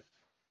ways away,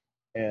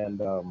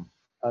 and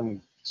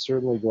I'm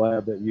certainly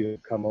glad that you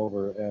have come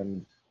over,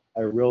 and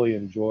I really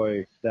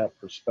enjoy that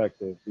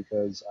perspective,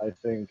 because I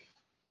think,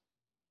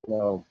 you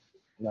know,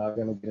 not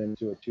going to get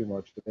into it too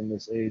much, but in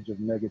this age of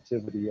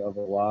negativity of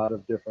a lot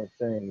of different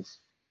things,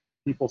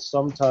 people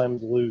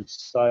sometimes lose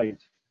sight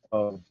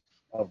of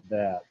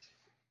that.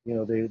 You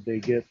know, they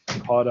get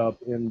caught up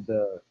in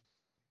the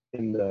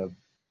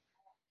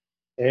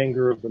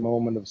anger of the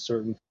moment of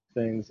certain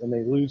things, and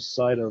they lose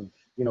sight of,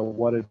 you know,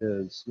 what it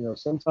is. You know,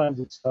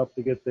 sometimes it's tough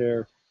to get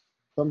there.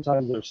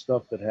 Sometimes there's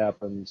stuff that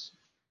happens.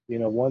 You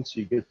know, once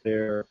you get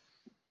there,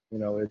 you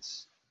know,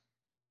 it's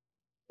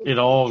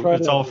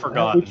all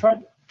forgotten. We try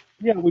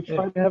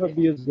to have it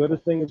be as good a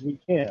thing as we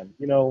can.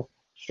 You know,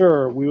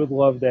 Sure, we would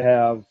love to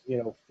have,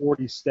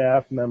 40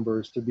 staff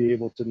members to be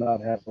able to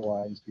not have the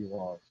lines be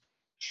long.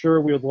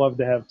 Sure, we would love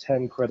to have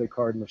 10 credit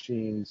card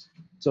machines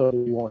so that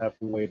we won't have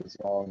to wait as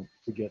long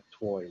to get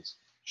toys.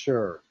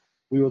 Sure,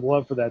 we would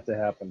love for that to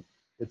happen.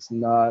 It's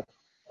not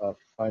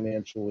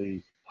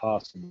financially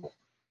possible.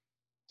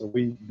 So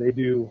they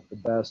do the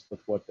best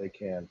with what they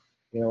can.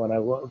 And I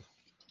love,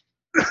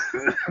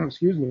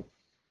 excuse me,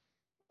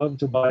 love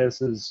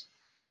Tobias's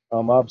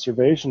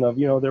observation of,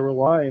 there were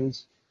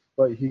lines,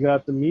 but he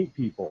got to meet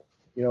people,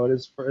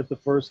 at the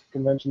first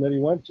convention that he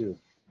went to.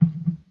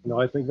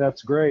 I think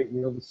that's great.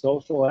 The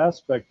social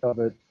aspect of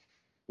it,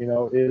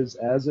 is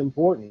as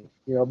important,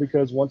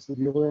 because once the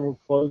dealer room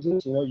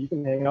closes, you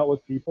can hang out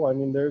with people. I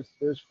mean,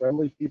 there's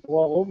friendly people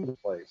all over the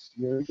place.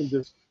 You can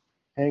just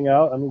hang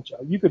out. I mean,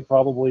 you could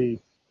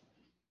probably,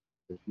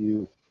 if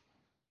you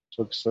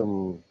took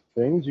some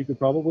things, you could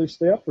probably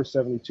stay up for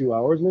 72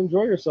 hours and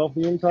enjoy yourself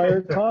the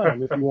entire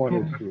time if you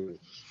wanted to.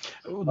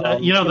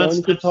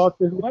 You could talk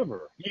to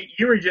whoever.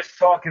 You were just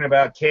talking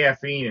about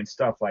caffeine and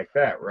stuff like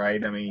that,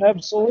 right? I mean,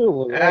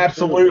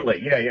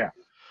 absolutely. Yeah.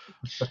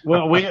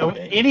 Well,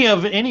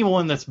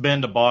 anyone that's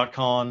been to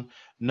BotCon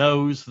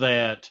knows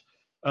that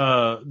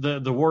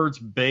the words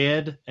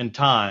bed and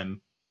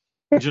time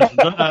just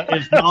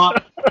is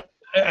not.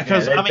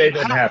 Because it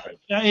doesn't happen.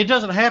 It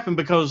doesn't happen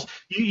because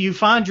you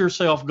find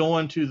yourself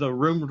going to the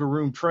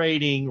room-to-room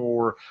trading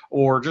or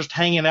just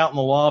hanging out in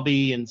the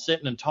lobby and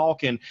sitting and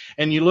talking,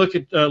 and you look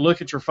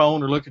at your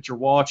phone or look at your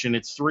watch and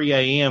it's 3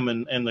 a.m.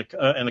 and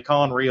the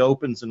con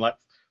reopens in like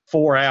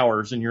 4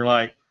 hours and you're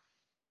like,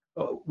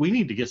 oh, we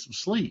need to get some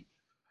sleep.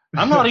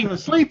 I'm not even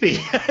sleepy.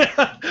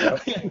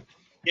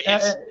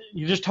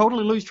 You just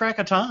totally lose track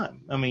of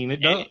time. I mean,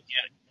 it does.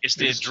 It's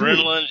the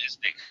adrenaline, it's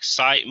the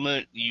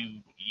excitement.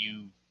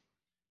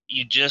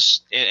 You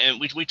just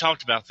and we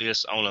talked about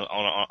this on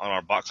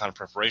our BotCon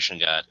preparation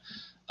guide.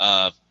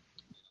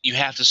 You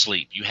have to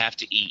sleep, you have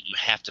to eat, you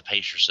have to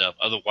pace yourself.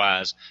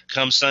 Otherwise,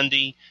 come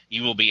Sunday,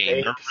 you will be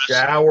Take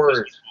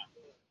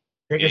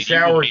a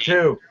shower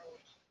too.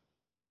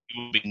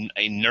 You will be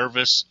a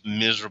nervous,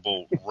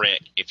 miserable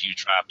wreck if you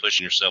try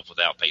pushing yourself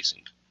without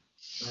pacing.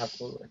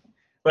 Absolutely.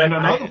 And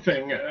another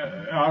thing,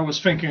 I was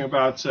thinking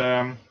about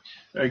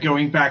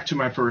going back to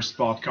my first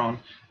BotCon.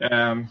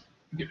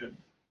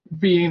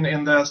 Being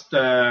in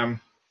the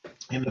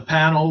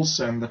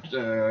panels and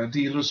the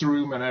dealer's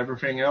room and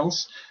everything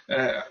else,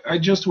 I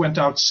just went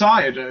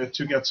outside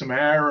to get some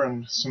air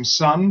and some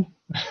sun,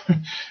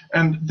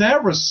 and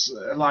there was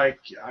I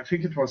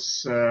think it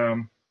was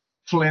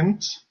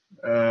Flint.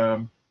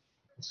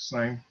 What's his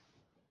name?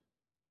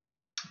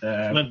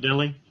 Flint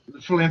Dille.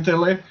 Flint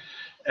Dille.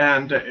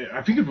 And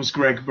I think it was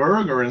Greg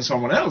Berger and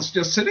someone else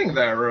just sitting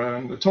there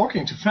and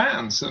talking to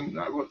fans. And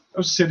I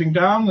was sitting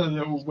down and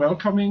they were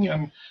welcoming,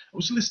 and I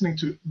was listening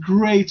to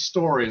great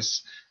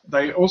stories.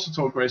 They also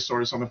told great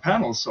stories on the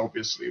panels,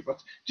 obviously.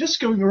 But just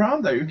going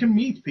around there, you can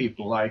meet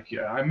people. Like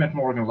I met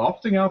Morgan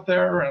Lofting out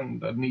there and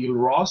Neil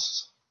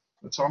Ross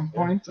at some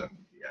point. And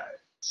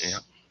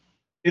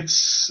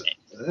it's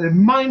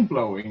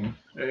mind-blowing.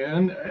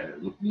 And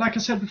like I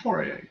said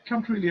before, I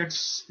can't really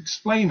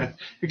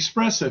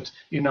express it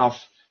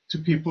enough to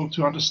people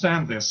to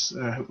understand this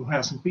who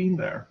hasn't been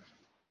there.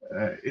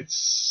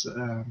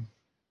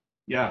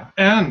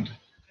 And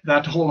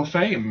that Hall of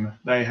Fame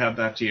they had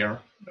that year,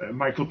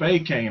 Michael Bay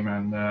came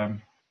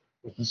and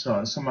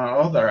some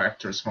other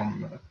actors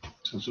from it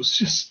was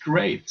just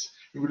great.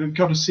 We would have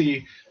got to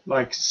see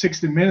like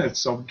 60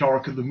 minutes of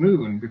Dark of the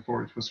Moon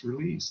before it was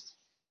released.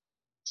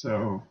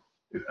 So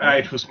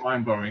it was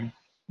mind-blowing.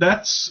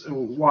 That's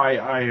why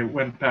I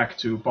went back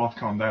to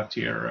BotCon that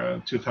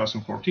year,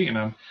 2014,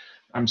 and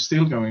I'm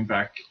still going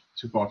back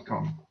to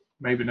BotCon,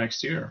 maybe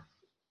next year.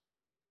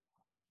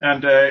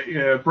 And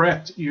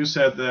Brett, you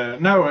said,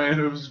 no, it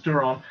was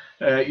Duran,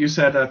 you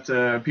said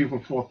that people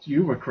thought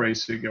you were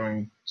crazy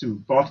going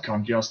to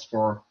BotCon just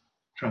for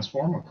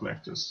Transformer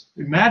collectors.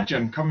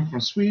 Imagine coming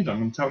from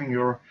Sweden and telling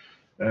your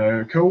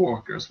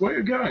co-workers, where are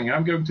you going?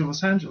 I'm going to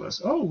Los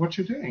Angeles. Oh, what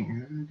you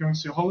doing? Are you going to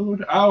see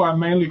Hollywood? Oh, I'm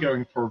mainly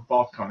going for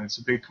BotCon. It's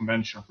a big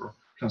convention for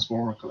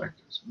Transformer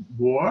collectors.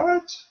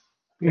 What?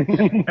 Yeah.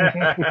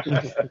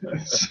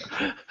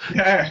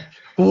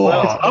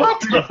 Well,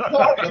 the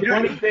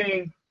funny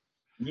thing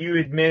you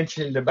had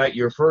mentioned about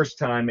your first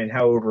time and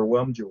how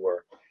overwhelmed you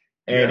were,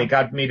 and it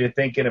got me to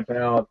thinking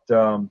about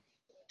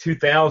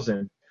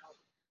 2000,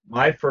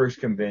 my first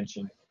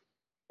convention,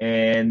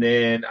 and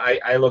then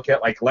I look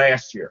at like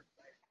last year.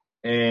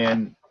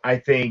 And I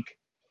think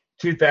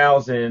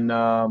 2000.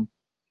 I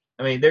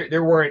mean,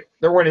 there weren't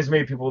as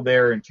many people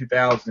there in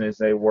 2000 as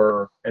there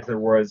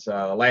was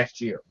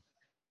last year.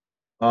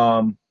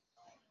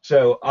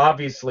 So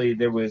obviously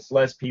there was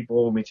less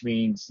people, which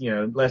means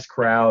less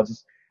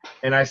crowds.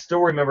 And I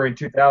still remember in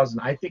 2000.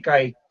 I think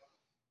and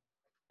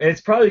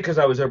it's probably because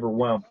I was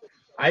overwhelmed.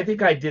 I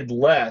think I did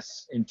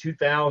less in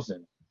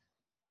 2000,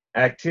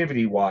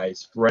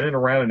 activity-wise, running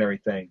around and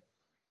everything,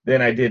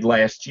 than I did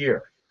last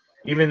year.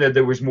 Even though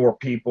there was more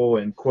people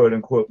and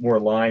quote-unquote more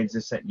lines,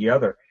 this, that, and the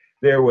other,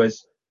 there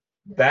was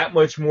that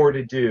much more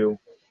to do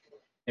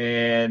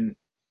and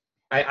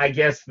I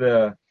guess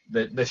the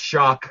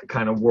shock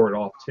kind of wore it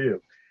off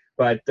too.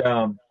 But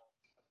I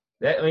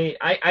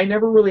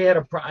never really had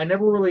a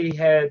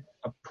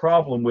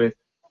problem with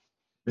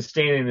the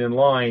standing in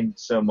line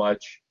so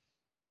much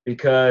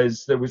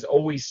because there was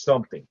always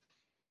something.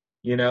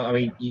 You know, I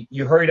mean,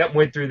 you hurried up and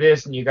went through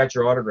this and you got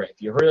your autograph.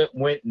 You hurried up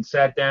and went and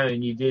sat down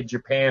and you did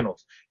your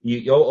panels.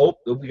 We got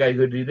to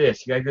go do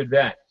this. You got to go do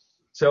that.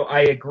 So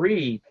I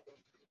agree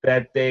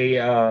that they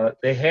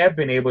have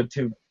been able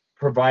to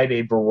provide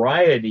a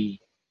variety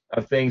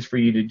of things for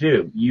you to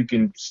do. You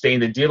can stay in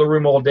the dealer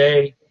room all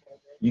day.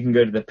 You can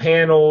go to the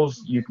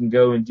panels. You can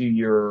go and do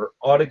your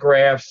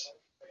autographs.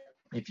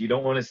 If you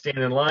don't want to stand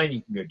in line,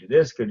 you can go do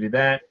this, go do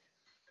that.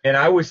 And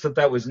I always thought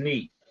that was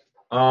neat.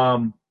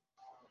 And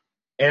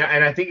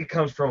I think it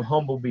comes from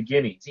humble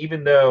beginnings.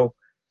 Even though,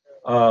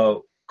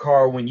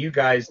 Carl, when you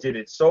guys did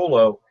it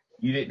solo,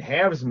 you didn't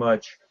have as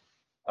much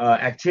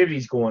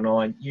activities going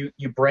on. You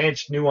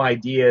branched new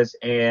ideas,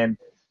 and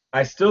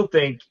I still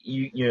think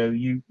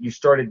you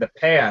started the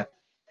path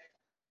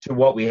to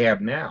what we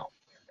have now.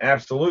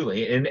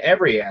 Absolutely, in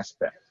every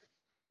aspect.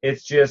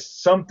 It's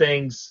just some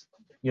things,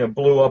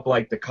 blew up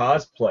like the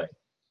cosplay,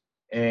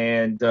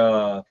 and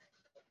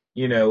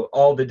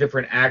all the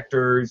different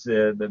actors,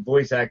 the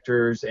voice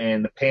actors,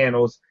 and the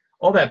panels,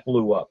 all that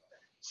blew up.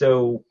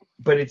 So,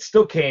 but it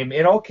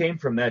all came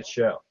from that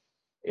show.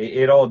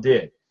 It all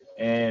did,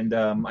 and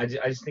I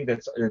just think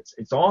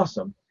it's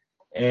awesome,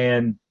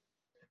 and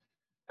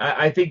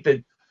I think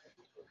that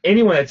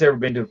anyone that's ever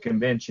been to a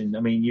convention, I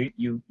mean,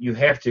 you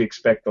have to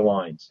expect the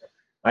lines.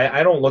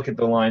 I don't look at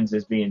the lines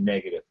as being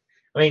negative.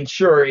 I mean,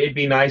 sure, it'd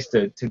be nice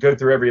to go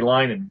through every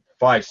line in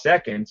 5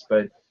 seconds,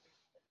 but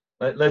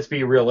let's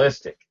be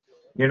realistic.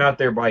 You're not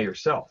there by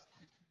yourself.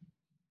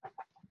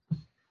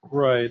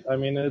 Right. I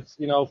mean, it's,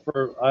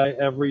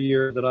 every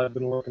year that I've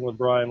been working with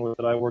Brian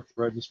that I worked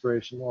the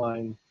registration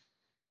line,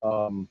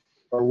 or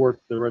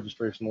worked the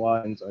registration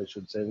lines, I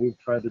should say. We've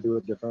tried to do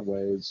it different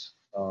ways.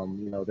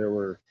 There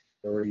were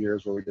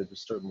years where we did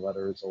just certain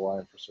letters, a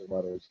line for certain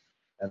letters,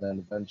 and then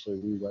eventually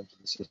we went to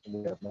the system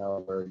we have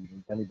now where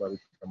anybody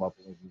can come up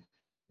and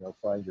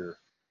find your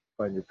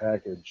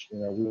package. We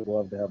would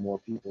love to have more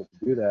people to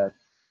do that.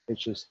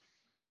 It's just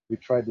we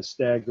tried to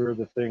stagger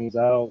the things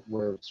out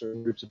where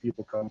certain groups of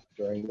people come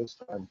during this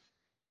time.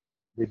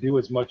 We do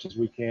as much as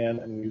we can,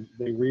 and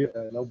I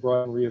know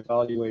Brian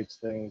reevaluates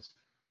things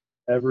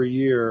every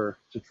year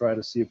to try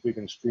to see if we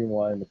can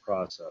streamline the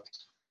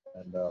process.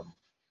 And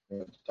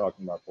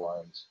talking about the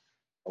lines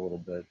a little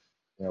bit,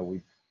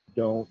 we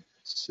don't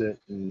sit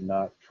and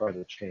not try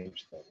to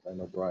change things. I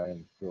know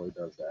Brian really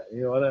does that.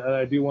 And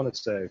I do want to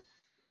say,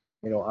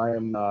 I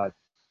am not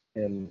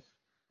in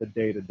the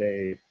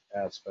day-to-day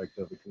aspect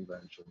of the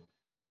convention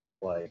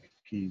like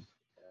Pete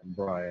and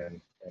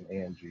Brian and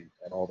Angie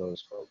and all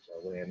those folks,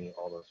 Lanny,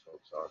 all those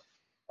folks are.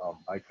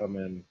 I come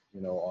in,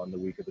 on the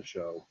week of the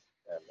show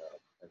and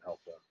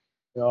help them.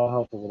 I'll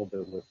help a little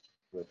bit with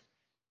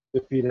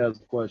if Pete has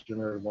a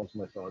question or wants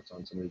my thoughts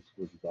on some of these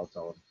exclusives, I'll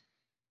tell him.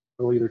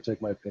 He'll either take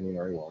my opinion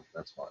or he won't.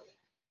 That's fine.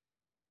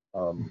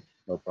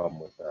 No problem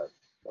with that.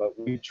 But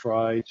we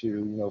try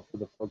to, for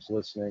the folks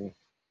listening,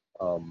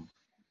 I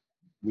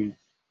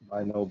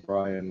know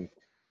Brian,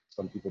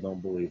 some people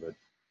don't believe it.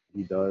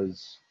 He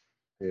does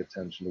pay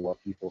attention to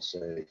what people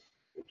say.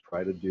 We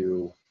try to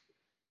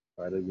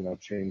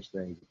change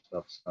things if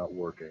stuff's not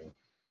working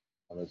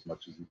as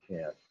much as you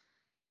can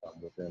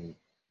within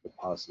the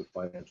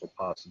financial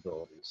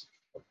possibilities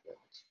of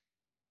things.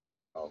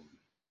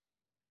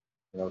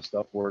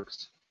 Stuff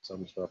works,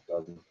 some stuff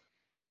doesn't.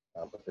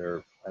 But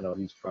I know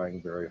he's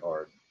trying very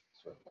hard,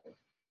 certainly.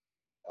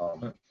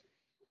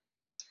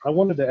 I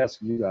wanted to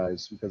ask you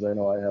guys, because I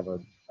know I have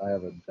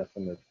a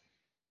definite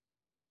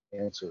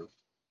answer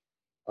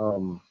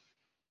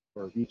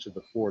for each of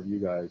the 4 of you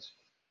guys.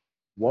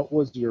 What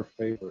was your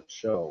favorite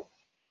show?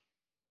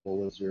 What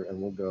was your?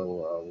 And we'll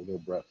go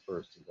Brett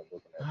first.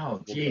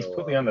 Oh, geez,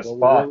 put me on the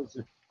spot.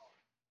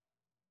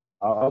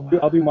 I'll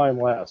do mine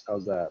last.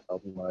 How's that? I'll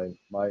do my.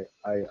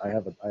 I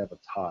have a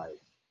tie.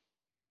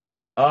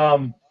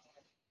 I'm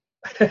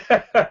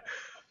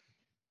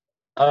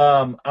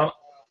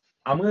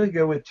going to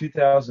go with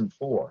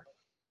 2004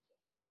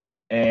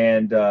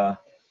 and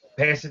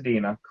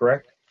Pasadena,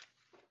 correct?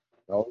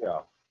 Oh yeah.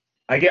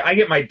 I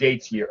get my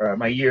dates here,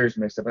 my years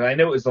mixed up, and I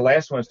know it was the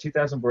last one. It was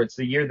 2004. It's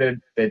the year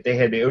that they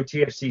had the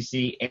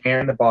OTFCC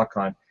and the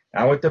BotCon.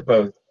 I went to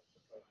both,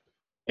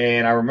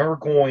 and I remember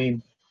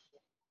going,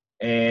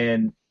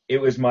 and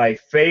it was my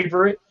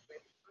favorite,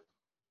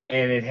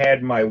 and it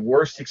had my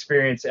worst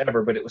experience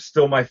ever, but it was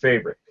still my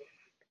favorite.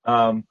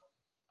 And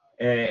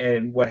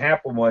what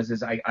happened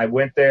was I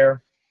went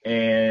there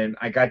and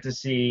I got to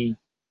see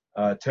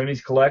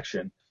Tony's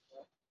collection,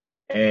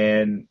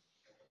 and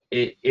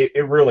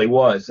it really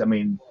was. I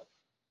mean,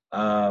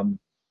 and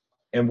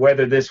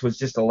whether this was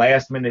just a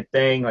last minute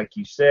thing, like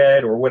you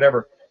said, or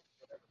whatever,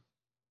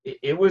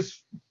 it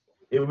was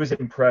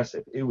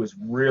impressive. It was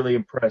really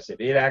impressive.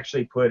 It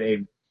actually put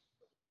a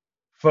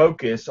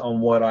focus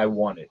on what I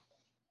wanted,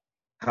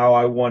 how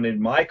I wanted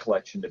my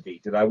collection to be.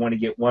 Did I want to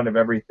get one of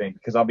everything?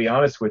 Because I'll be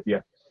honest with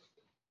you,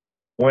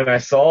 when I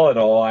saw it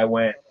all, I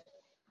went,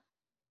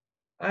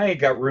 I ain't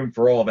got room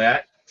for all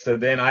that. So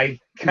then I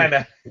kind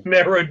of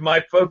narrowed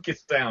my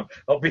focus down.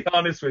 I'll be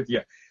honest with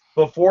you.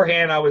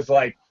 Beforehand, I was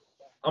like,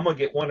 I'm going to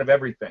get one of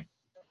everything.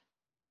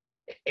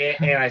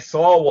 And I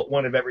saw what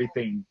one of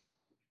everything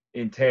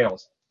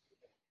entails.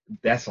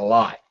 That's a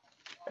lot.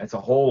 That's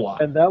a whole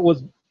lot. And that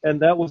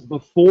was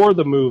before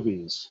the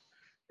movies.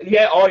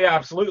 Yeah. Oh, yeah.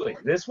 Absolutely.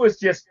 This was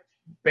just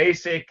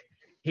basic.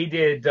 He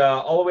did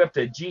all the way up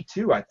to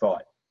G2, I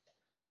thought.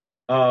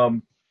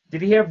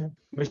 Did he have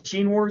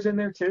Machine Wars in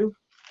there too?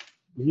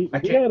 He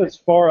had as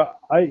far.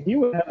 He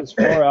would have as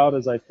far out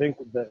as I think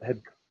that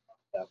had come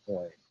at that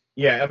point.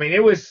 Yeah. I mean,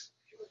 it was.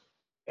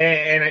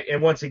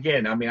 And once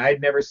again, I mean, I had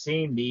never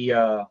seen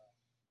the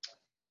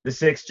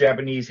 6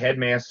 Japanese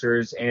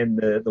headmasters and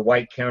the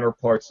white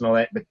counterparts and all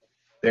that, but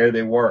there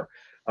they were.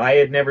 I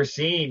had never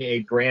seen a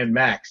Grand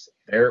Max.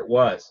 There it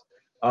was.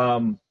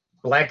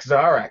 Black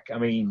Zarak. I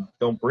mean,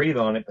 don't breathe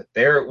on it, but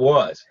there it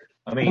was.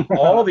 I mean,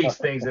 all these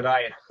things that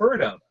I had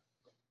heard of,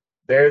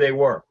 there they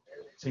were.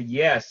 So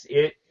yes,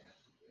 it.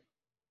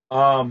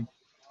 I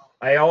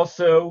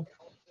also.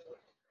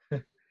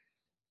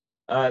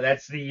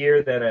 That's the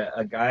year that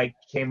a guy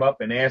came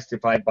up and asked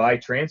if I'd buy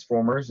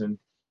Transformers, and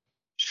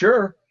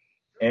sure.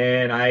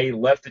 And I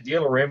left the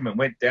dealer room and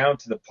went down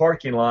to the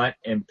parking lot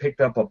and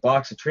picked up a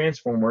box of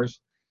Transformers,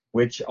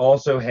 which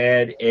also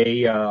had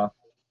a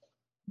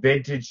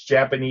vintage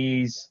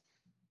Japanese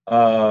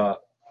powered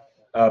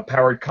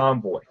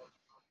convoy,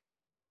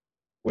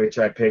 which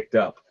I picked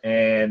up.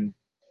 And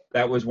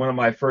that was one of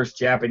my first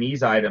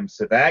Japanese items.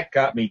 So that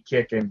got me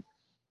kicking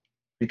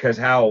because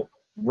how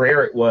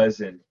rare it was.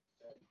 And,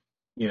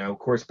 you know, of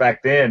course,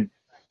 back then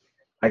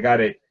I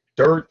got it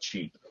dirt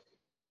cheap.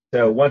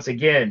 So once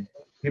again,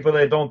 people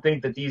that don't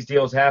think that these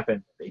deals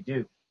happen, they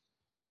do.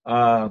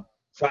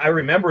 So I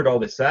remembered all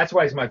this. So that's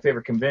why it's my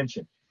favorite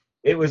convention.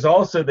 It was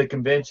also the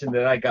convention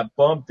that I got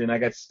bumped and I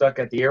got stuck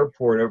at the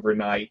airport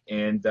overnight.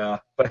 And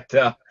but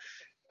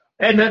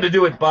had nothing to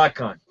do with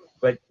BotCon.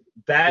 But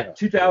that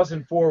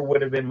 2004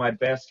 would have been my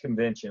best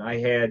convention. I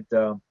had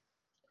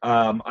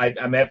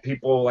I met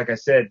people, like I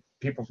said,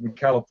 people from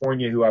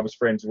California who I was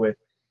friends with.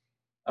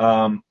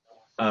 I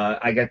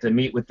got to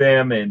meet with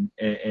them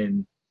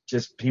and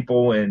just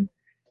people and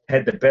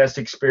had the best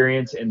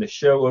experience. And the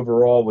show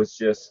overall was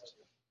just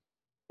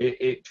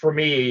it for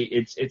me.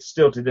 It's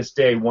still to this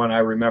day one I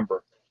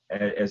remember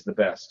as the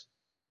best.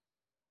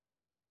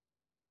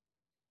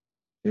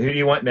 Who do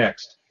you want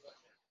next?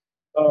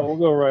 We'll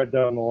go right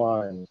down the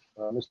line,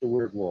 Mr.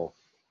 Weird Wolf.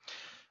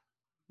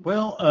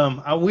 Well,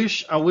 I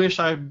wish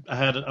I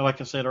had, like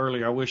I said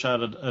earlier, I wish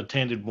I'd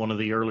attended one of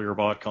the earlier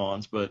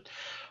BotCons, but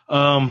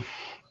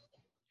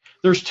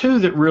there's two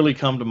that really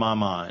come to my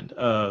mind.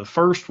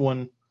 First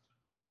one,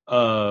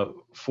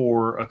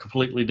 for a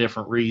completely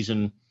different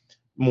reason,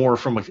 more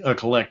from a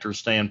collector's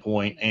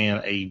standpoint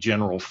and a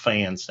general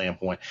fan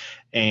standpoint,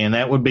 and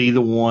that would be the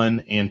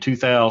one in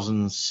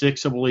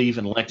 2006, I believe,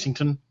 in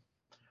Lexington.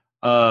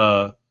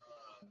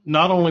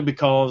 Not only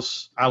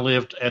because I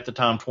lived at the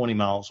time 20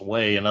 miles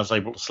away and I was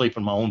able to sleep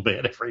in my own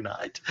bed every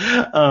night,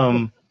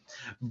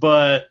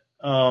 but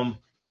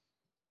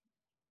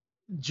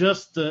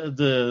just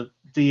the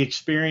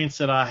experience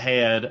that I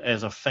had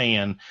as a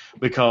fan,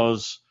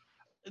 because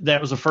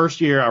that was the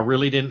first year I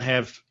really didn't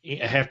have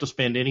to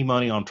spend any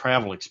money on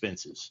travel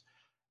expenses.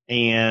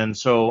 And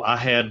so I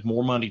had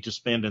more money to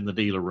spend in the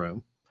dealer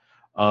room.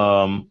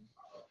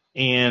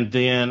 And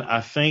then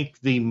I think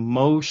the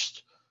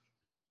most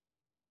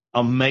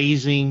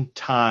amazing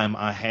time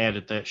I had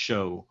at that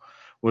show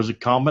was a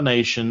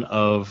combination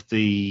of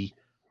the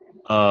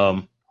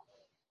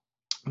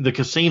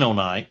casino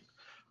night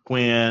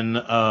when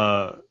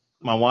my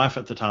wife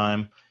at the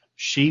time,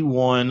 she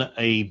won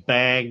a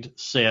bagged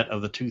set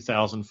of the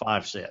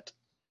 2005 set,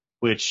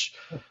 which,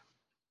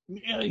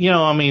 you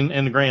know, I mean,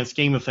 in the grand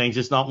scheme of things,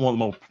 it's not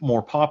one of the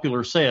more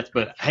popular sets,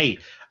 but hey,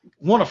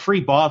 won a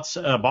free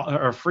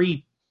or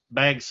free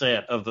bag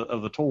set of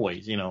the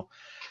toys, you know.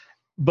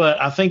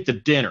 But I think the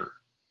dinner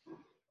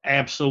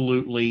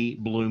absolutely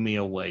blew me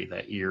away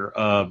that year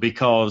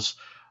because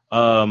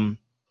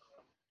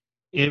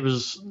it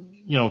was,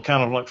 you know,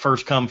 kind of like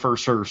first come,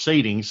 first serve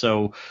seating.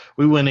 So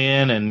we went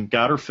in and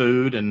got our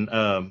food, and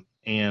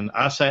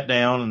I sat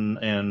down,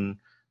 and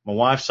my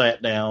wife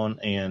sat down,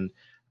 and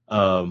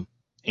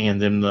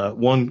then the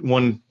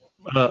one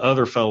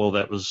other fellow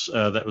that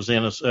was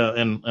in us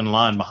in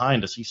line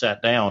behind us, he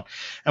sat down,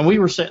 and we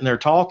were sitting there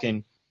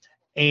talking,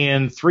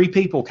 and three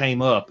people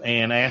came up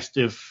and asked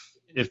if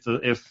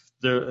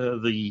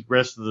the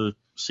rest of the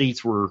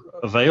seats were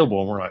available,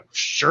 and we're like,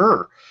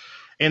 sure.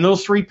 And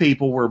those three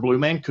people were Blue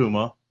Man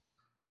Kuma,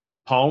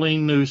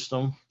 Pauline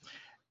Newsome,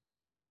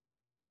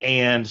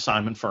 and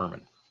Simon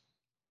Furman.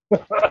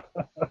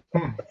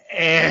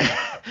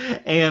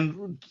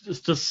 and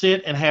just to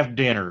sit and have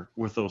dinner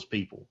with those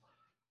people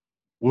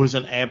was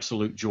an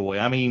absolute joy.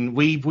 I mean,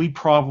 we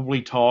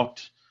probably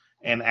talked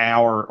an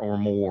hour or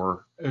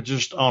more,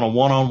 just on a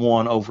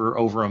one-on-one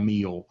over a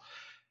meal.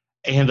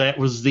 And that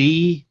was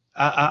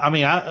I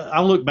mean,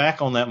 I look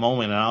back on that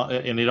moment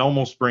and it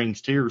almost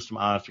brings tears to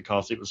my eyes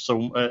because it was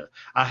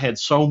I had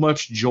so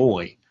much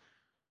joy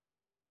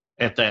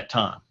at that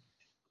time.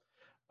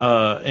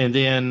 And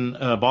then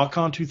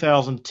BotCon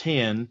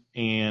 2010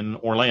 in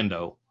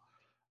Orlando,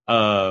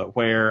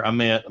 where I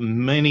met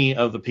many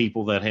of the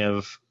people that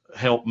have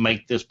helped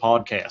make this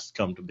podcast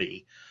come to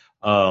be.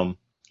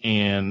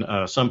 And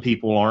some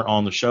people aren't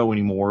on the show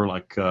anymore,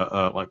 like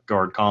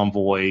Guard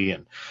Convoy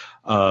and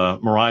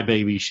Mariah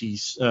Baby.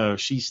 She's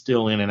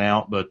still in and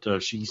out,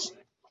 but she's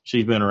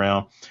been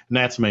around.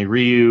 Natsume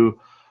Ryu.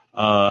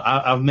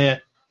 I've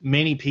met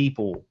many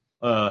people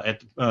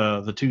at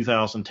the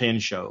 2010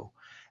 show,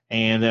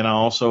 and then I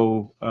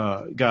also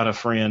got a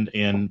friend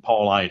in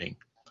Paul Lighting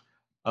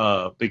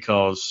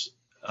because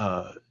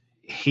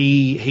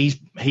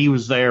he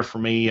was there for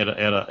me at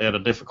a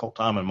difficult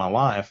time in my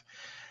life.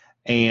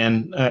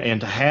 And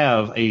to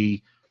have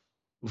a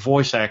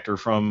voice actor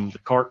from the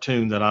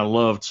cartoon that I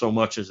loved so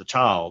much as a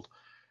child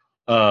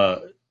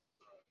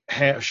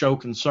show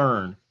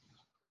concern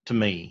to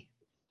me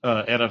in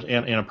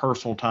a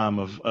personal time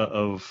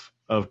of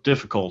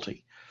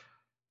difficulty,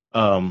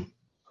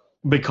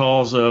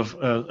 because of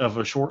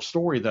a short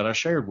story that I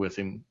shared with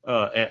him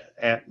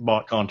at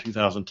BotCon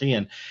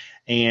 2010,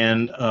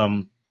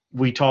 and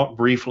we talked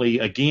briefly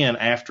again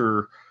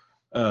after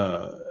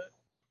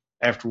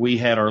we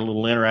had our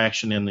little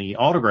interaction in the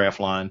autograph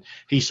line.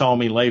 He saw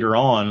me later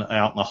on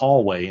out in the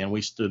hallway, and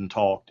we stood and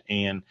talked.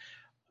 And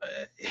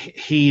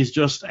he's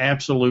just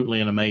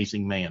absolutely an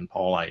amazing man,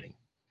 Paul Lighting.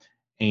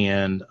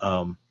 And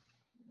I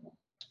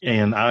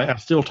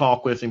still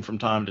talk with him from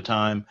time to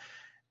time.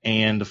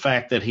 And the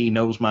fact that he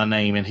knows my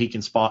name and he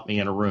can spot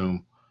me in a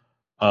room,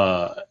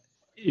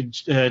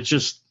 it's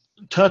just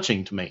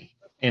touching to me.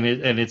 And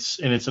it's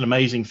an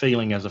amazing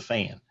feeling as a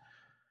fan.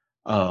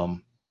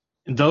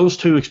 Those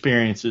two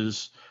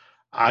experiences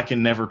I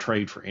can never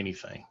trade for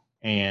anything,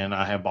 and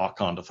I have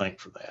BotCon to thank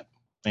for that.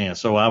 And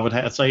so I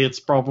would say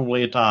it's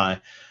probably a tie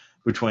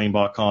between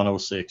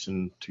BotCon 06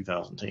 and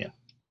 2010.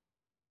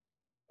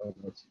 Oh,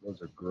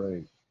 those are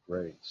great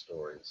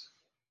stories.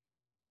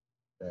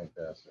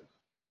 Fantastic.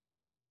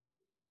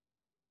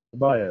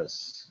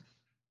 Tobias.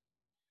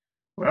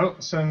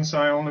 Well, since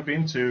I only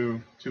been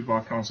to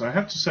BotCons, I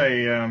have to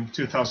say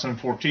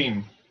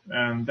 2014.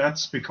 And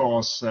that's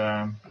because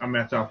I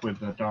met up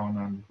with Don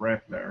and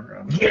Brett there.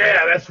 And,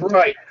 yeah, that's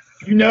right.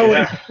 You know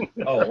it.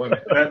 Oh, wait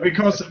a minute.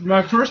 Because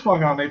my first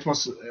BotCon, it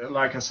was,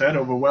 like I said,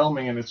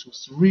 overwhelming, and it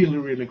was really,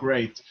 really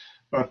great.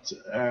 But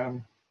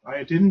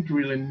I didn't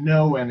really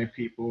know any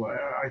people.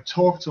 I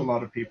talked to a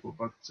lot of people,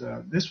 but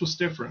this was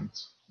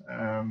different.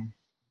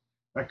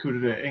 I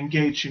could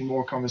engage in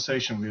more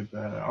conversation with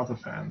other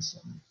fans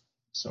and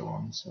so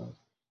on. So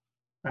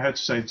I had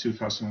to say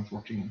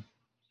 2014.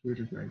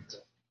 Really great.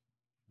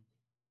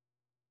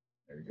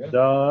 There you go.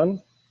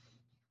 Don.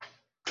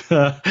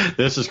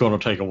 This is going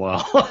to take a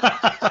while.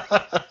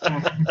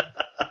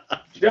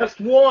 Just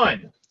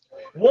one.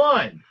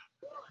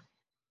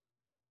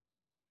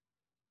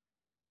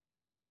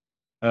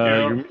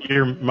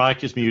 Your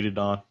mic is muted,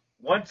 Don.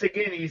 Once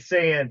again, he's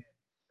saying,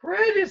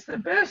 Brett is the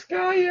best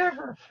guy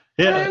ever.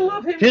 Yeah, I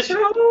love him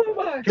so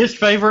much. His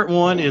favorite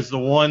one is the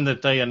one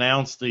that they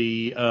announced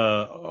the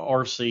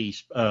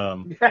RC.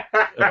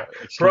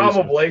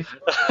 Probably.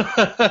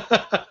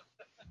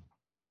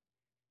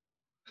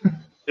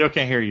 Still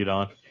can't hear you,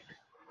 Don.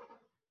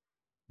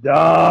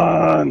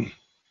 Don.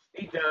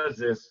 He does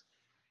this.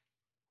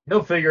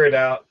 He'll figure it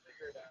out.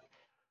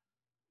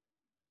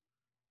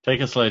 Take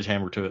a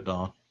sledgehammer to it,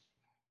 Don.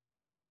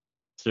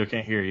 Still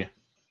can't hear you.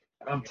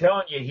 I'm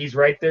telling you, he's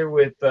right there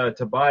with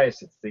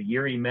Tobias. It's the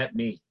year he met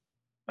me.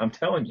 I'm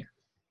telling you.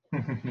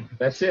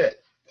 That's it.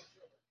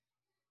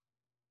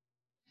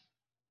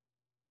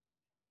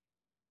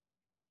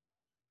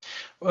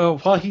 Well,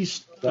 while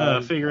he's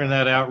figuring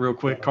that out real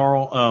quick,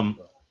 Carl,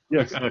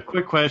 Yes. a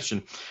quick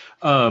question.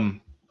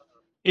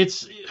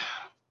 It's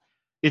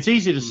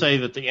easy to say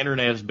that the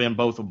internet has been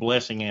both a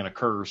blessing and a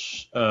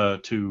curse to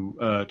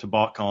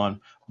BotCon,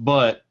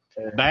 but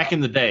back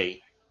in the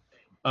day,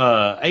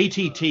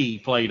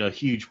 ATT played a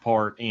huge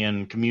part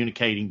in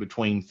communicating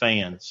between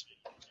fans.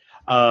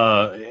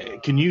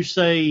 Can you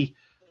say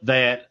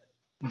that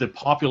the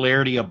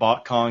popularity of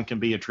BotCon can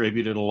be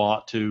attributed a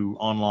lot to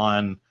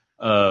online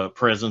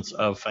presence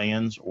of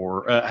fans,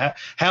 or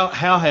how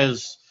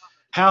has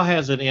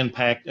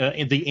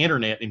it the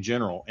internet in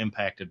general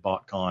impacted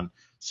BotCon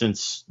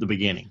since the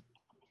beginning?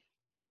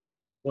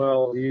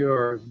 Well,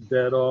 you're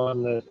dead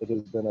on that it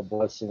has been a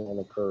blessing and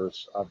a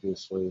curse,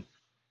 obviously.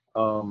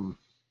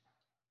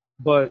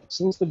 But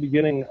since the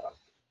beginning,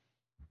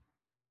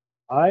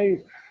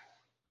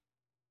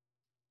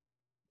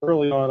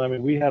 early on, I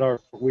mean, we had a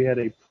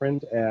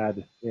print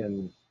ad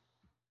in,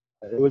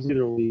 it was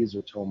either Lee's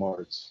or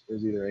Tomart's. It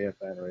was either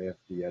AFN or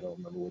AFD. I don't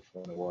remember which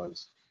one it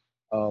was.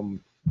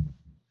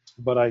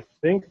 But I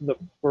think the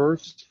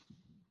first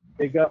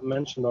it got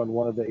mentioned on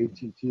one of the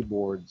AT&T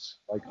boards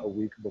like a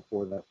week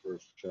before that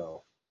first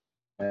show,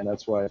 and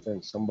that's why I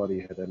think somebody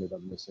had ended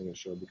up missing a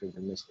show because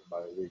they missed it by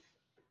a week.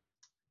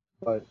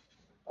 But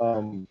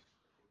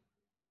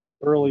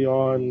early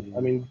on,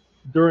 I mean,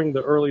 during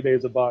the early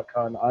days of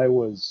BotCon,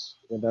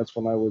 and that's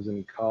when I was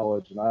in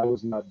college, and I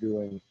was not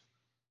doing,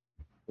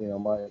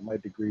 my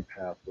degree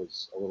path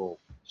was a little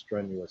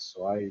strenuous,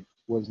 so I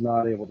was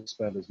not able to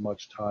spend as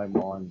much time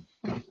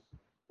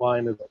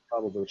online as I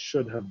probably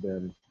should have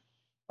been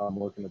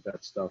looking at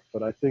that stuff.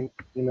 But I think,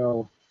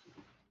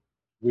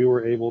 we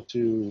were able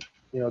to,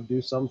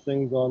 do some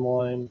things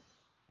online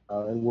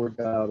and work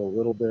out a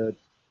little bit.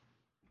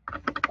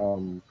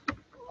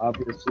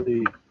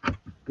 Obviously,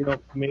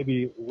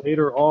 maybe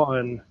later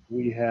on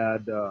we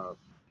had,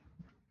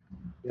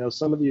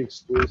 some of the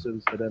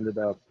exclusives that ended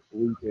up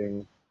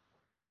leaking.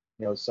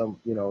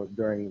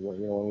 During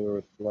when we were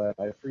with Glenn,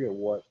 I forget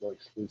what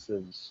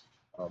exclusives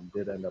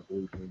did end up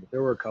leaking, but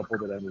there were a couple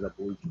that ended up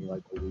leaking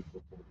like a week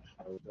before the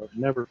show. I've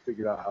never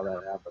figured out how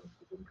that happened.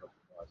 It didn't come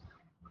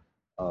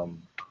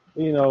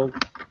to us.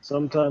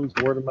 Sometimes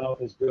word of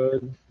mouth is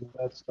good with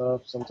that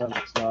stuff. Sometimes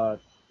it's not.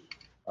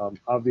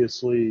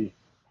 Obviously,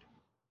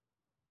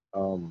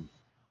 the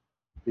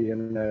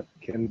internet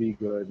can be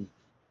good,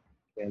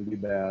 can be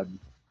bad,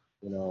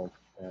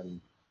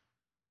 and.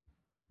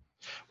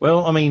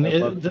 Well, I mean,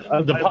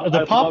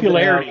 the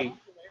popularity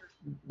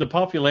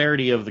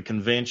of the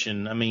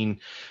convention. I mean,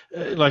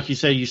 like you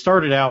say, you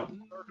started out,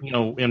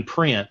 in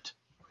print,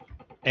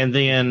 and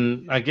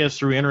then I guess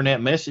through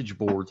internet message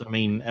boards. I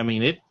mean,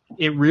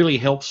 it really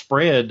helped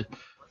spread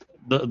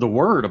the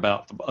word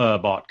about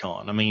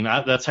BotCon. I mean,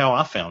 that's how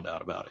I found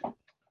out about it.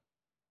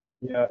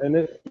 Yeah, and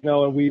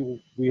and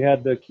we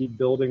had to keep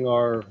building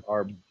the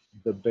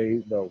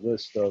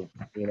list of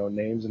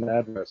names and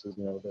addresses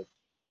that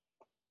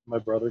my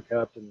brother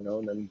kept, and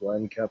then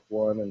Glenn kept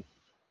one,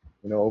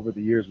 and over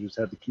the years we just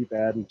had to keep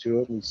adding to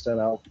it, and we sent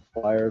out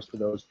flyers to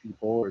those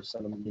people or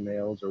sent them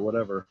emails or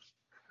whatever.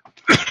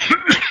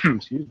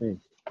 Excuse me.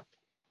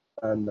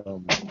 And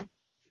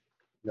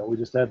we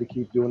just had to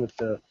keep doing it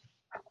the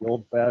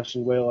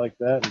old-fashioned way like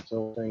that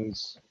until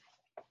things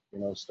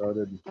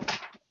started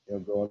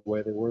going the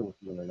way they were with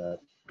the internet.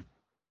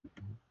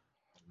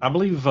 I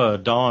believe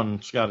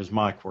Don's got his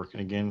mic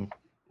working again.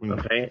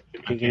 Okay,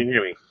 can you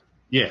hear me?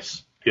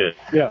 Yes. Good.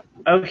 Yeah.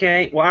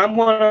 Okay. Well, I'm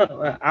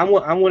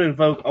gonna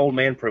invoke old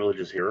man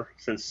privileges here,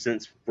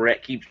 since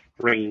Brett keeps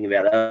bringing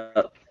that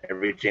up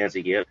every chance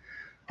he gets.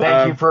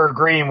 Thank you for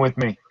agreeing with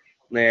me.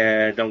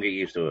 Nah, don't get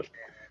used to it.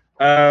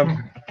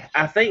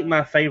 I think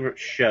my favorite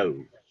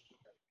show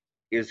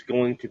is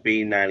going to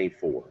be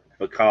 '94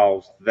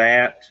 because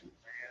that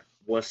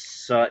was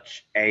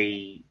such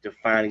a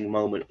defining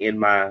moment in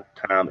my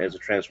time as a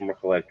Transformer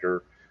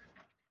collector,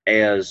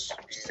 as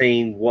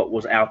seeing what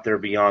was out there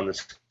beyond the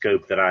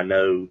scope that I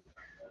know,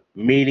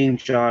 meeting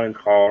John and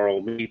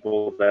Carl,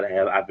 people that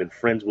I've been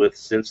friends with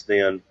since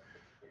then.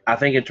 I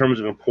think in terms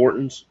of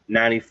importance,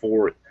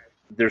 '94,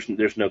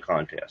 there's no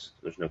contest.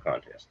 There's no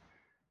contest.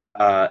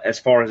 As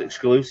far as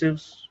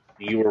exclusives,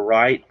 you were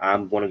right.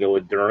 I'm going to go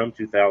with Durham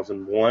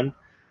 2001,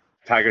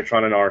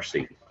 Tigertron and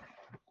RC.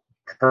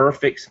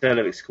 Perfect set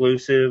of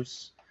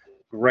exclusives.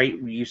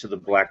 Great use of the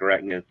Black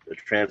Arachnia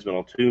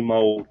Transmetal 2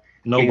 mold.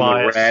 No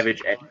bias.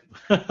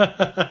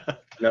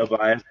 No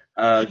bias.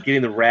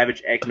 Getting the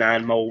Ravage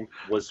X9 mold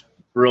was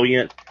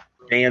brilliant.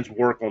 Dan's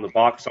work on the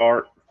box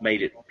art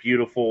made it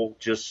beautiful.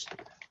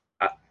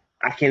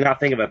 I cannot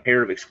think of a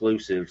pair of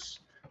exclusives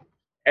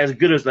as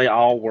good as they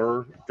all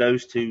were.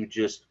 Those two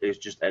is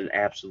just an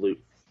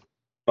absolute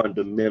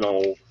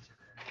fundamental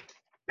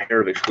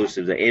pair of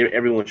exclusives that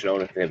everyone should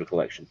own if they have a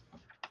collection.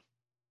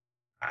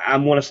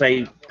 I'm going to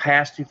say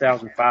past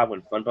 2005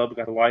 when FunPub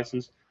got the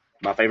license,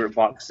 my favorite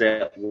box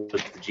set was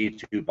the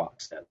G2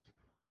 box set.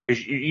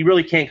 Because you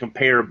really can't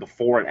compare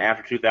before and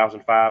after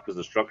 2005 because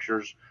the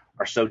structures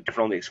are so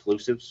different on the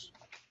exclusives.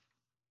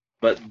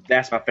 But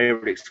that's my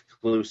favorite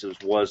exclusives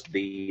was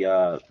the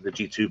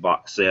G2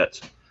 box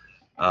set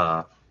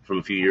from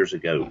a few years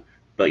ago.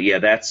 But yeah,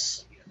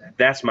 that's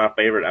my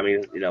favorite. I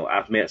mean,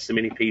 I've met so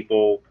many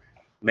people,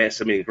 met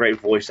so many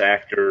great voice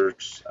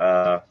actors.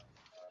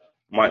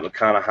 Mike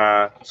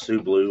McConaughey,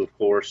 Sue Blue, of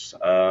course.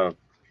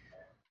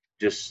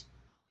 Just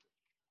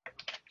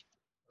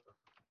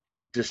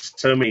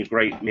so many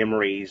great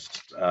memories.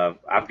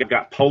 I've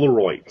got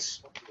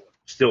Polaroids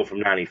still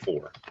from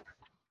 '94.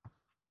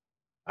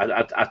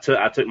 I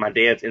took my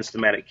dad's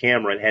Instamatic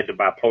camera and had to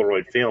buy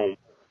Polaroid film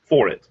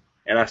for it,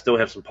 and I still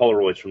have some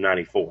Polaroids from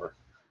 '94.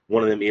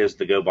 One of them is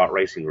the GoBot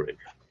racing rig.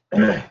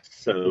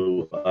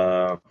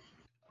 So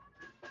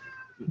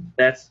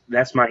that's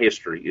my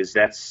history.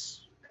 That's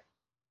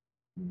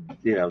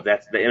in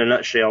a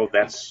nutshell.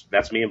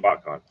 That's me and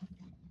BotCon.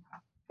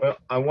 Well,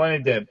 I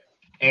wanted to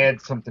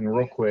add something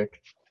real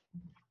quick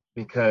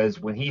because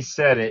when he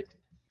said it,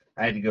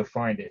 I had to go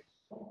find it.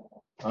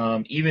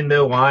 Even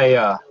though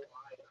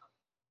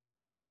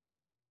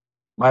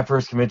my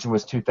first convention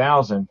was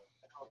 2000,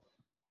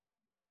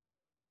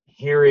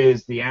 here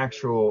is the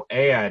actual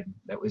ad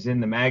that was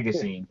in the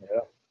magazine.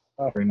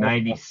 for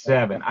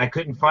 97. I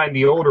couldn't find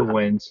the older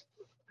ones,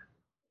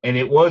 and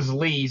it was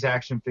Lee's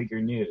Action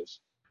Figure News.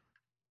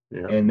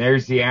 Yeah. And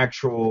there's the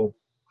actual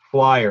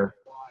flyer,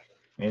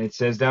 and it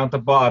says down at the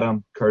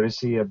bottom,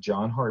 courtesy of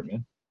John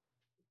Hartman,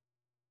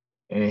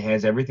 and it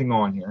has everything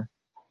on here.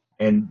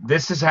 And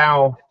this is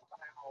how,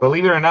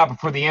 believe it or not,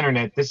 before the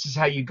internet, this is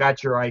how you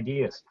got your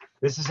ideas.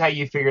 This is how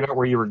you figured out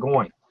where you were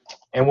going.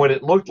 And what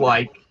it looked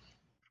like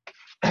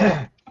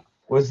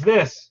was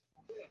this,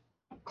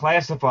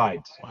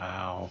 classifieds.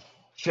 Wow.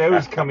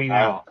 Shows coming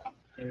out.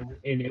 And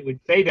it would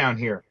say down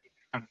here,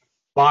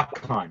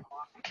 BotCon.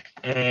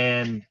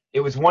 And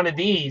it was one of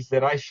these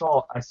that I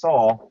saw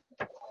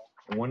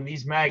in one of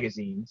these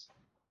magazines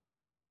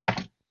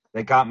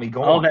that got me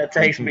going. Oh, that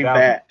takes me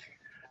back.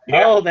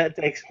 Yeah. Oh, that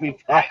takes me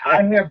back.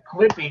 I have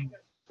clippings.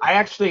 I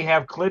actually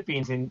have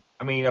clippings and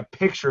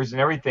pictures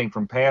and everything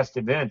from past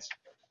events.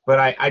 But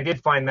I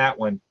did find that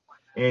one.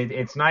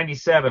 It's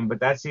 97, but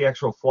that's the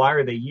actual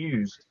flyer they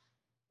used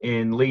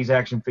in Lee's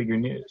Action Figure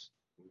News.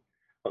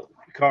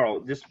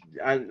 Carl,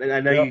 I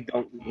know you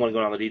don't want to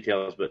go into the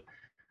details, but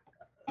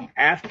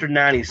after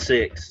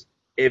 96,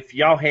 if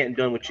y'all hadn't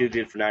done what you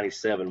did for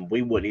 97,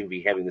 we wouldn't even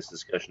be having this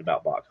discussion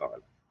about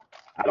BotCon.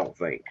 I don't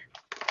think.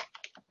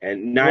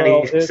 And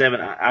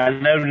 97, I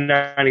know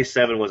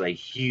 97 was a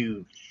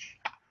huge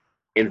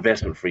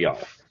investment for y'all.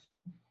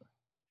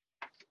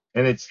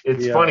 And it's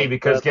funny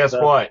because guess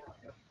what?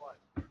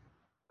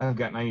 I've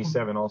got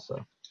 97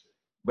 also.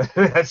 But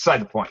that's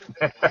beside the point.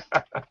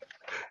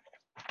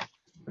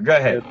 Go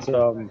ahead. It's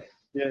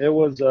it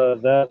was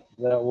that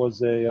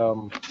was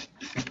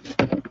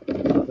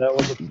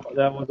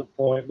a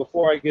point.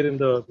 Before I get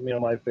into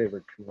my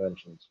favorite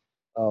conventions,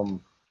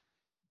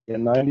 in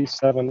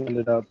 97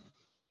 ended up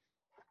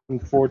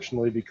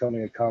unfortunately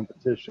becoming a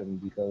competition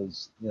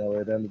because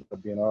it ended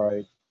up being all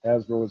right.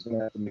 Hasbro was going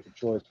to have to make a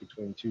choice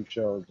between two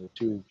shows or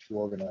two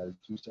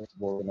sets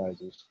of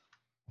organizers,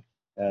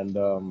 and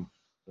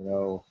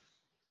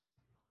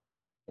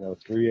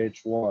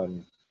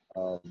 3H1.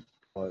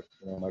 But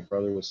my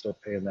brother was still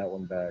paying that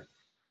one back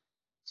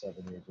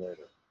 7 years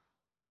later.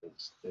 It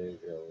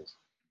was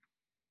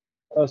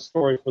a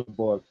story for the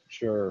book,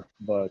 sure,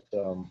 but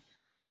that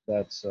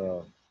was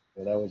a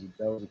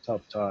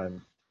tough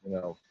time.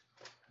 No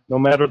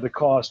matter the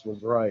cost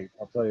was right,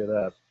 I'll tell you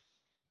that.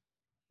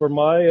 For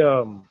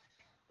my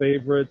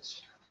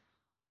favorite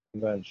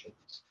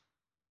conventions,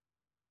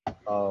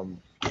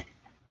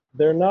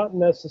 they're not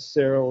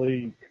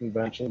necessarily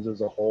conventions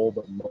as a whole,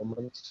 but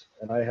moments,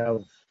 and I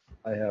have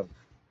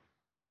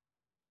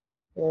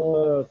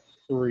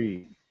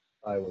three,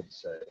 I would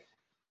say.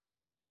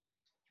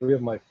 Three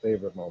of my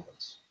favorite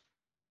moments.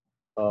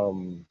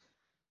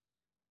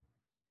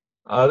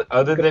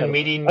 Other than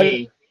meeting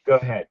me, go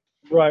ahead.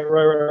 Right.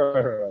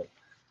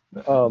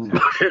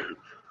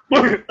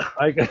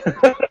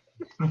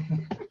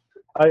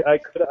 I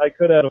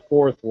could add a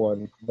fourth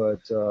one,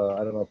 but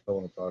I don't know if I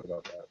want to talk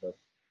about that. But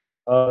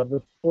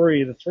the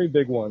three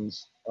big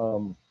ones,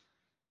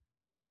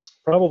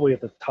 probably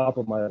at the top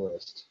of my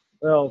list.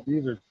 Well,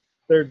 they're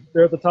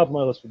at the top of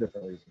my list for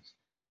different reasons.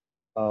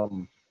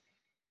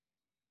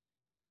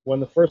 When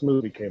the first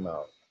movie came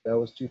out, that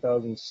was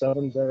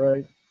 2007. Is that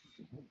right?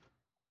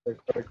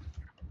 Correct.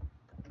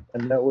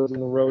 And that was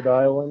in Rhode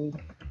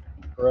Island,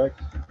 correct?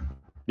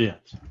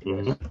 Yes.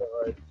 Mm-hmm.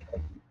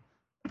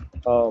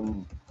 All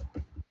right.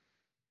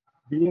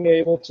 Being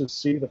able to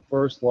see the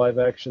first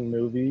live-action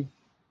movie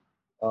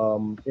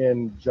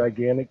in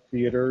gigantic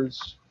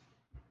theaters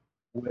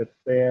with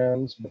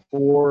fans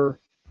before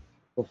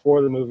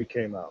the movie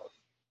came out,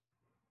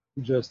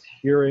 just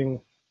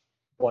hearing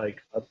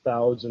like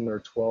 1,000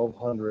 or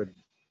 1,200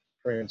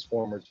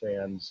 Transformers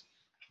fans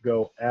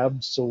go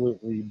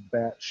absolutely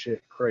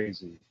batshit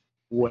crazy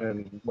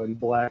when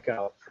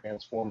Blackout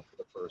transformed for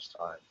the first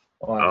time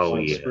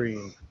on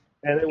screen,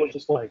 and it was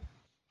just like,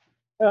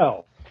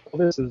 oh,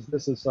 this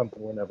is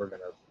something we're never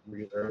gonna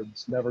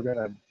it's never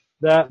gonna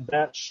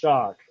that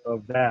shock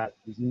of that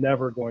is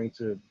never going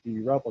to be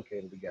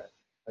replicated again.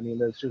 I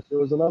mean, it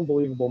was an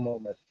unbelievable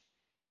moment,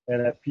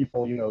 and that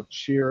people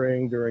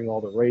cheering during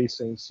all the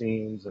racing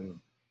scenes and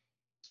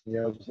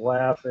just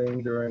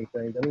laughing during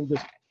things. I mean,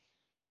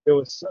 it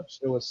was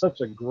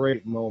such a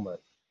great moment.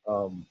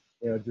 I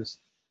just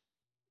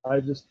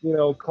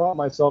caught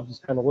myself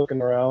just kind of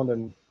looking around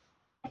and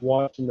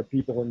watching the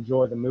people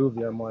enjoy the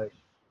movie. I'm like,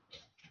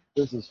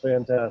 this is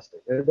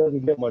fantastic. It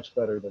doesn't get much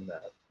better than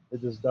that.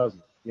 It just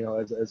doesn't.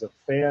 As a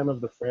fan of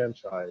the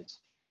franchise,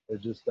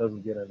 it just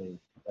doesn't get any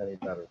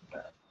better than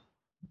that.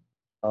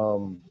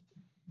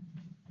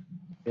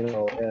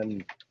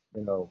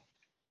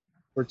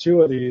 For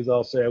two of these,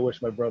 I'll say I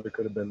wish my brother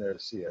could have been there to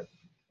see it.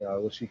 I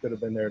wish he could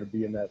have been there to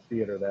be in that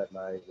theater that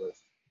night with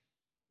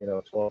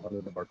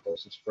 1,200 of our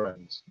closest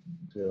friends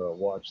to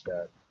watch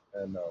that.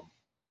 And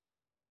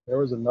there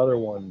was another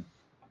one,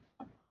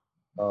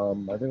 I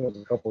think it was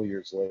a couple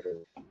years later.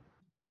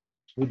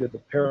 We did the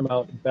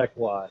Paramount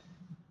Backlot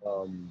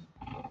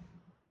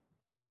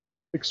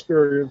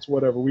experience,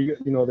 whatever.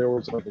 There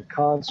was like a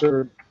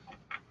concert,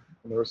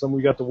 And there were some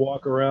we got to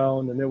walk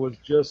around, and it was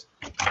just,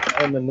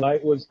 and the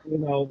night was,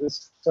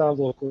 this sounds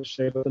a little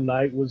cliche, but the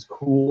night was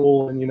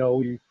cool, and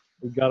we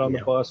got on the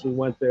bus, we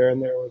went there,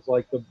 and there was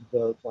like the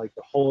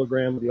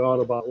hologram of the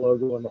Autobot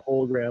logo and the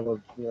hologram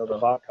of the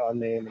BotCon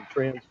name and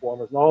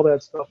Transformers and all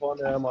that stuff on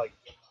there. I'm like,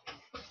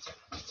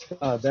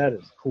 God, that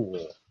is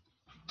cool.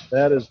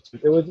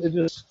 It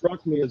just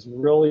struck me as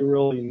really,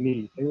 really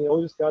neat. And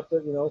we just got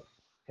to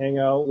hang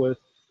out with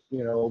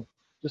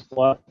just a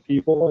lot of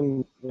people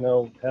and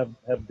have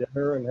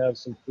dinner and have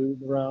some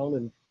food around,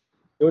 and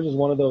it was just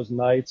one of those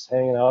nights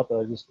hanging out that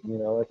I just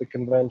at the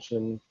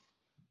convention.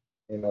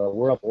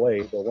 We're up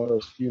late, but one of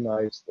those few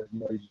nights that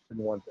you just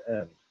didn't want to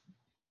end.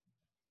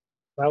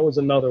 That was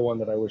another one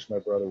that I wish my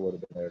brother would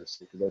have been there to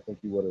see, because I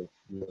think he would have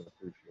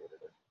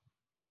appreciated it.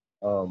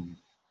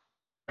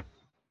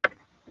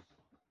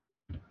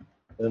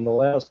 And the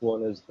last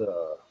one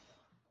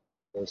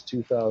was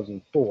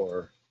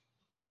 2004.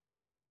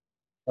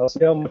 I'll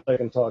see how much I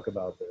can talk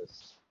about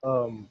this.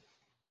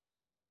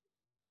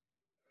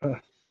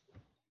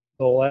 The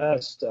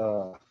last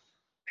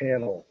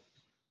panel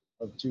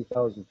of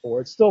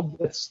 2004. It's still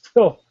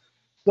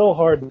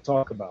hard to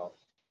talk about,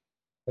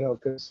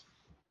 because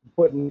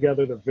putting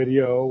together the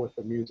video with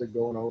the music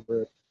going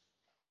over it,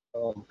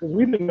 because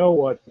we didn't know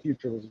what the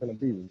future was going to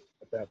be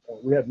at that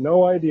point. We had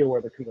no idea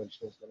where the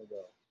convention was going to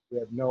go. We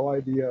had no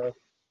idea.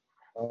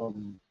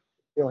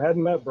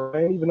 Hadn't met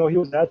Brian, even though he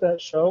was at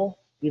that show.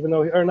 He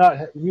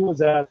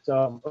was at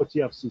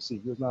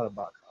OTFCC. He was not at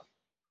BotCon.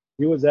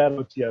 He was at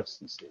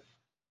OTFCC.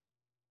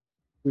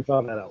 We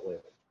found that out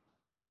later.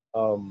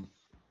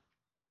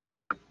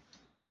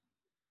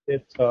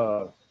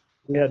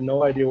 We had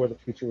no idea where the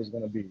future was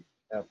going to be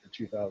after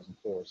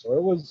 2004. So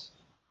it was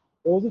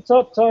a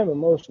tough time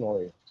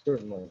emotionally,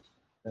 certainly.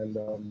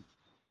 And,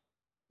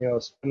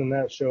 spending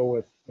that show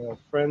with,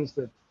 friends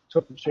that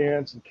took the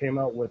chance and came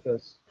out with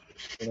us,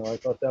 I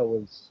thought that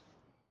was,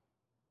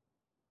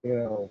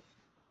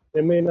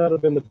 it may not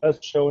have been the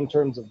best show in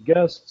terms of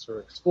guests or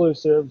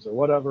exclusives or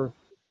whatever.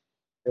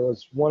 It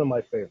was one of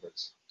my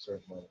favorites,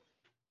 certainly.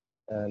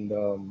 And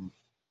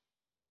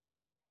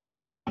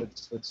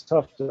it's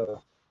tough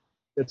to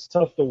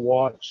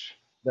watch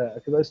that,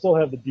 because I still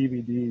have the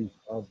DVD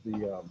of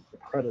the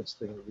credits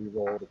thing that we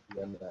rolled at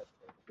the end of that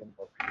thing.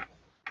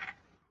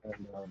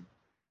 And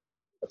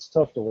it's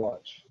tough to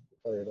watch,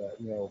 I'll tell you that,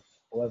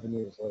 11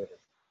 years later.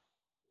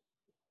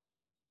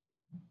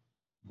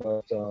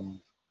 But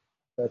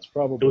that's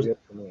probably it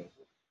for me.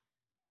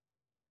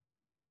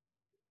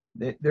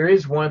 There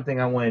is one thing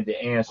I wanted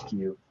to ask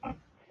you,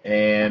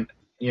 and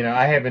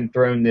I haven't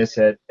thrown this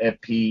at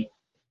Pete.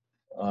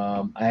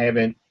 I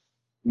haven't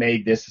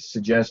made this a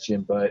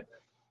suggestion, but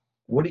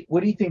what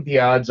do you think the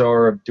odds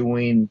are of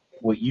doing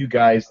what you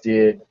guys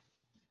did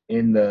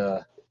in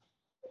the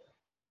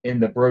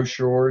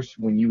brochures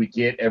when you would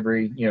get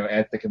every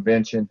at the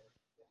convention,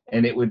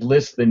 and it would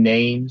list the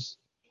names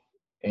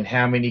and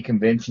how many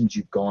conventions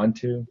you've gone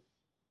to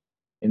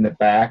in the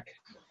back?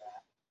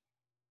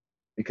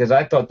 Because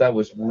I thought that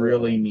was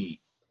really neat.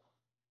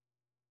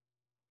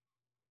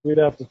 We'd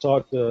have to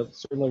talk to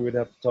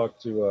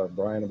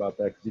Brian about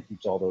that, because he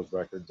keeps all those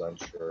records, I'm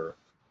sure.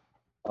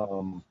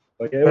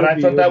 But I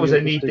thought that was a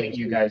neat thing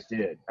you guys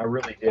did. I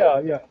really did.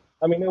 Yeah.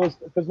 I mean, it was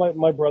because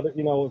my brother,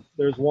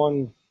 there's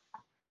one,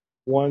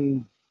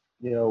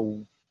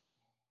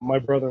 my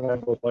brother and I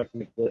both like to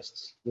make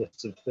lists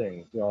of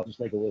things. I'll just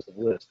make a list of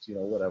lists,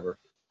 whatever.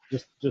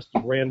 Just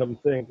random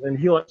things. And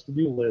he likes to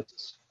do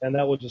lists, and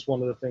that was just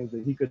one of the things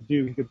that he could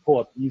do. He could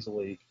pull up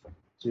easily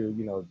to,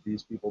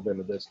 these people been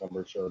to this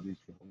number show, these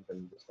people have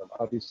been to this number.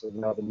 Obviously,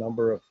 now the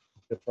number of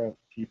different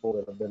people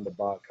that have been to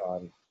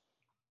BotCon,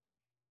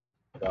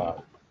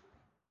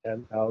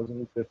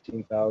 10,000,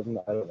 15,000,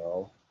 I don't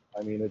know.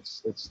 I mean,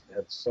 it's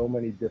had so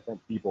many different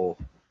people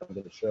come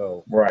to the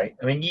show. Right.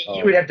 I mean,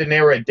 you would have to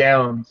narrow it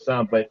down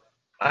some, but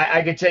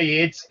I can tell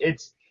you,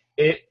 it.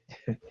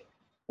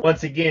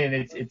 Once again,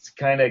 it's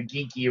kind of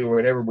geeky or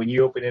whatever when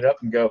you open it up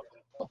and go,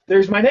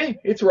 "There's my name.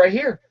 It's right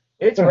here.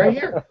 It's right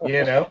here."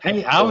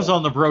 Hey, I was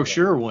on the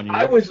brochure one year.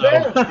 I was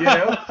there.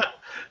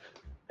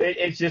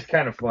 It's just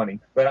kind of funny,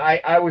 but I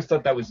always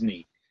thought that was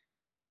neat.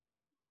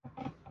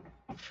 Go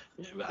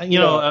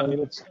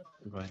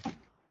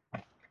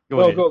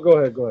ahead.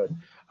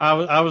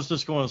 I was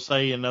just going to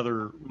say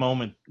another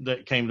moment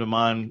that came to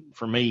mind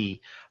for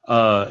me,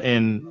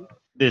 and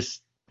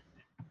this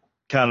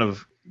kind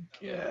of,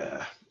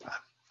 how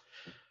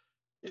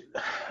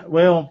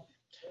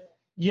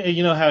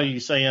you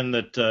saying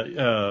that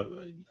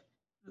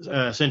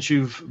since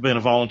you've been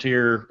a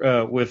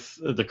volunteer with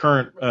the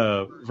current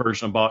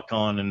version of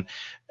BotCon,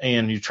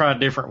 and you tried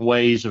different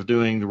ways of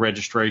doing the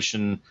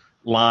registration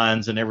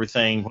lines and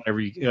everything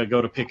whenever you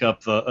go to pick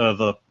up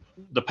the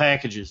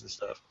packages and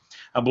stuff.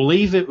 I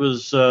believe it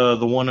was the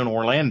one in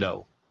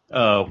Orlando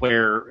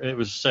where it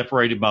was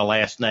separated by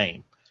last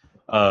name,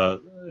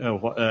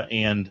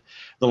 and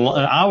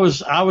I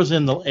was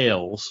in the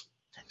L's,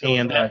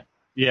 and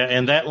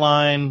that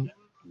line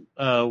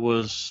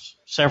was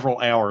several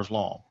hours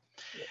long.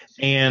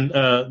 And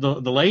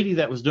the lady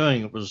that was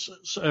doing it was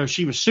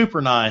she was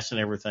super nice and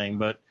everything,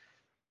 but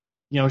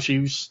she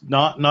was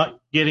not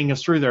getting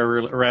us through there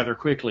rather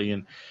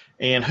quickly.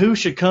 And who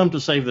should come to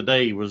save the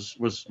day was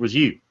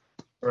you.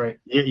 Right.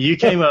 You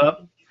came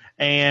up,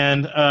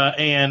 and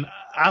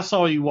I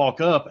saw you walk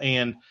up,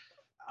 and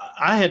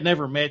I had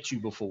never met you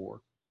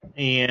before,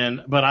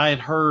 but I had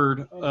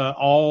heard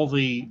all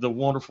the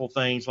wonderful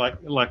things like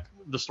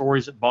the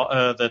stories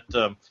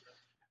that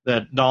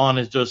Don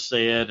has just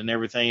said and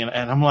everything,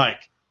 and I'm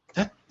like,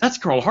 that's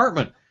Carl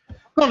Hartman. I'm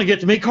going to get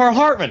to meet Carl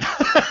Hartman.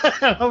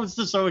 I was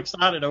just so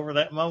excited over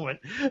that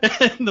moment.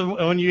 And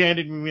when you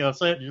handed me a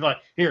set, you're like,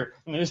 here,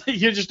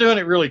 you're just doing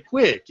it really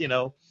quick,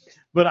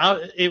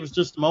 But it was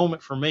just a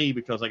moment for me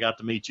because I got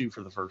to meet you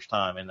for the first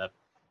time, and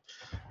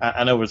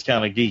I know it's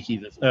kind of geeky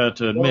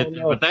to admit,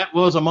 but that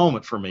was a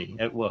moment for me.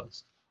 It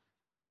was.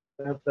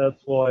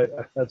 That's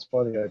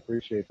funny. I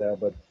appreciate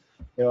that, but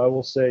I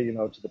will say,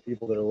 to the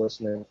people that are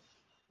listening,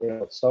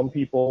 some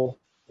people,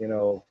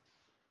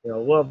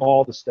 love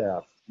all the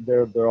staff.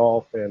 They're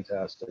all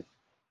fantastic.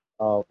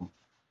 I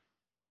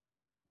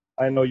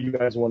know you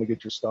guys want to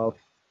get your stuff.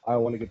 I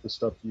want to get the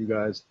stuff to you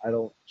guys. I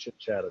don't chit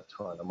chat a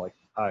ton. I'm like,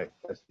 hi,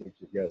 nice to meet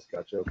you. Yes,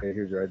 gotcha. Okay,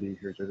 here's your ID.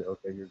 Here's your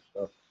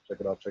stuff. Check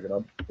it out.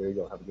 There you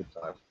go. Have a good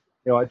time.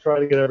 I try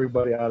to get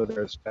everybody out of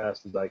there as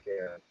fast as I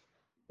can.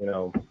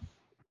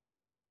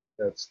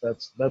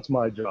 That's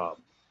my job,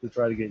 to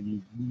try to get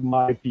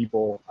my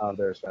people out of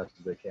there as fast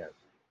as they can.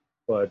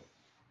 But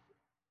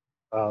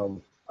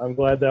I'm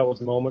glad that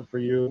was a moment for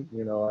you.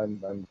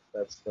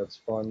 That's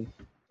fun.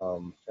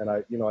 And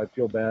I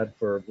feel bad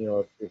for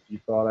if you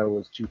thought I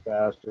was too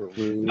fast or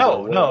rude.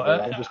 No.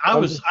 I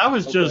was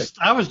just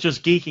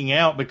geeking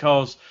out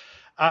because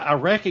I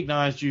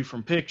recognized you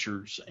from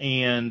pictures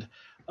and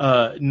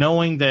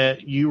knowing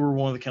that you were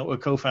one of the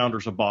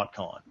co-founders of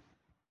BotCon.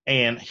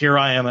 And here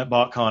I am at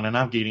BotCon, and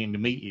I'm getting to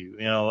meet you.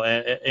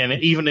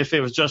 And even if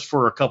it was just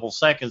for a couple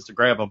seconds to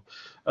grab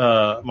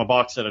my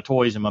box set of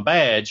toys and my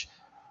badge,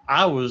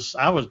 I was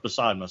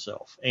beside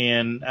myself.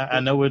 And I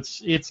know it's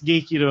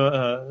geeky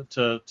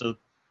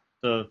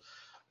to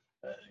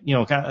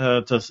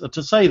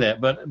say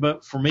that,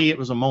 but for me it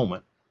was a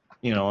moment.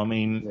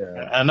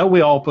 I know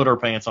we all put our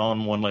pants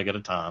on one leg at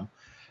a time,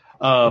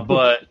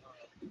 but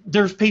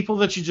there's people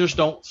that you just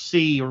don't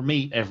see or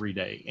meet every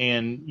day,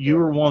 and you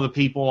were one of the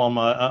people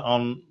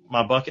on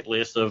my bucket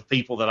list of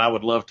people that I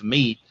would love to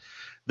meet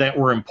that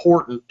were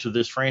important to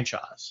this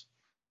franchise.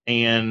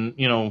 And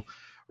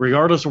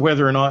regardless of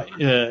whether or not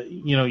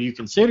you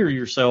consider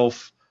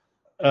yourself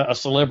a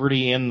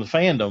celebrity in the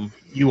fandom,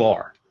 you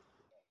are.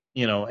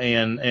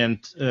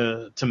 And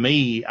to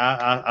me,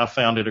 I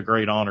found it a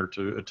great honor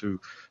to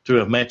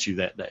have met you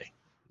that day.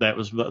 That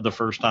was the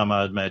first time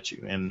I had met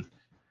you, and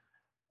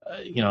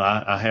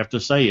I have to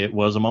say it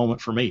was a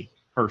moment for me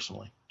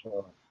personally.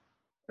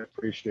 I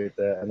appreciate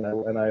that,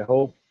 and I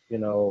hope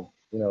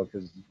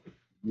because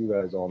you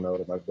guys all know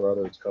that my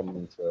brother's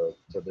coming to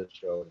this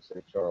show in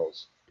St.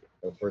 Charles.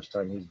 The first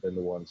time he's been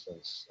to one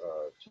since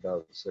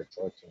 2006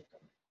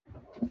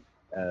 Lexington,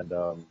 and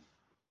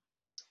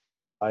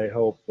I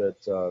hope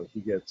that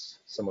he gets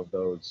some of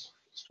those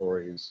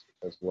stories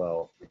as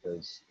well,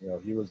 because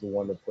he was the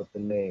one that put the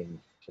name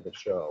to the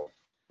show.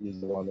 He's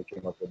the one that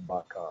came up with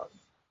BotCon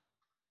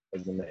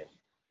as the name,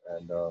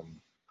 and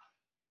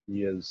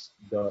he has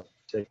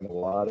taken a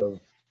lot of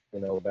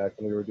back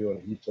when we were doing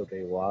it, he took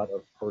a lot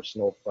of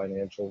personal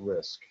financial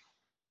risk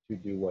to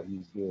do what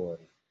he's doing.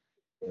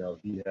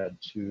 He had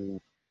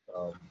two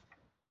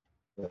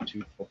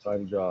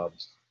full-time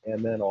jobs,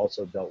 and then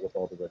also dealt with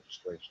all the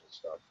registration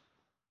stuff.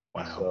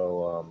 Wow.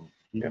 So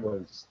he had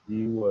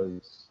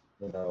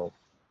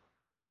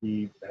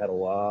a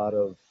lot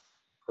of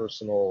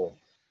personal,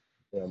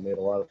 made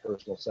a lot of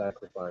personal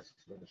sacrifices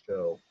for the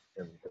show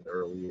in the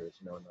early years,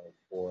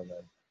 94, and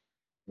then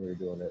we were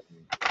doing it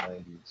in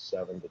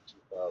 97 to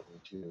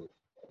 2002, and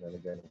then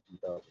again in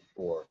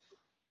 2004.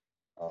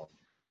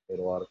 Made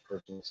a lot of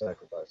personal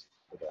sacrifices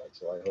for that.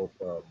 So I hope,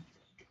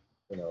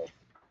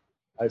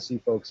 I see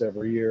folks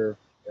every year,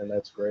 and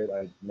that's great.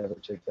 I never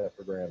take that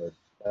for granted,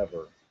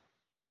 ever.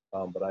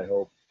 But I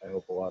hope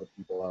a lot of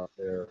people out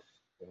there,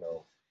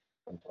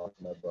 come talk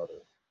to my brother,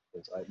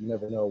 because you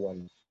never know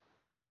when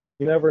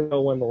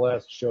the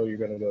last show you're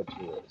going to go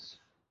to is.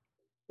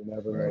 You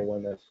never know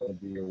when that's going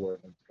to be or where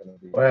it's going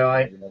to be.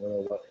 Well, you never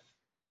know what.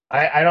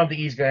 I don't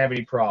think he's going to have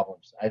any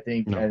problems. I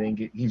think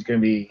he's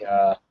going to be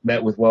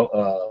met with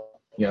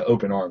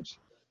open arms,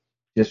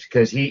 just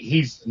because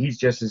he's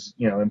just as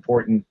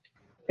important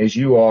as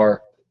you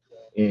are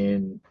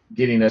in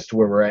getting us to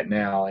where we're at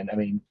now. And I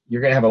mean,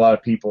 you're going to have a lot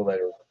of people they're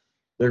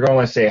going to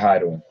want to say hi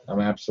to him.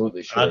 I'm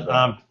absolutely sure.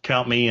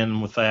 Count me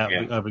in with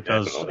that,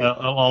 because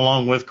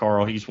along with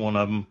Carl, he's one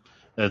of them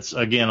that's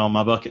again on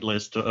my bucket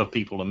list of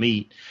people to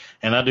meet,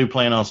 and I do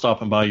plan on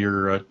stopping by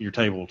your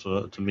table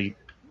to meet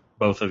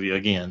both of you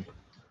again.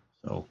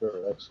 So.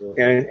 Sure,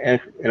 absolutely. And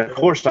of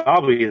course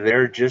I'll be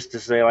there just to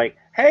say like,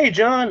 hey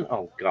John,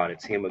 oh God,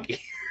 it's him again.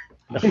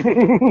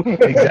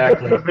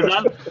 Exactly.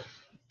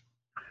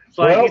 It's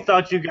like Well- you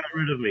thought you got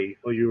rid of me.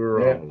 Well, you were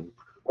Yeah. wrong.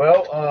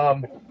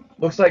 Well,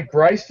 looks like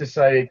Bryce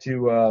decided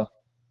to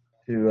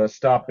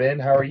stop in.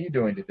 How are you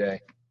doing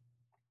today?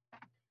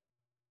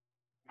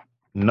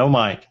 No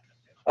mic.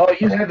 Oh,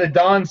 you have the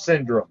Don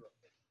syndrome.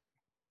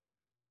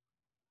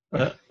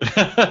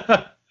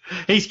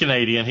 He's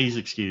Canadian. He's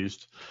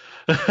excused.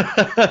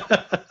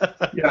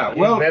 Yeah, He's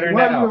well, better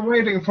while now. we're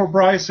waiting for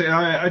Bryce,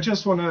 I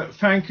just want to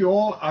thank you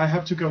all. I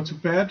have to go to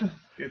bed.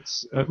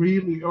 It's a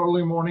really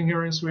early morning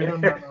here in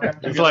Sweden. And I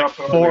have to It's get like up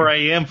early. 4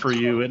 a.m. for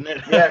you, isn't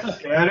it? Yes.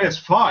 Yeah, it is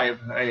 5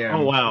 a.m.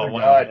 Oh, wow. Good Wow.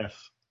 God.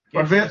 Yes.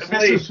 But Get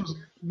some sleep.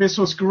 this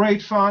was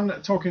great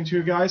fun talking to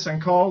you guys. And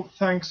Carl,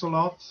 thanks a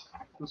lot.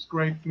 It was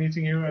great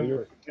meeting you and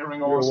You're-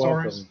 hearing all You're the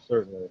welcome, stories.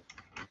 certainly.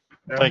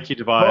 Yeah. Thank you,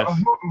 Tobias.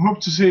 Hope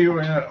to see you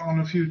on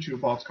a future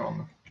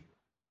BotCon.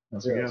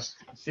 As a Yes.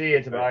 guest. See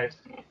you, Tobias.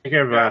 Take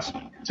care, guys.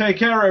 Take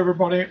care,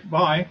 everybody.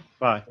 Bye.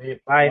 Bye.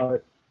 Bye.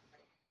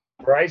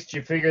 Bryce, did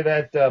you figure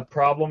that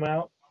problem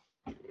out?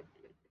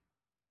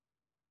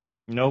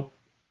 Nope.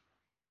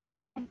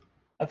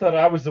 I thought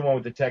I was the one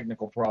with the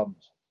technical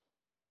problems.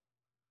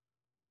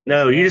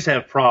 No, you just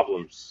have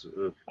problems.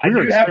 I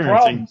We're do have experiencing-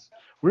 problems.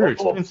 We're Oh,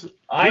 expensive.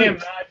 I'm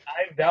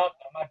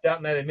not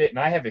doubting that admitting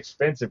I have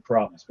expensive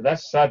problems, but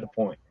that's beside the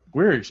point.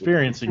 We're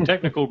experiencing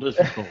technical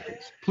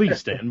difficulties. Please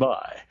stand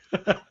by.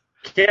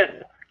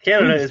 Canada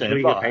Please is stand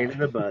being by. a pain in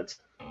the butt.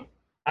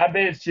 I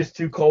bet it's just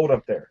too cold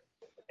up there.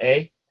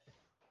 Eh?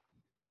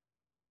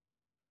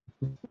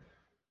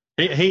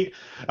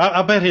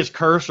 I bet his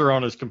cursor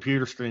on his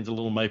computer screen's a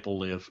little maple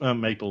leaf.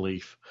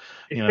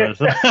 You know.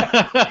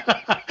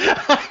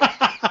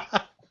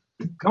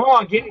 Come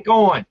on, get it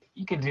going.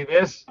 You can do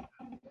this.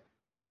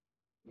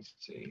 Let's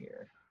see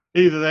here.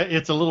 Either that,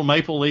 it's a little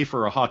maple leaf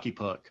or a hockey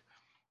puck.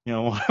 You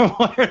know.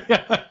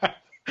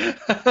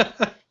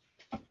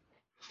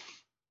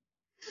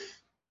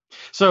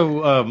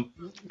 So,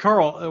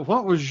 Carl,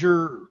 what was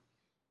your?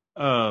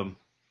 I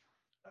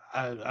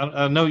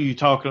know you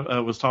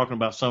was talking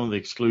about some of the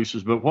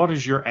exclusives, but what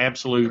is your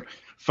absolute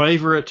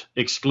favorite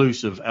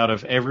exclusive out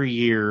of every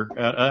year,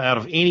 out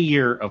of any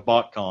year of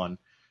BotCon?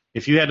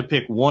 If you had to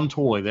pick one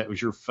toy that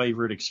was your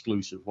favorite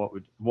exclusive,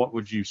 what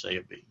would you say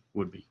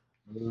would be?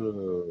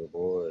 Oh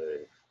boy.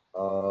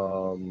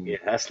 Yeah,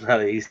 that's not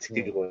an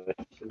easy one.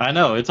 I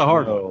know it's a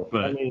hard no, one,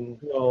 but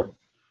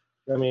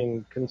I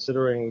mean,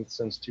 considering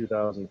since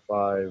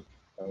 2005,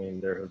 I mean,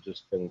 there have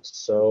just been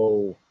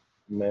so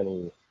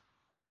many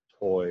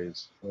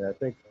toys. I mean, I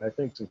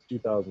think since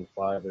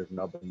 2005, there's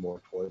now been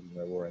more toys than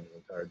there were in the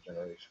entire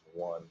Generation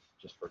 1,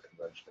 just for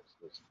convention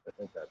exclusive. I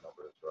think that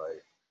number is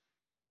right.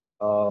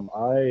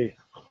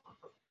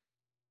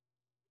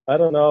 I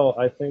don't know.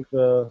 I think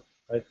the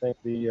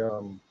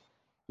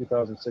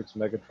 2006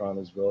 Megatron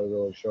is really,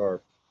 really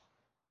sharp.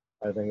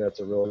 I think that's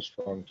a really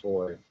strong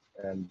toy,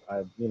 and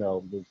there's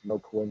no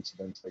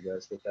coincidence, I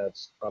guess, that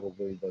that's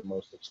probably the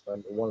most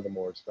expensive, one of the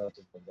more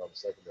expensive ones on the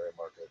secondary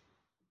market.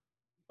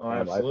 Oh,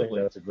 absolutely.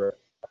 I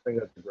think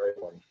that's a great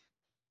one.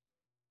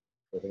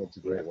 I think it's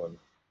a great one.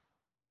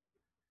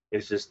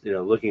 It's just,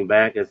 looking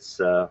back, it's,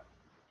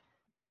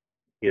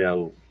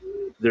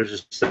 there's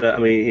just,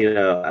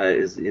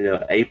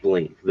 Ape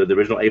Link, the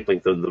original Ape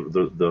Link,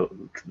 the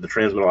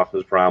Transmetal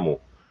Optimus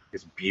Primal,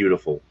 is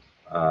beautiful.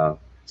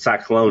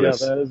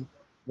 Cyclonus. Yeah,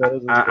 that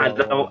is. I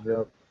don't.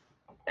 Yep.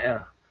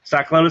 Yeah,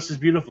 Cyclonus is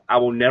beautiful. I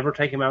will never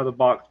take him out of the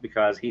box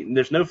because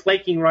there's no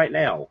flaking right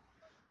now,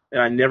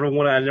 and I never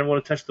want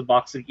to touch the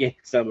box again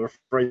because I'm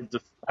afraid to.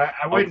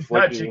 I wouldn't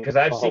touch it because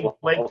I've seen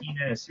flaking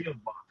in a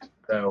sealed box.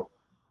 So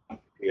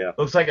yeah,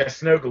 looks like a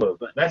snow globe.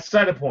 But that's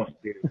beside the point.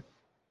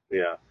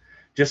 Yeah,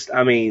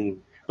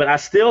 but I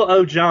still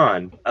owe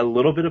John a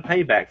little bit of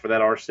payback for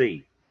that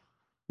RC.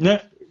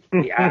 Yeah.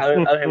 I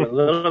owe him a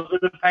little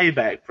bit of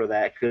payback for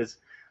that because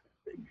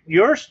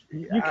yours,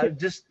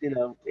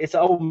 it's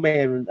old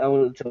man.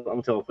 I'm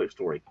gonna tell a quick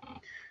story.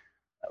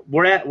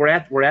 We're at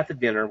the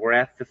dinner. We're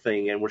at the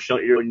thing, and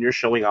you're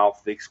showing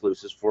off the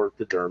exclusives for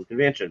the Durham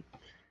convention,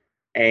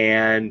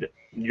 and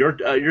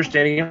you're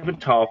standing up and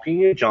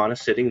talking, and John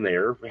is sitting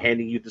there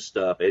handing you the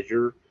stuff as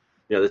your,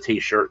 the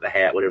T-shirt, the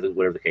hat, whatever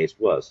the case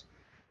was.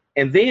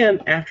 And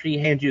then after he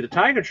hands you the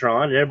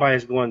Tigertron, and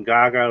everybody's going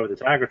gaga over the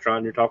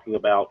Tigertron, you're talking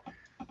about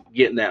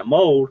getting that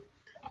mold.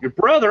 Your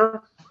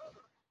brother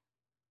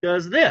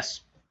does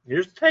this.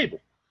 Here's the table.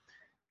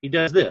 He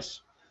does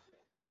this,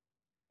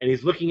 and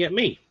he's looking at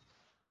me.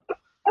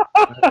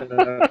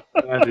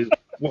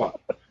 What?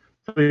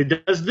 So he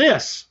does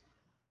this.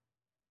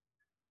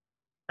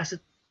 I said,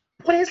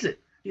 "What is it?"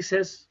 He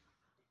says,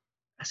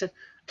 "I said,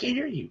 I can't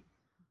hear you."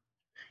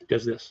 He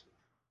does this.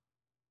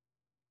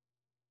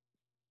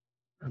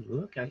 I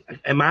look,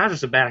 and my eyes are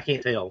so bad I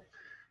can't tell.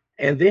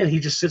 And then he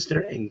just sits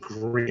there and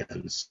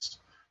grins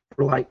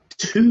for like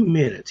 2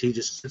 minutes. He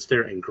just sits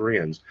there and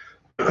grins,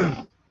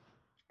 and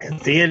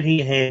then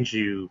he hands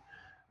you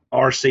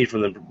RC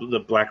from the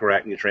Black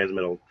Arachnia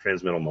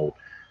transmetal mold,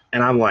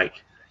 and I'm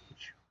like,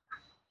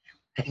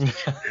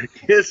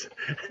 yes.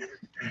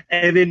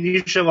 And then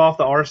you show off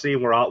the RC,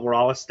 and we're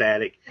all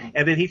ecstatic.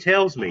 And then he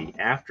tells me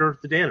after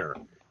the dinner,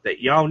 that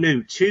y'all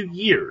knew 2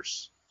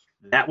 years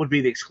that would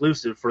be the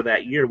exclusive for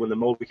that year when the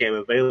mold became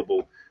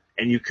available,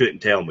 and you couldn't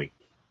tell me.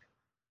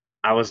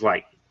 I was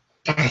like,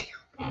 damn.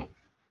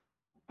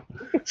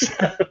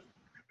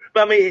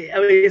 But I mean,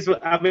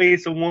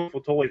 it's a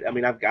wonderful toy. I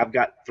mean, I've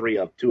got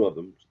two of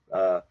them.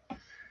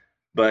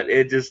 But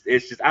it's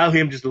just I owe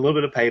him just a little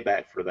bit of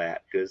payback for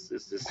that, because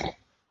it's just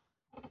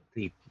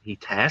he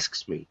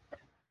tasks me.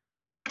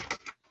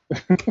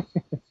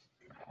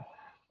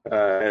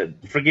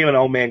 Forgive an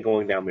old man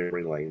going down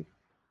memory lane.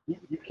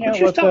 You can't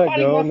let that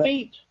go. My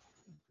feet.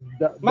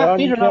 Don,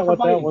 you can't let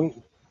that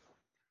one.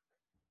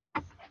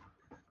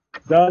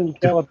 Don, you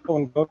can't let that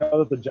one go now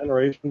that the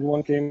Generations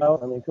one came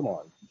out. I mean, come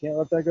on, you can't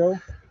let that go.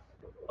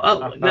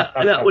 Oh,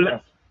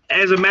 no.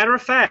 As a matter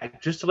of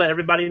fact, just to let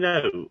everybody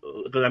know,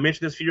 because I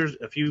mentioned this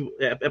a few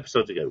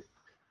episodes ago,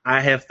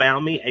 I have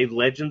found me a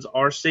Legends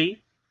RC,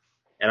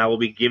 and I will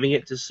be giving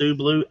it to Sue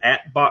Blue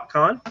at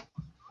BotCon.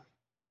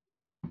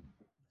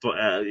 For,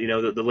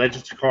 the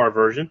Legends car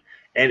version.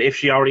 And if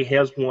she already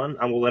has one,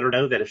 I will let her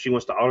know that if she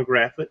wants to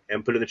autograph it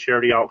and put it in the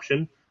charity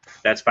auction,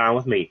 that's fine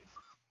with me.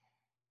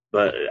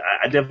 But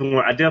I definitely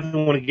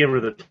want to give her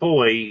the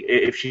toy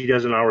if she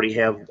doesn't already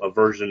have a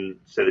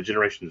version, say the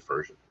Generations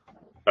version.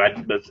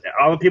 But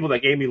all the people that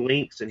gave me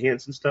links and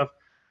hints and stuff,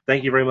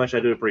 thank you very much. I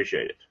do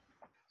appreciate it.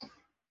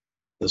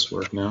 This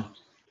work now?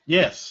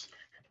 Yes.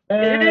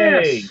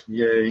 Hey.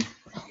 Yay.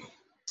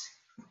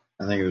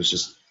 I think it was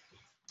just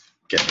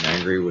getting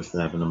angry with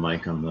having a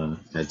mic on the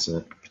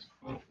headset.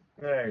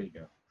 There you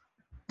go.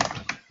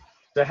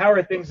 So how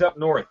are things up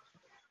north?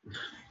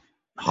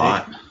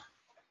 Hot.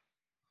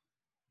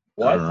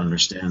 What? I don't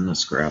understand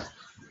this crap.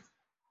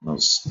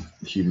 Those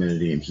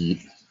humidity and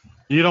heat.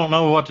 You don't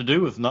know what to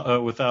do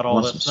without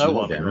all that snow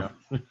on the down.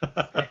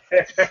 ground.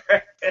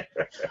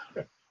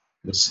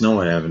 With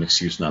snow, I have an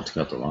excuse not to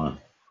cut the lawn.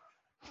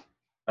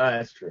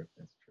 That's true.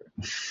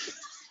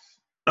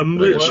 I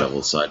gotta shovel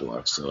the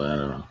sidewalks, so I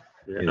don't know.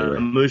 Yeah,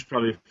 Moose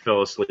probably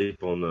fell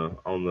asleep on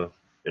the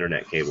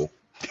internet cable.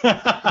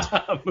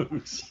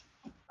 Moose.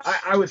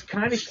 I was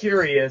kind of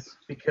curious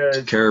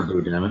because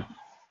Caribou, damn it.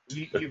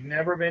 You've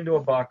never been to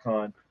a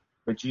BotCon,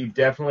 but you've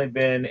definitely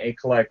been a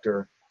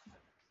collector.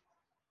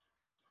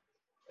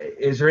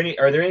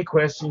 Are there any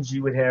questions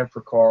you would have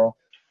for Carl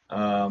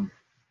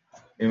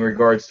in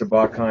regards to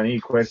BotCon? Any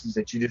questions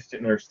that you just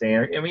didn't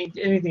understand? I mean,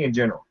 anything in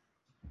general.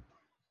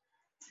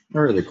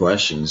 Not really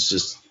questions,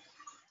 just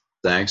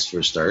thanks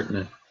for starting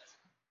it.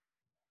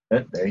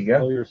 There you go.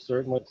 Well, you're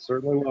certainly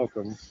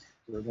welcome.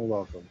 Certainly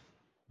welcome.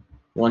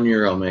 1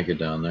 year I'll make it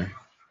down there.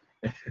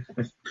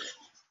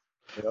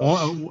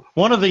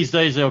 One of these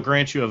days they'll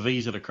grant you a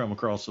visa to come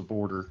across the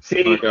border.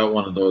 If I got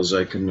one of those,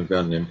 I couldn't have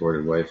got an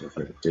imported wife if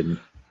I didn't.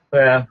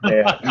 Well,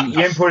 yeah,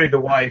 you imported the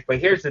wife, but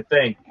here's the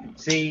thing.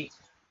 See,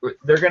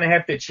 they're going to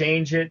have to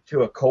change it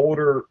to a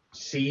colder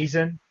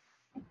season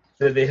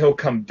so that he'll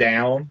come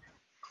down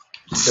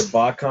to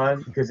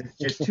BotCon because it's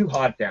just too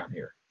hot down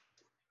here.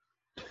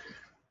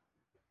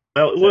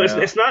 Well,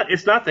 it's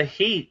not the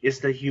heat, it's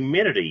the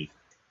humidity.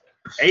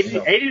 80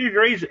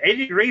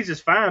 degrees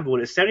is fine, but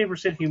when it's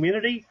 70%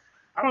 humidity,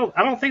 I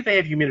don't think they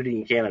have humidity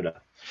in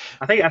Canada.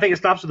 I think it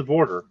stops at the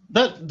border.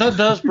 That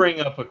does bring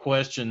up a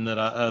question that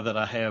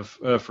I have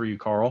for you,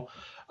 Carl.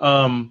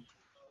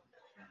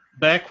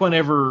 Back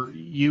whenever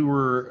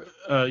you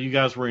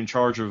guys were in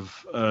charge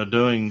of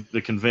doing the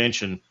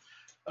convention,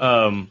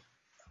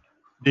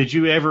 did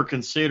you ever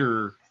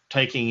consider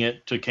taking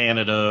it to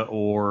Canada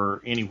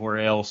or anywhere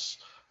else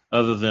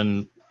other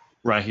than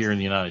right here in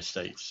the United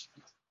States?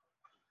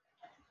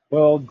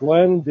 Well,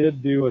 Glenn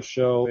did do a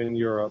show in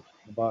Europe,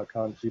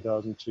 BotCon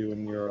 2002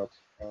 in Europe.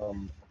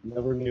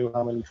 Never knew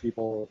how many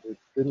people. It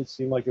didn't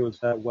seem like it was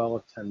that well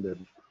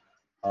attended.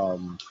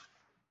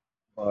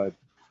 But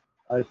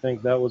I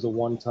think that was a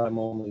one-time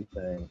only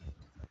thing.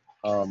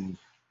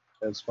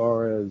 As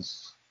far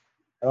as,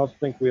 I don't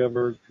think we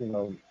ever,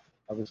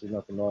 obviously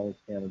nothing wrong with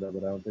Canada,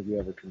 but I don't think we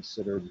ever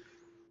considered,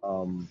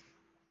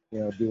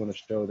 doing a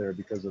show there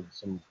because of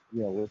some,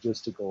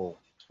 logistical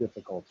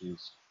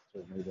difficulties.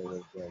 Certainly they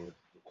would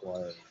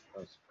require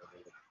us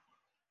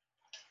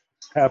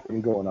to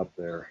happen going up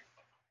there.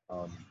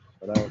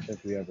 But I don't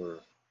think we ever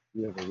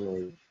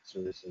really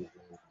seriously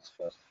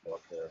discussed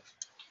up there.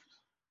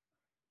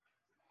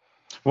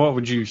 What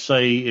would you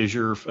say is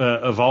your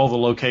of all the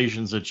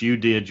locations that you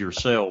did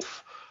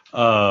yourself?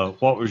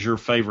 What was your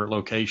favorite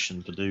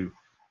location to do?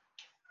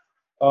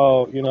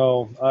 Oh,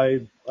 I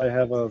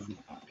have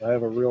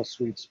a real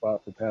sweet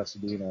spot for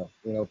Pasadena.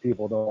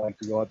 People don't like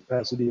to go out to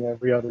Pasadena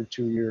every other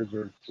 2 years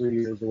or 3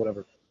 years or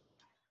whatever.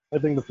 I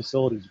think the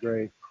facility's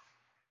great.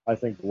 I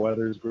think the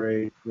weather's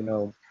great.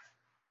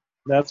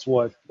 That's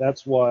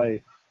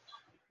why,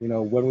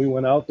 when we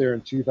went out there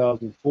in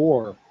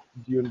 2004,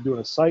 doing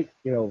a site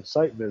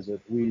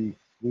visit, we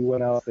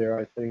went out there,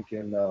 I think,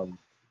 in the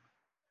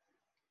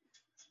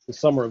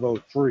summer of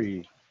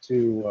 2003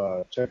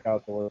 to check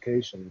out the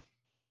location.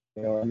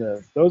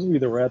 And those of you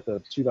that were at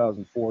the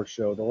 2004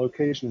 show, the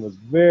location was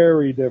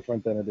very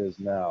different than it is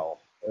now.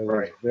 It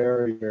was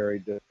very, very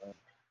different.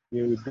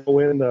 You would go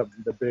in the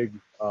big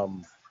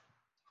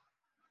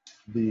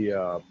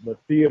the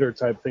theater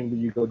type thing that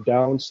you go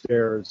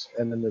downstairs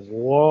and then this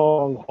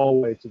long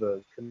hallway to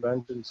the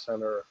convention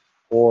center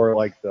or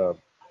like the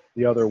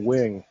other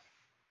wing.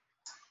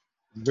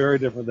 Very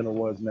different than it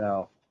was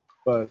now.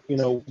 But you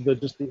know,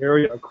 just the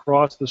area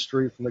across the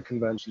street from the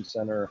convention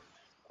center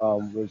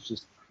was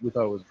just, we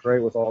thought it was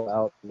great with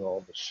all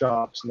the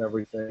shops and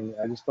everything.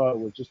 I just thought it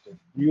was just a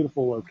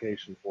beautiful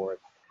location for it.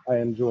 I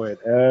enjoy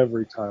it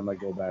every time I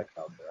go back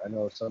out there. I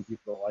know some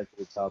people don't like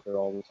it. It's out there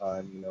all the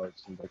time. You know, it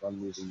seems like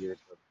unused years,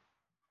 but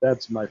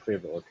that's my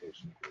favorite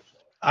location.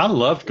 I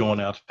loved going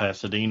out to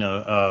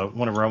Pasadena.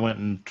 Whenever I went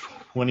in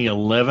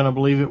 2011, I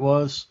believe it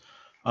was.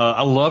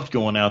 I loved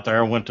going out there.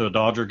 I went to a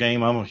Dodger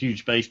game. I'm a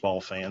huge baseball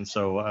fan,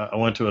 so I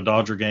went to a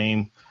Dodger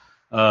game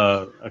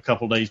a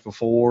couple days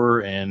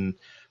before, and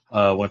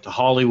went to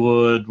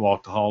Hollywood,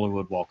 walked the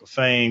Hollywood Walk of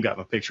Fame, got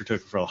my picture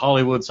taken for the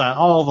Hollywood sign,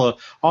 all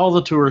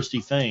the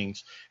touristy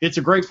things. It's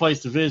a great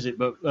place to visit,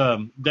 but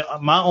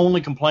my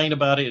only complaint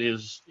about it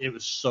is it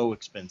was so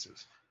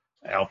expensive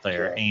out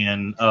there. Yeah.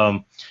 And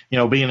you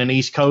know, being an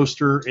East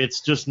Coaster,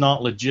 it's just not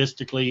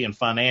logistically and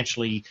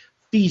financially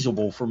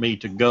feasible for me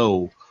to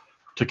go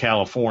to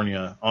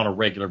California on a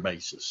regular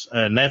basis.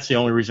 And that's the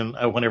only reason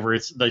whenever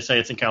they say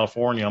it's in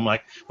California, I'm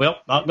like,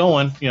 well, not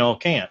going, you know,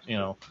 can't, you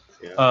know.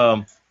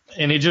 Yeah.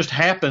 And it just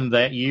happened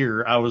that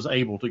year I was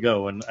able to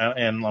go. And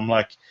I'm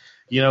like,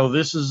 you know,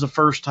 this is the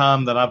first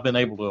time that I've been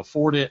able to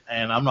afford it,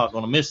 and I'm not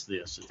going to miss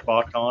this. It's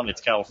BotCon,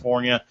 it's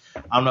California.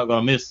 I'm not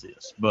going to miss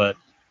this. But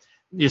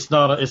it's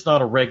not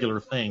a regular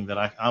thing that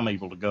I'm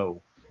able to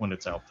go when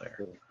it's out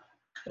there.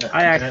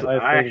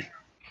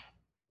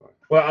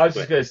 Well, I was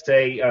just going to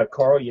say,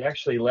 Carl, you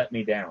actually let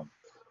me down.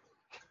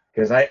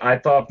 Because I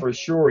thought for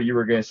sure you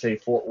were going to say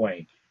Fort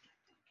Wayne.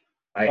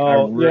 I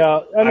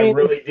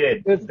really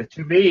did. But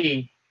to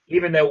me,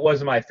 even though it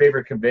wasn't my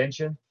favorite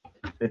convention,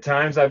 the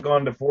times I've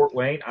gone to Fort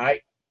Wayne, I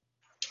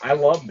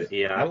loved it.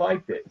 Yeah, I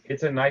liked it.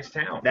 It's a nice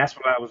town. That's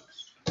what I was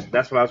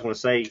going to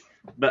say.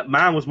 But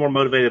mine was more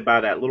motivated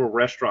by that little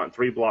restaurant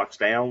 3 blocks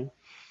down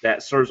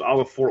that serves all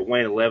of Fort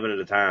Wayne 11 at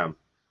a time.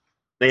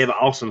 They have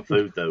awesome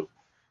food though.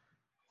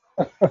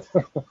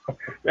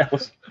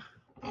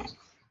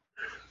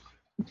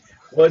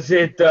 Was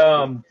it?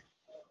 I'm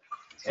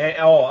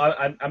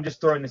just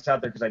throwing this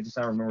out there because I just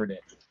now remembered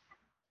it.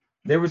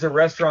 There was a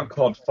restaurant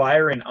called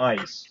Fire and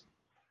Ice.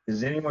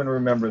 Does anyone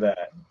remember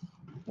that?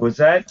 Was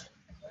that?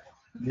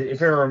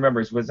 If anyone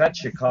remembers, was that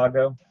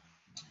Chicago?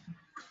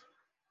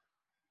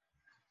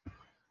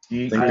 Do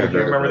you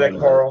remember that,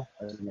 Carl?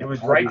 It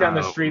was right down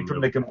the street from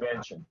the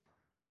convention.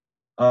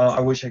 I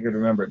wish I could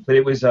remember it, but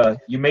it was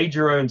you made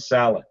your own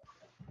salad.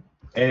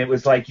 And it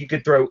was like you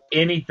could throw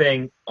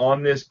anything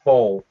on this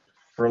bowl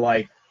for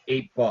like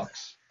 $8.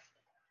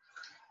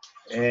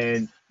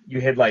 And you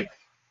had like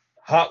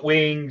hot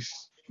wings,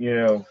 you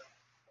know,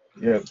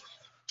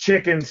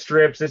 chicken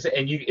strips,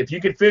 and if you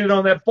could fit it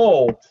on that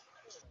bowl,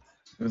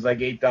 it was like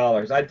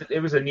 $8. It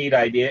was a neat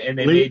idea, and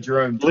they made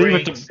your own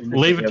drinks.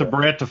 Leave it to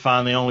Brett to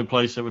find the only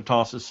place that would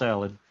toss his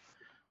salad.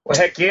 Well,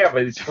 heck yeah,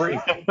 but it's free.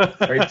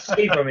 Or it's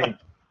cheap, I mean.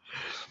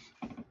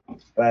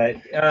 But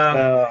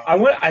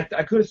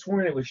I could have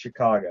sworn it was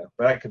Chicago,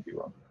 but I could be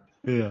wrong.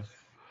 Yeah.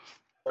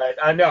 But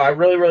I know I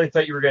really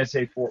thought you were going to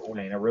say Fort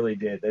Wayne. I really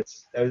did. That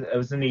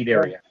was a neat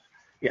area.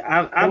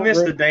 Yeah, I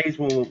miss the days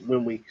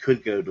when we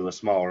could go to a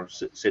smaller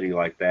city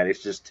like that.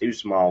 It's just too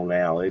small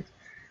now.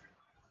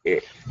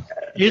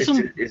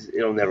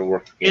 It'll never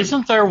work again.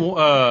 Isn't there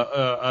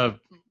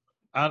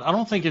I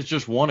don't think it's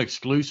just one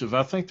exclusive.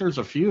 I think there's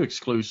a few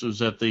exclusives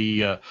that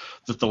the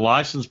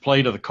license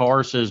plate of the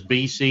car says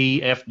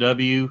BC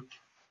FW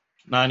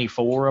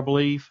 94, I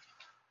believe.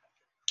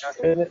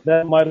 And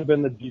that might have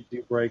been the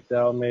GT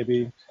breakdown,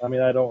 maybe. I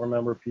mean, I don't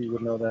remember. Pete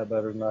would know that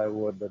better than I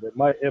would, but it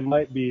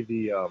might be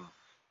the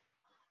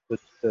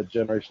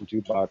Generation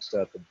 2 box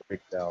set, the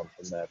breakdown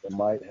from that. It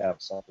might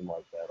have something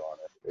like that on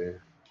it.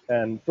 Yeah.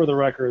 And for the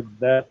record,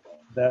 that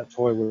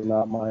toy was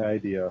not my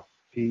idea.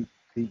 Pete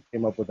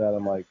came up with that.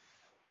 I'm like,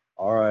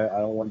 all right, I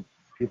don't want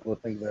people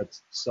to think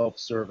that's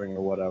self-serving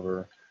or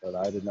whatever, but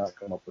I did not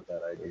come up with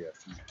that idea.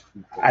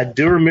 I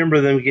do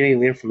remember them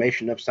getting the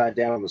information upside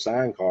down on the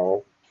sign,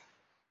 Carl.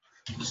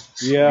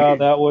 Yeah,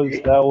 that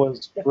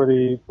was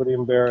pretty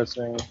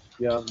embarrassing.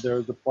 Yeah, there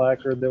was a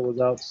placard that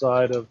was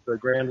outside of the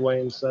Grand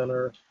Wayne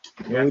Center.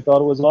 Yeah. We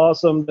thought it was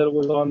awesome that it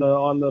was on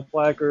the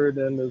placard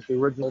and it was the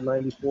original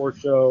 '94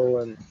 show,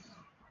 and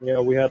you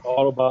know we had the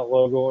Autobot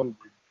logo and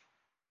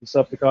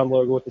Decepticon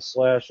logo with the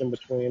slash in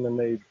between, and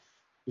they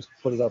just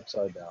put it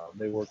upside down.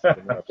 They worked it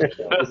upside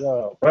down.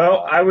 Oh,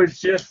 well, I was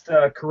just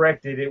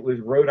corrected. It was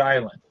Rhode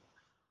Island.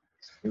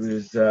 It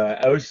was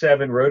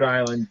 07 Rhode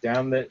Island.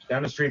 Down the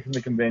street from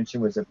the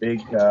convention was a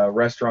big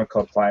restaurant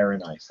called Fire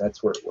and Ice.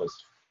 That's where it was.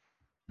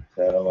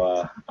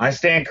 So I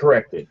stand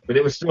corrected, but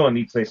it was still a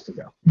neat place to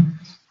go.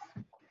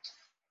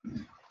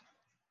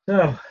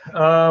 So,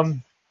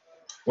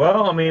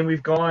 well, I mean,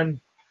 we've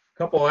gone a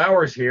couple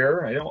hours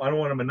here. I don't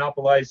want to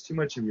monopolize too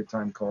much of your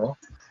time, Carl.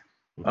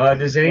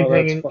 Does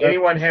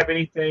anyone have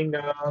anything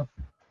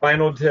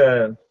final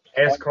to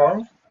ask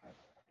Carl?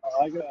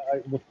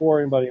 Before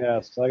anybody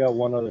asks, I got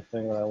one other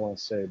thing that I want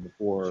to say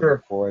before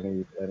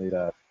any of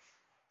that.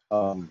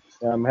 And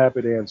I'm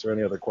happy to answer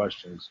any other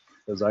questions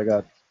because I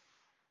got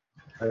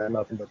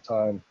nothing but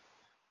time.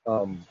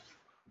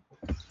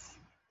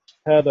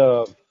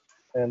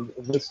 And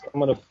this, I'm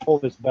going to pull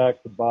this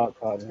back to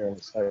BotCon here in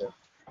a second.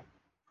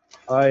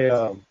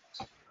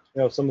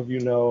 Some of you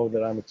know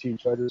that I'm a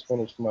teacher. I just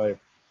finished my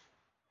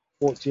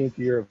 14th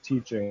year of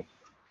teaching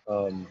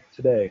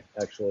today,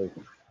 actually.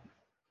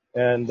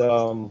 And,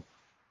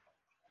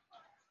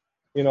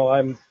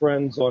 I'm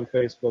friends on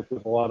Facebook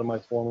with a lot of my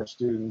former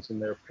students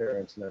and their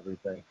parents and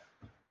everything.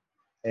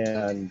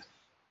 And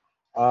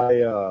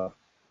I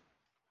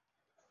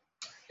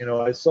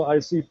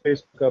see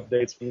Facebook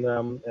updates from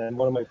them, and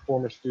one of my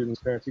former students'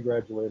 parents, he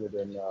graduated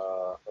in 09,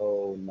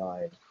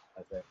 I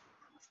think.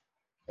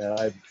 And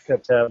I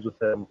kept tabs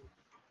with him.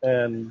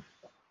 And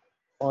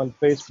on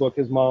Facebook,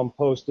 his mom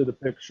posted a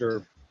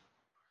picture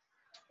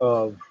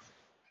of,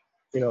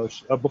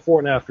 a before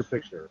and after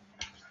picture.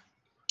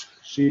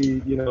 She,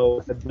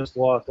 had just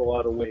lost a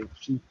lot of weight.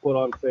 She put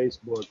on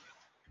Facebook,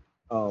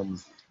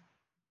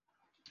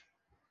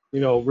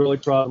 really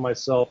proud of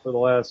myself for the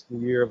last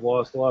year. I've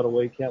lost a lot of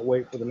weight. Can't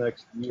wait for the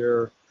next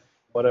year,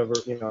 whatever,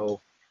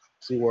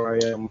 see where I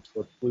am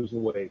with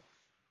losing weight,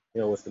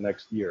 with the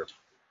next year.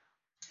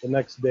 The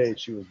next day,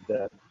 she was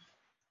dead.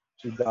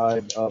 She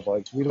died of,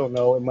 we don't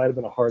know. It might have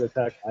been a heart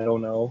attack. I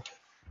don't know.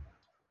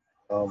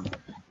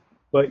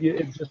 But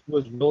it just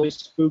was really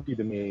spooky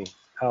to me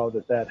how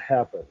that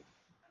happened.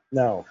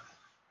 Now,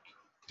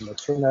 I'm going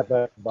to turn that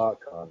back to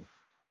BotCon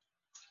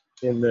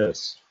in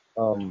this.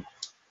 And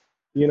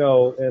I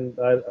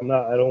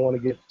don't want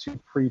to get too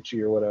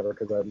preachy or whatever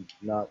because I'm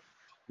not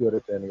good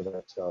at any of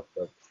that stuff.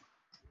 But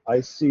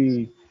I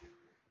see,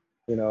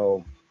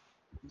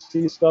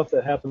 stuff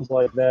that happens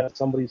like that.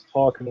 Somebody's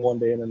talking one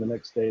day and then the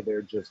next day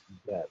they're just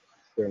dead.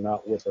 They're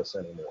not with us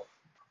anymore.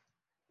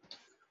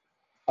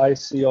 I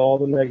see all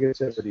the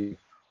negativity.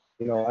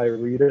 I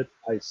read it.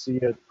 I see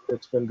it.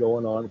 It's been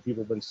going on.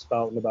 People have been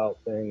spouting about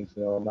things.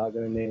 I'm not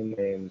going to name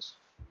names,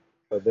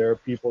 but there are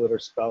people that are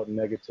spouting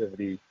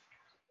negativity.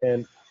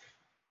 And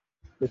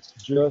it's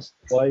just,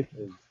 life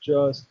is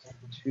just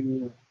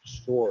too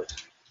short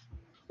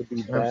to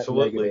be that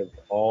negative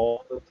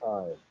all the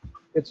time.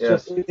 It's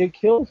just, it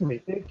kills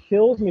me. It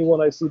kills me when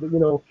I see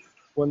that,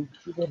 when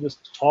people are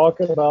just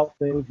talking about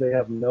things they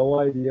have no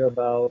idea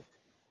about,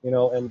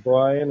 and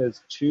Brian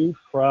is too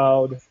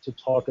proud to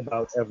talk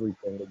about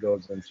everything that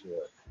goes into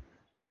it.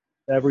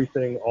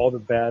 Everything, all the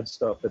bad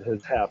stuff that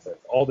has happened,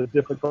 all the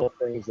difficult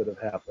things that have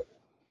happened.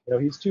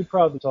 He's too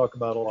proud to talk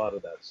about a lot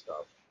of that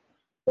stuff.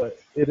 But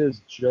it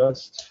is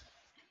just,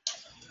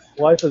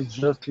 life is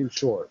just too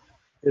short.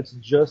 It's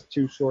just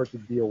too short to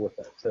deal with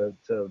it,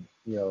 to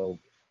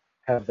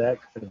have that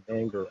kind of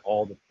anger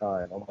all the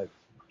time. I'm like,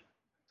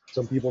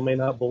 some people may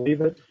not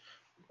believe it,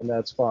 and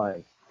that's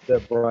fine.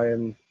 That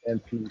Brian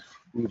and Pete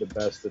do the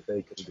best that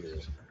they can do.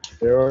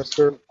 There are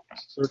certain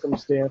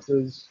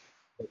circumstances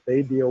that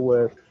they deal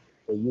with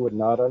that you would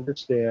not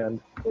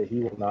understand, that he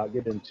will not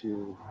get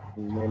into,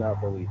 and you may not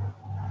believe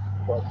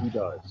it, but he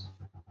does.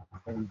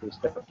 And you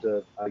just have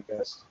to, I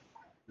guess,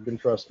 you can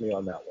trust me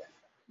on that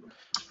one.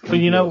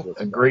 Well,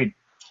 agreed.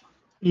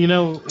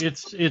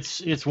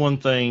 It's one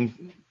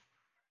thing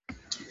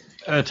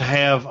to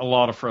have a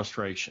lot of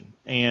frustration,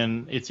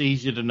 and it's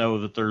easy to know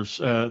that there's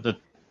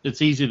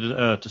it's easy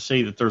to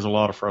see that there's a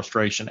lot of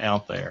frustration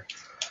out there.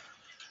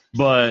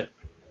 But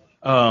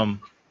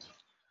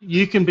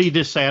you can be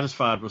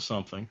dissatisfied with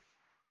something,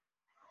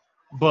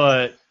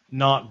 but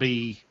not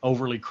be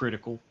overly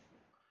critical,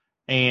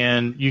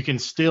 and you can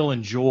still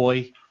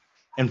enjoy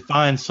and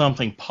find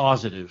something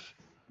positive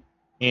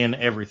in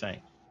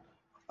everything.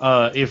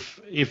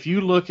 If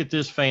you look at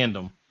this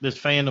fandom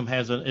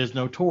is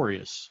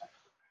notorious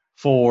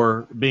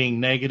for being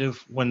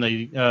negative when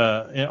they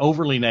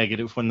overly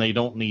negative when they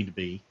don't need to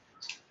be,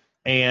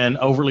 and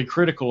overly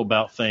critical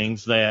about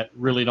things that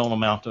really don't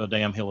amount to a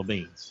damn hill of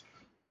beans.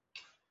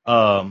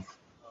 But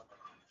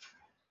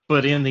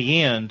in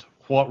the end,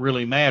 what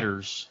really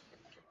matters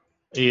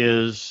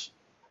is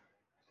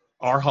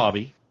our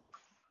hobby,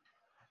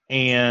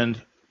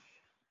 and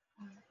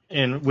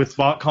with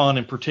BotCon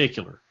in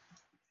particular,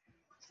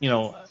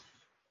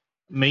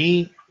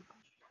 me.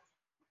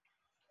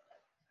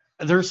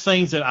 There's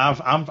things that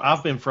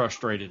I've been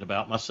frustrated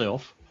about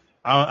myself.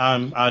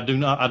 I do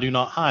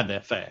not hide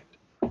that fact.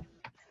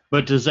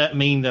 But does that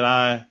mean that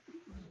I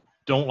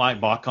don't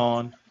like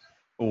BotCon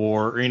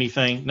or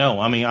anything? No.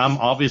 I mean,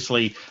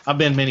 I've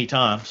been many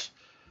times,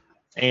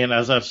 and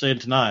as I've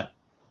said tonight,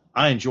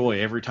 I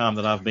enjoy every time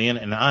that I've been,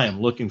 and I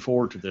am looking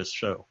forward to this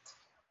show.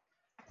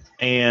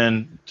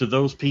 And to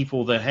those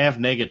people that have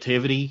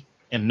negativity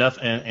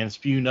and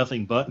spew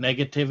nothing but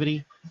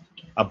negativity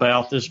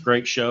about this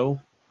great show,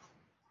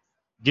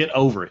 get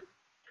over it,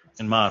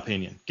 in my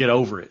opinion. Get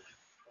over it.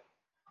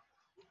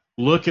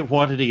 Look at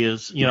what it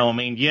is.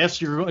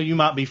 Yes, you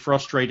might be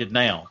frustrated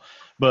now,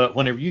 but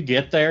whenever you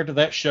get there to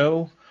that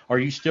show, are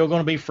you still going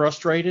to be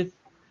frustrated?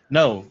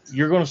 No,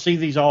 you're going to see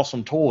these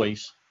awesome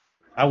toys.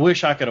 I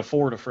wish I could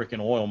afford a freaking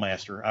Oil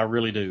Master. I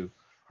really do.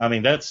 I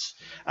mean,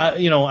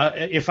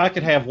 if I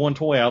could have one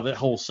toy out of that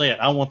whole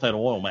set, I want that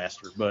Oil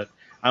Master. But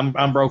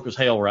I'm broke as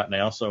hell right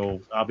now,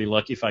 so I'll be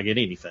lucky if I get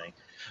anything.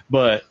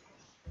 But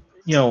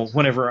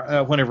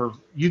whenever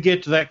you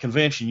get to that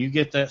convention, you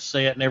get that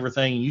set and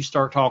everything, and you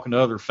start talking to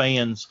other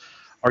fans,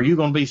 are you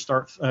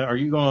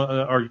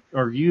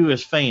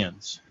as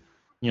fans?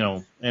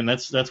 And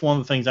that's one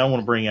of the things I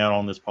want to bring out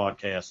on this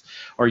podcast.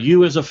 Are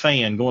you as a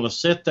fan going to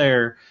sit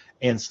there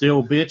and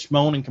still bitch,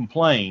 moan, and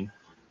complain,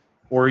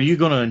 or are you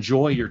going to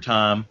enjoy your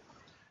time,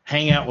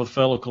 hang out with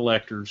fellow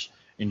collectors,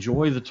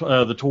 enjoy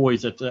the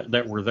toys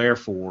that we're there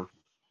for,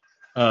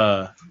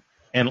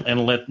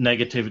 and let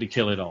negativity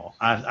kill it all?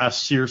 I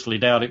seriously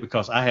doubt it,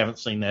 because I haven't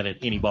seen that at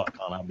any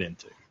BotCon I've been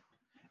to,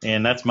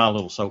 and that's my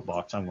little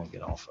soapbox I'm going to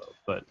get off of.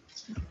 But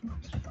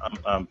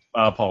I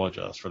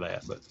apologize for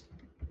that. But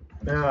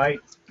no, I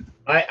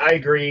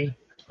agree.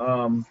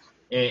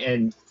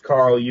 And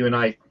Carl, you and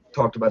I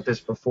talked about this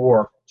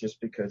before, just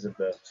because of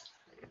the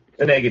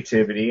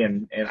negativity,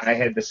 and I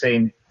had the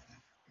same,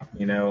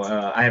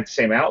 I have the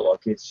same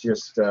outlook. It's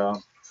just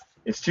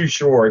it's too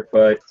short,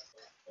 but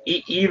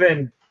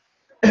even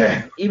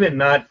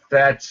not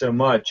that so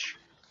much.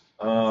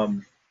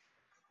 The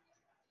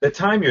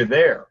time you're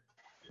there,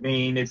 I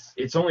mean,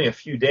 it's only a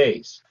few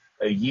days,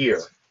 a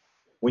year.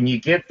 When you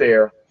get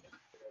there,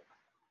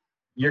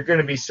 you're going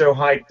to be so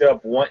hyped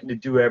up, wanting to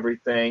do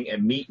everything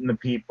and meeting the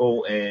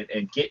people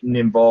and getting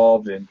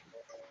involved. And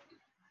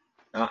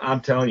I'm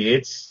telling you,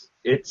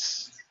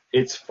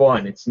 it's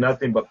fun. It's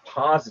nothing but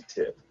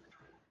positive.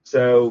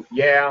 So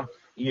yeah,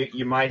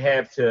 you might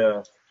have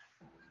to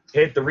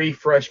hit the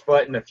refresh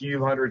button a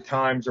few hundred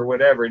times or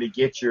whatever to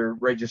get your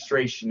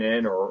registration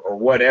in, or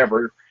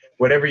whatever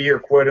your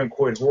quote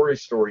unquote horror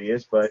story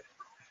is, but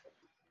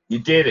you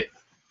did it.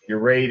 You're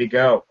ready to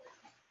go.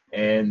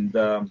 And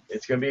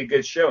it's going to be a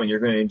good show, and you're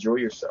going to enjoy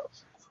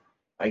yourselves.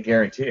 I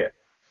guarantee it.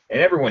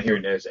 And everyone here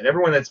knows it.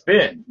 Everyone that's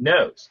been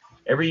knows.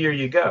 Every year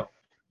you go,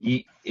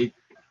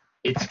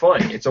 it's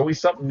fun. It's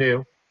always something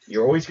new.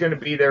 You're always going to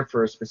be there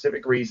for a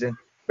specific reason,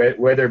 but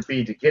whether it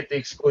be to get the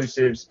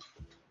exclusives,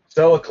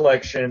 sell a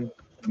collection,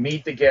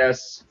 meet the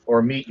guests,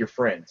 or meet your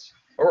friends,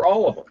 or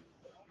all of them.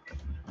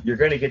 You're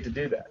going to get to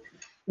do that.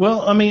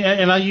 Well, I mean,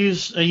 and I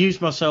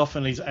use myself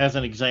as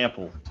an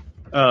example.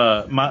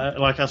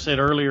 Like I said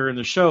earlier in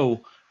the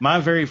show, my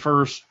very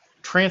first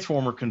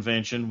Transformer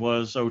convention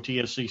was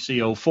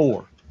OTSCC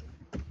 04,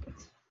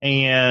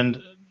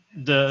 and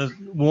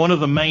one of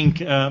the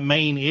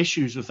main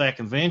issues with that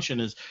convention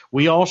is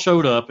we all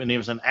showed up, and it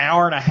was an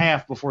hour and a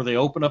half before they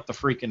opened up the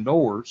freaking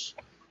doors,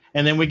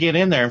 and then we get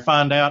in there and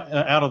find out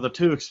of the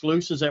two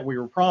exclusives that we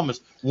were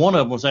promised, one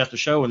of them was at the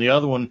show, and the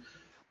other one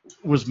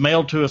was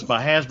mailed to us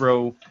by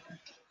Hasbro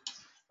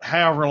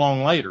however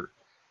long later.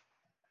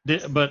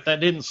 But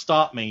that didn't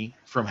stop me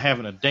from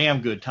having a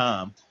damn good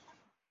time.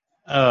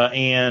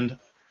 And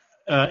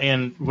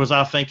was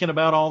I thinking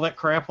about all that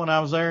crap when I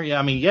was there? Yeah,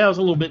 I mean, I was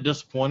a little bit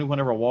disappointed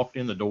whenever I walked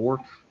in the door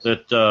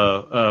that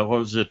what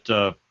was it,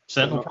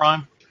 Sentinel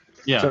Prime?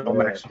 Yeah, Sentinel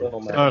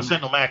Maximus.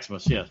 Sentinel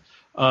Maximus. Yes.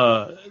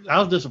 I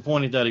was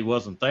disappointed that he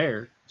wasn't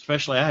there.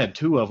 Especially, I had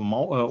two of them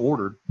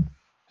ordered.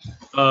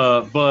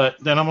 But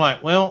then I'm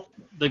like, well,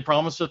 they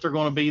promised that they're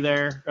going to be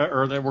there,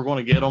 or that we're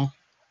going to get them.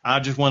 I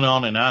just went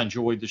on and I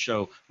enjoyed the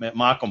show. Met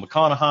Michael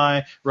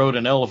McConaughey, rode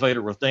an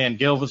elevator with Dan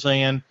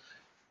Gilvezan.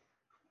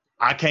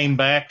 I came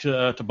back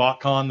to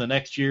BotCon the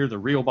next year, the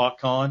real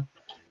BotCon,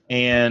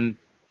 and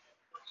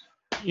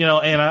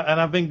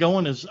I've been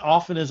going as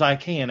often as I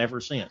can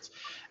ever since.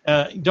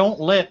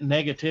 Don't let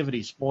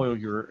negativity spoil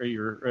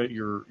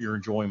your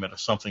enjoyment of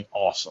something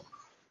awesome.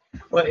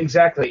 Well,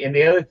 exactly. And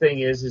the other thing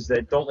is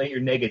that don't let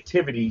your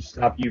negativity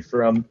stop you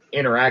from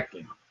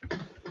interacting.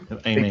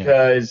 Amen.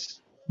 Because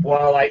when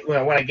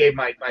I gave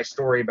my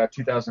story about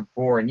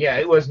 2004, and yeah,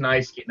 it was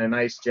nice getting a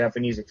nice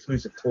Japanese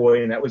exclusive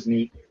toy, and that was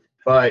neat.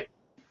 But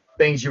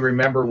things you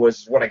remember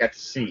was what I got to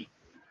see,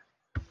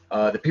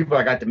 the people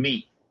I got to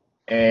meet,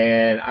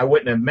 and I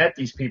wouldn't have met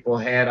these people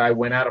had I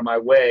went out of my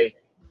way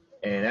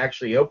and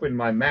actually opened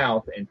my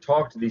mouth and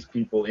talked to these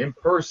people in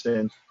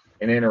person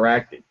and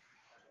interacted.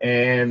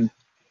 And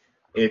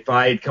if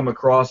I had come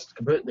across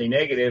completely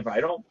negative,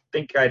 I don't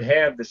think I'd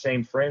have the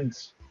same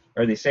friends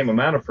or the same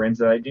amount of friends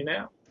that I do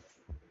now.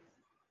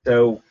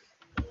 So,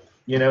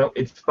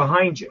 it's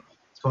behind you.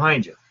 It's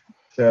behind you.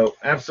 So,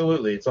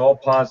 absolutely, it's all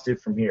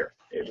positive from here.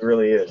 It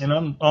really is.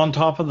 And on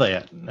top of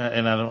that,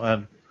 and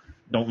I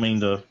don't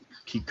mean to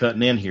keep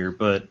cutting in here,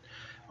 but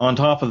on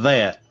top of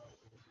that,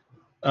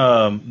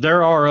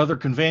 there are other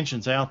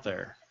conventions out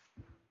there,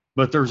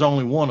 but there's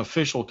only one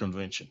official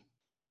convention,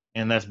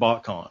 and that's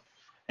BotCon.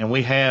 And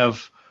we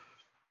have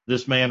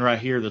this man right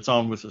here that's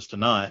on with us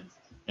tonight,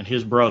 and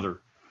his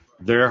brother,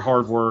 their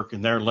hard work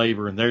and their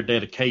labor and their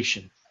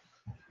dedication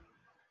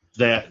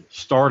that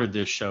started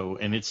this show,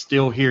 and it's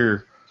still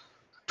here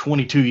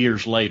 22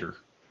 years later.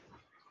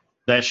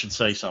 That should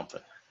say something.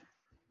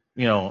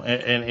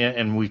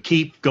 And we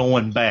keep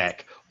going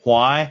back.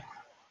 Why?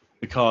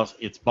 Because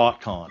it's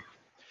BotCon.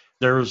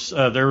 There was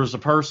a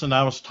person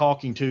I was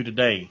talking to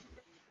today.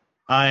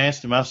 I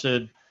asked him. I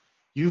said,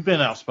 "You've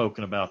been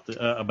outspoken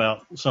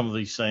about some of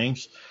these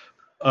things.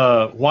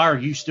 Why are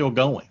you still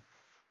going?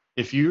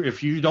 If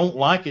you don't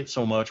like it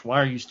so much, why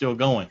are you still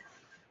going?"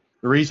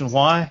 The reason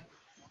why,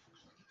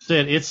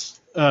 said it's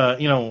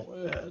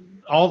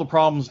all the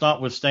problems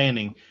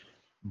notwithstanding,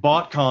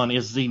 BotCon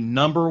is the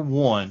number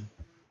one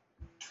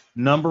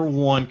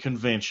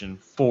convention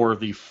for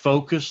the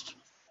focused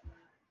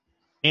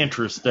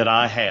interest that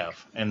I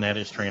have, and that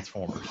is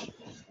Transformers.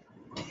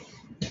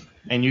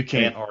 And you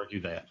can't argue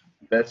that.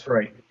 That's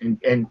right.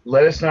 And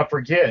let us not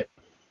forget,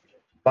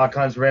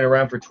 BotCon's been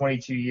around for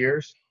 22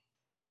 years,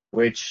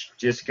 which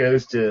just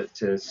goes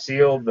to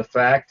seal the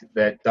fact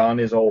that Don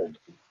is old.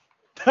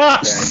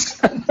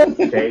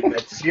 Okay,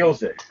 that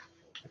seals it.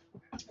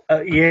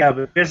 Yeah,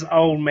 but this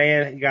old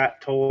man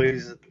got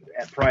toys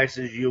at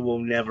prices you will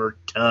never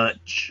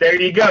touch. There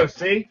you go.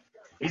 See?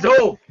 He's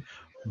old.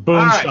 Boom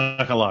All right.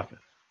 shakalaka.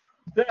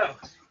 So,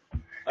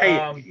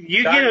 Hey,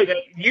 you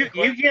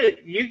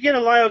get a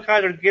Lyle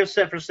Kaiser gift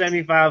set for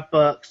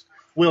 $75.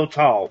 We'll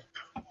talk.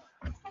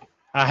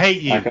 I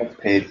hate you. I got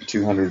paid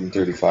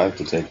 $235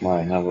 to take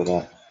mine. How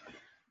about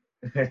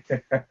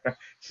that?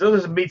 Still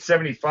doesn't beat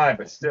 75,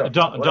 but still.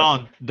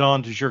 Don,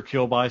 does your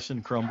kill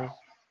bison crumble?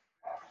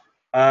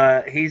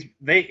 They've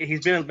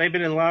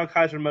been in Lyle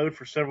Kaiser mode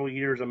for several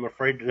years. I'm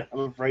afraid to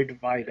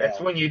find out. That's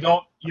when you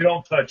don't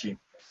touch him.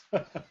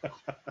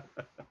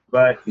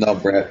 But no,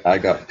 Brett, I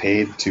got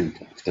paid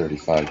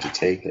 $235 to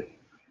take it.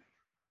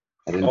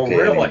 I didn't pay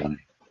really? anyone.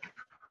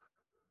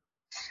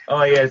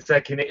 Oh yeah, it's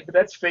that Canadian, but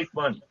that's fake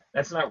money.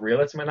 That's not real.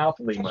 That's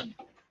Monopoly money.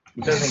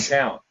 It doesn't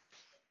count.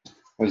 I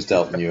was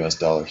dealt in U.S.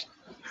 dollars.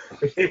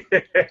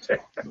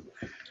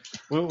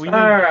 All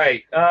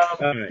right.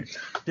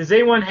 Does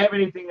anyone have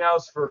anything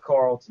else for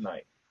Carl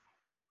tonight?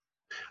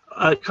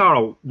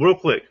 Carl, real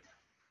quick,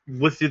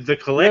 with the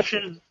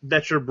collection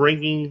that you're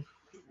bringing,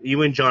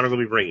 you and John are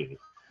going to be bringing.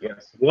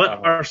 Yes. What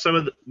are some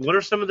of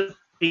the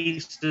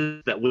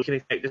pieces that we can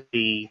expect to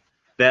see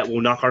that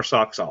will knock our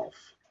socks off?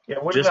 Yeah.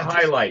 What are the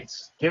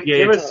highlights?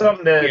 Give us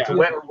something to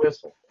wet our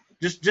whistle.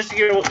 Just to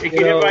give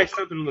everybody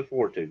something to look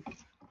forward to.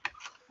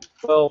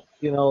 Well,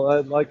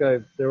 I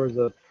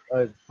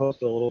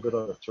posted a little bit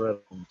on a thread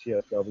on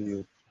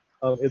TFW.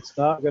 It's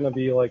not going to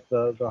be like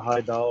the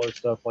high dollar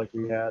stuff like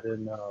we had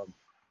in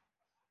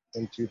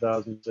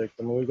 2006.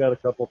 I mean, we've got a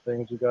couple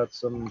things. We got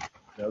some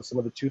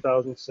of the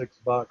 2006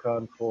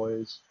 BotCon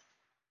toys.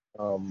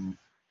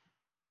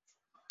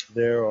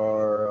 There's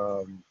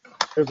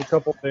a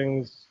couple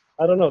things.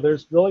 I don't know.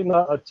 There's really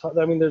not a ton.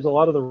 I mean, there's a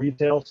lot of the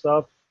retail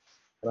stuff.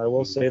 And I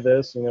will say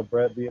this,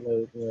 Brett, being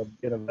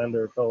a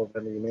vendor, a fellow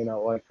vendor, you may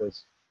not like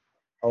this.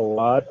 A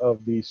lot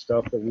of the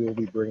stuff that we will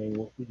be bringing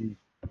will be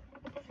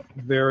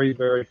very,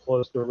 very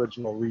close to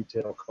original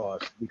retail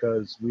cost,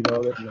 because we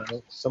know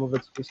that some of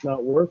it's just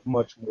not worth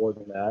much more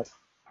than that.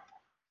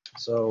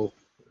 So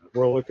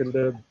we're looking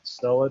to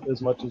sell it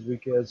as much as we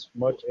can, as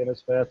much and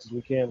as fast as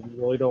we can. We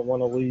really don't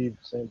want to leave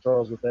St.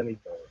 Charles with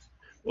anything.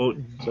 Well,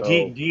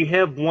 do you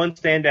have one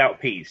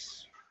standout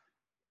piece?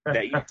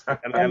 That you,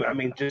 I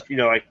mean, just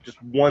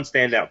one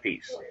standout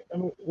piece. I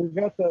mean, we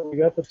got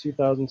the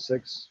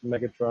 2006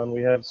 Megatron.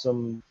 We have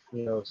some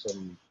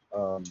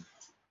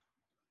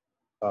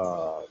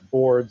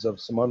boards of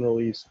some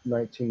unreleased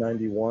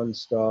 1991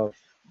 stuff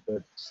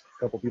that a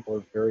couple people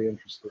are very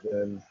interested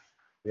in.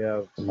 We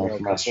have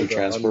Micromaster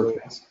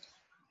transport base.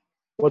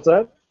 What's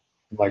that?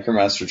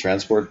 Micromaster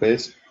transport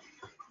base.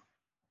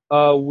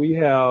 We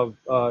have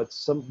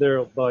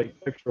they're like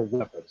extra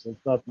weapons.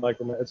 It's not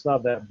it's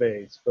not that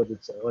base, but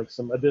it's like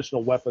some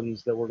additional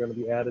weapons that were going to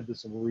be added to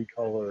some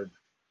recolored,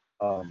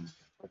 like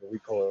a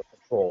recolored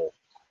patrol.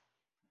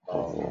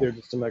 They're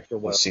just some extra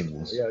weapons. I've seen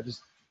those. Yeah,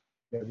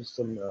 just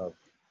some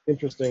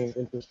interesting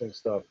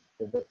stuff.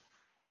 In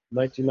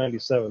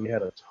 1997, we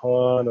had a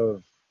ton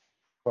of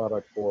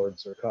product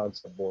boards or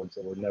concept boards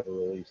that were never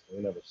released.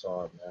 We never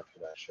saw them after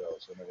that show,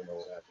 so we never know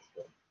what happened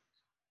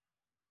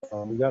to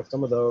them. We got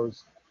some of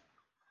those.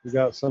 We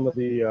got some of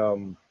the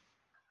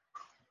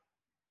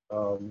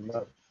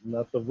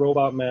not the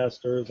Robot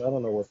Masters. I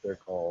don't know what they're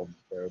called.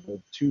 They're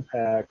the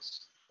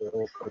 2-packs. They're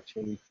little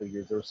cartoon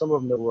figures. There were some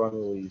of them that were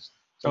unreleased.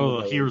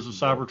 The Heroes of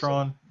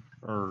Cybertron,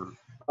 or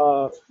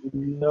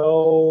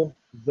no,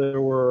 there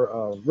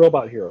were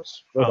Robot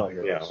Heroes.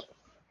 Heroes.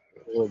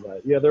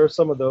 Yeah, there are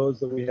some of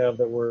those that we have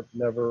that were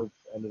never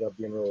ended up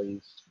being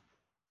released.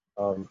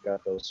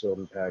 Got those sealed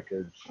in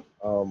package.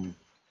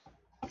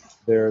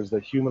 There's the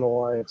Human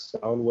Alliance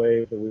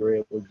Soundwave that we were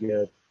able to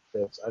get.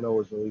 That's, I know,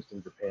 was released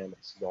in Japan.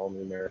 It's all in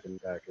the American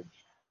package.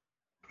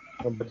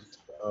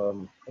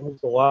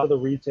 There's a lot of the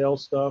retail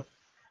stuff.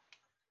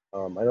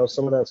 I know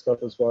some of that stuff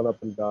has gone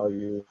up in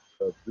value,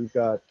 but we've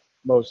got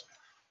most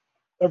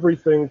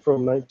everything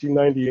from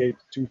 1998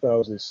 to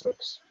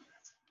 2006.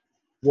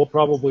 We'll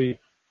probably,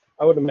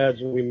 I would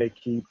imagine we may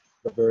keep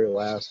the very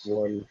last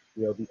one,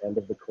 the end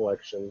of the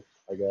collection,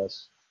 I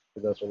guess,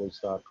 because that's when we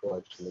stopped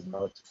collection. And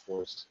now it's, of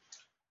course,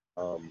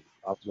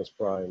 Optimus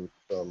Prime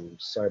from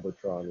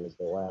Cybertron is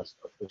the last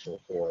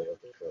official toy of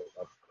the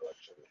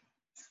collection.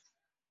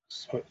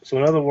 So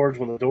in other words,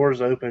 when the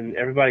doors open,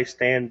 everybody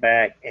stand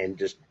back and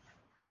just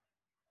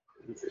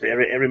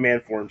every man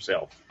for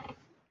himself.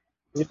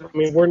 I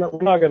mean, we're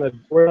not gonna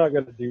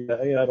do that.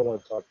 I don't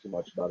want to talk too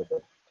much about it,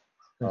 but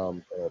I'll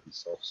be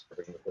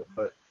self-serving with it.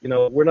 But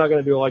we're not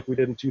gonna do it like we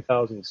did in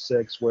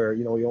 2006, where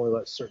we only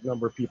let a certain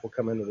number of people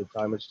come in at a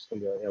time. It's just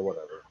gonna be like,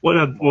 whatever.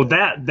 Well,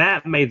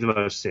 that made the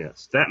most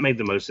sense. That made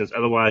the most sense.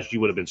 Otherwise, you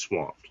would have been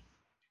swamped.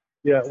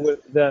 Yeah,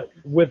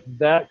 with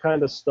that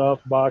kind of stuff,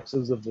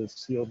 boxes of the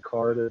sealed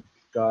carded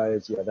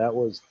guys. Yeah,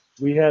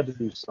 we had to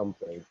do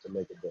something to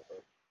make it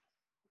different.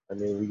 I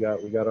mean, we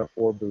got our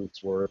 4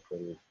 booths worth,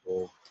 and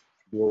we'll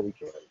do what we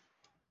can.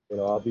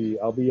 I'll be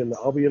in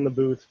the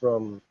booth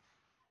from.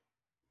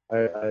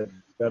 I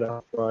got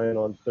out Brian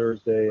on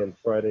Thursday and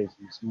Friday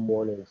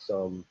morning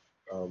some,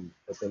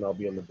 but then I'll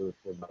be in the booth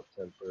for about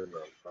 10:30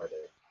 on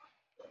Friday,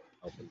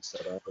 helping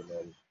set up, and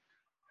then.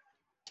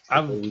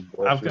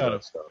 I've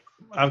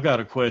got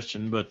a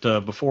question, but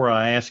before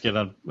I ask it,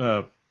 I'm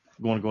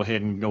going to go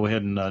ahead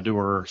and do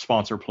our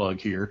sponsor plug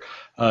here.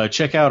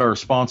 Check out our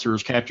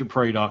sponsors,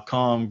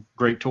 CapturedPrey.com.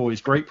 Great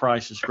toys, great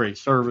prices, great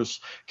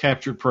service.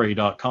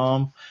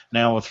 CapturedPrey.com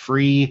now with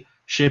free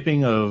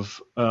shipping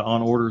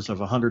on orders of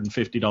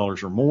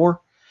 $150 or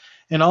more.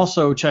 And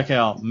also check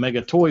out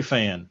Mega Toy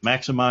Fan.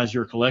 Maximize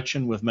your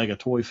collection with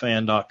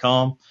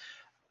megatoyfan.com.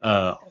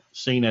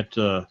 Seen at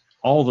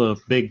all the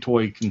big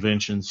toy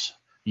conventions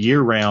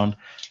year round,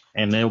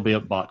 and they'll be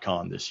at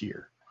BotCon this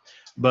year.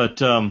 But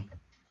Carl,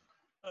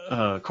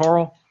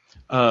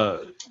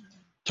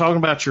 talking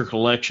about your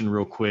collection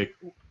real quick,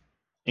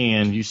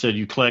 and you said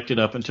you collected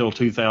up until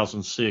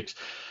 2006.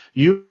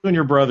 You and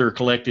your brother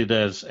collected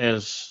as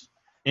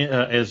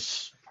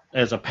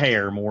a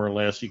pair, more or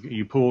less.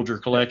 You pooled your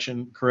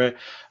collection, correct?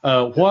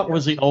 What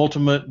was the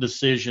ultimate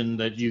decision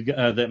that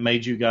that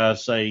made you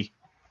guys say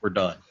we're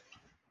done?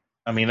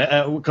 I mean,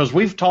 because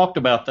we've talked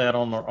about that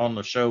on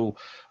the show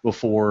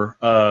before.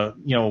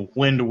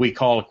 When do we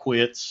call it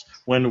quits?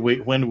 When do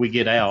we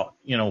get out?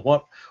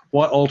 What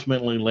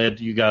ultimately led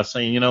to you guys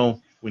saying,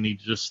 we need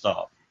to just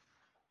stop?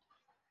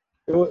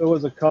 It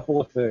was a couple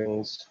of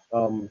things.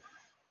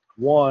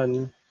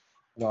 One,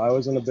 I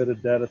was in a bit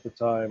of debt at the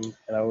time,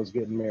 and I was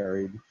getting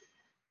married.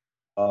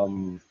 I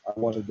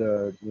wanted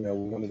to, we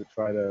wanted to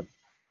try to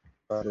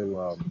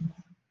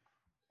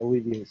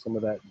alleviate some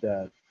of that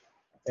debt.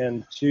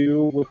 And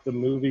 2, with the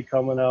movie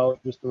coming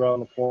out just around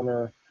the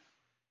corner,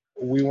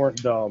 we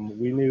weren't dumb.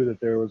 We knew that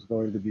there was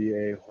going to be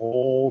a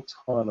whole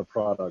ton of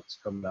products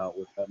coming out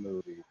with that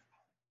movie.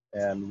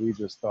 And we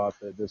just thought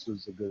that this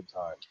was a good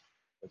time.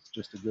 It's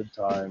just a good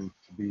time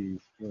to be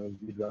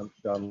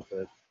done with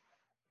it.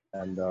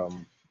 And,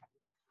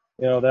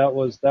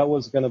 that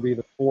was going to be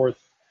the 4th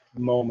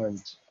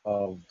moment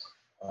of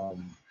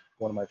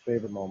one of my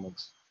favorite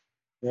moments.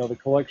 The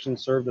collection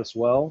served us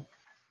well.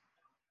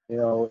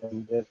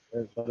 And it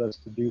led us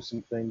to do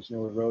some things. We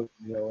wrote,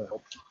 it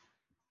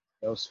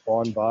helped,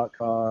 spawn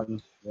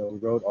BotCon. We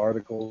wrote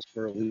articles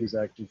for Lee's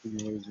Action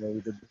News.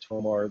 We did the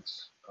Tome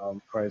Arts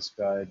price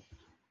guide.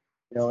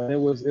 And it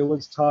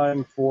was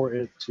time for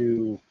it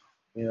to,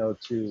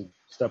 to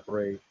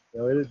separate.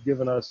 It had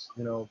given us,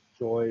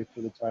 joy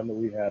for the time that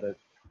we had it.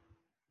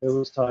 It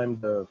was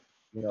time to,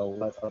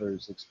 let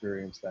others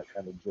experience that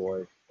kind of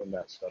joy from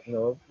that stuff.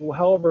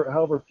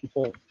 However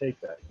people take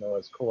that,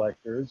 as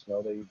collectors,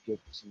 they get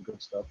some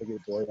good stuff, they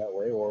get joy that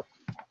way. Or,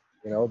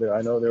 I know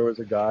there was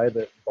a guy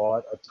that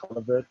bought a ton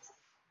of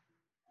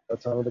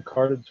the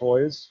carded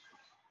toys,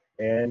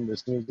 and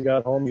as soon as he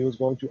got home, he was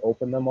going to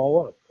open them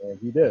all up, and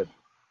he did.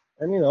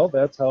 And,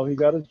 that's how he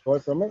got his joy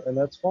from it, and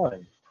that's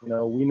fine.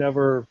 We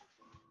never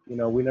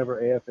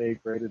AFA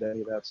graded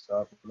any of that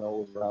stuff. It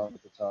was around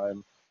at the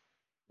time.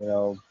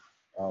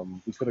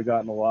 We could have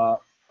gotten a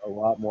lot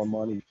more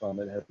money from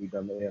it had we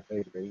done the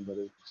AFA grading, but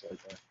it's like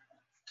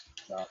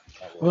not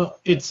well,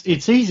 it's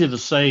easy to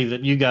say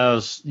that you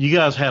guys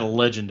had a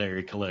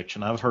legendary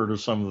collection. I've heard of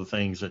some of the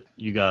things that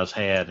you guys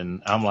had,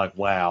 and I'm like,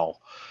 wow.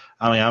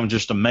 I mean, I'm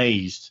just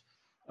amazed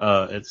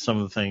at some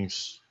of the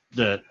things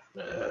that.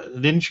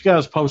 Didn't you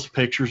guys post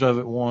pictures of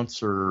it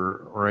once,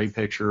 or a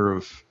picture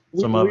of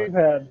some of it?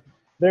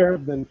 There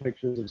have been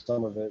pictures of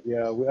some of it.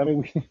 Yeah,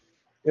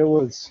 it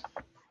was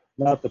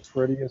not the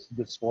prettiest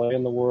display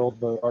in the world,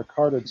 but our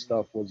carded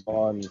stuff was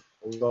all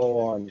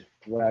on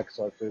racks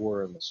like they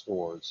were in the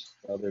stores.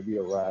 There'd be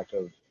a rack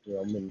of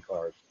mini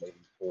cards, maybe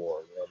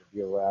 4. There'd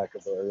be a rack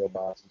of Ariel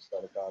box and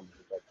Stunticon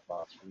Protector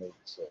box for maybe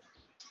 6.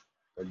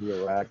 There'd be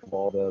a rack of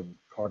all the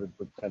carded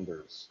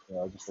pretenders.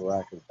 Just a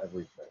rack of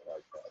everything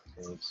like that.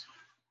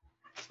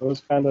 It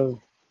was kind of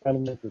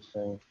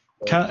interesting.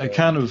 But,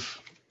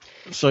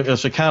 So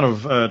it's a kind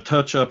of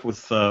touch up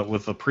with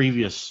a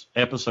previous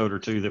episode or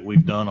 2 that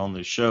we've done on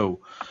this show,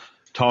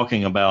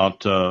 talking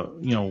about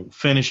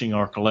finishing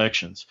our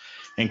collections,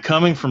 and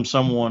coming from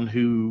someone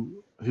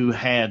who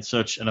had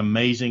such an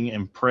amazing,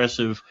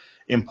 impressive,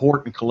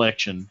 important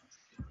collection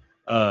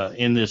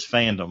in this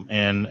fandom,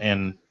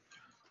 and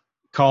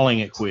calling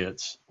it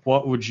quits.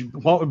 what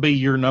would be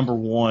your number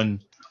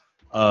one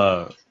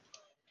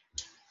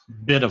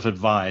bit of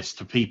advice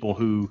to people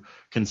who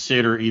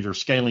consider either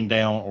scaling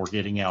down or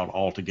getting out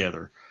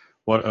altogether?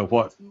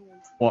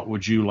 What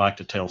would you like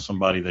to tell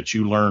somebody that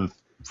you learned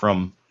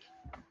from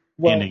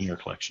ending your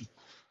collection?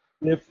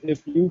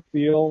 If you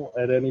feel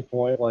at any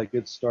point like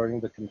it's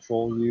starting to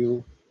control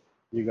you,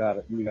 you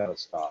gotta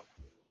stop.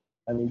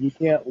 I mean, you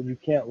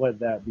can't let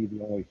that be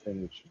the only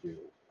thing that you do.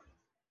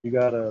 You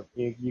gotta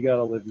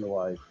live your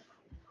life.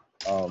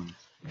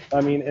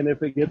 I mean, and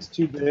if it gets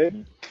too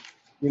big,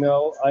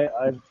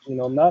 I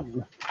not,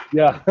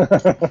 yeah,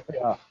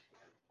 yeah.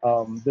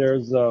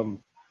 There's,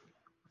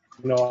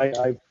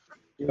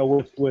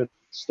 with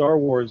Star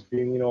Wars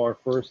being, our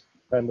first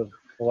kind of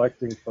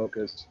collecting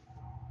focus,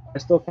 I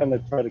still kind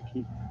of try to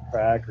keep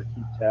track or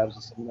keep tabs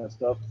of some of that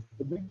stuff.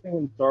 The big thing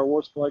in Star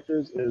Wars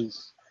collectors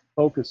is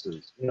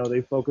focuses.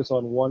 They focus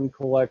on one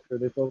collector,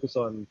 they focus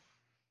on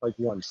like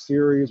one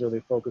series, or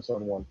they focus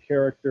on one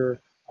character.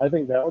 I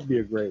think that would be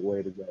a great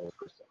way to go.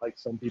 Like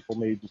some people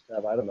may just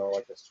have, I don't know,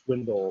 like a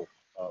Swindle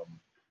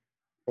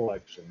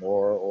collection,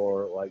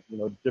 or like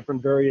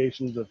different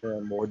variations of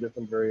him, or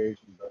different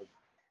variations of,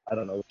 I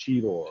don't know,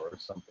 Cheetor or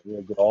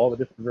something. Get all the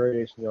different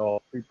variations,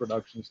 all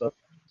pre-production stuff.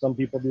 Some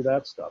people do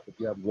that stuff if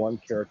you have one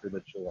character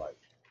that you like.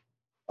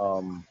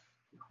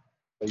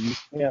 But you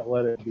can't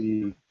let it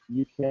be.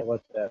 You can't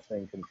let that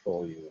thing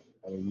control you.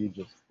 I mean, you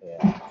just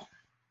can't.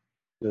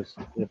 Just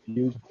if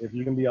you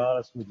can be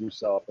honest with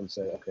yourself and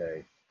say,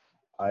 okay,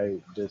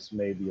 this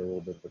may be a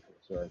little bit of a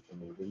concern for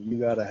me, then you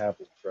got to have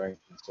the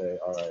strength and say,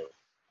 all right,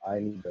 I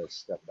need to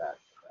step back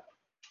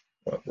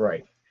from that.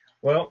 Right.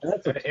 Well,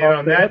 and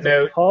on that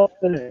note,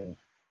 thing.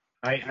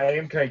 I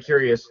am kind of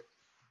curious.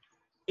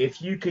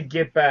 If you could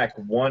get back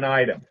one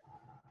item,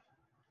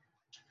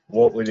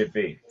 what would it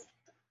be?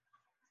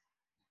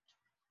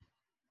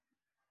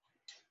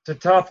 It's a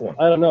tough one.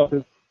 I don't know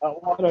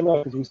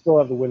because we still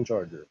have the wind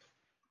charger.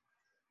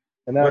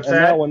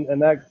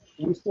 That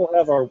we still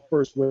have our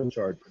first wind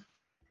charger.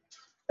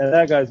 And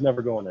that guy's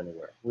never going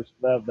anywhere. Which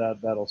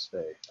that'll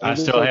stay. I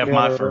still have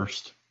my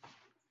first.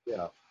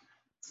 Yeah.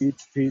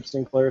 Pete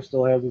Sinclair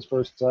still has his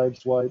first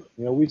Sideswipe.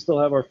 We still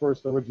have our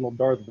first original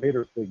Darth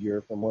Vader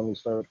figure from when we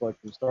started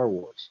collecting Star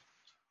Wars.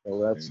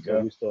 So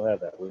we still have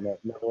that. We never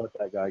let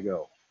that guy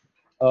go.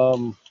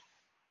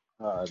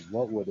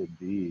 What would it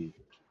be?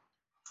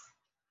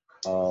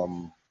 I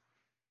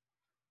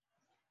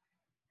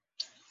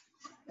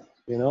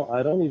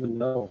don't even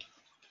know.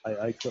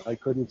 I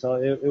couldn't tell.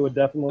 It would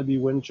definitely be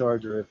Wind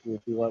Charger if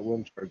we let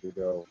Wind Charger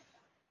go,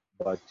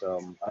 but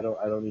I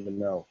don't even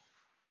know.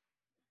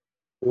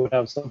 It would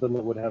have something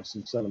that would have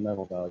some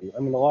sentimental value.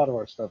 I mean, a lot of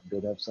our stuff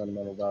did have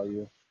sentimental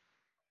value,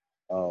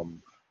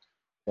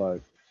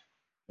 but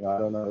I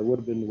don't know. It would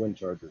have been the Wind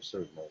Charger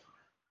certainly.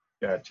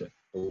 Gotcha.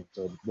 We'll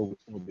do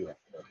that.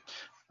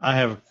 I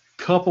have a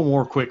couple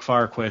more quick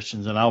fire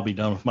questions, and I'll be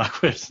done with my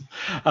questions.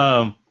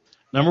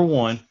 Number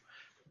one.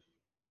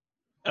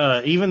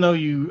 Even though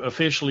you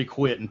officially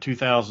quit in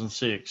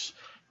 2006,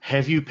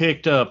 have you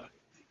picked up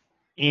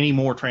any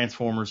more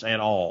Transformers at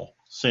all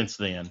since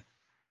then?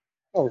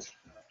 Oh,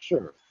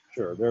 sure.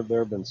 There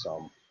have been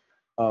some.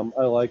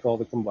 I like all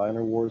the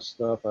Combiner Wars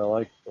stuff. I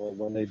like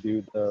when they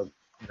do the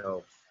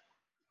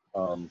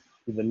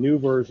new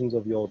versions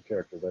of the old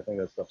characters. I think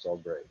that stuff's all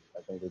great.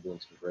 I think they're doing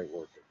some great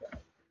work with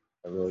that.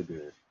 I really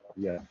do.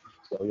 Yeah.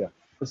 So yeah,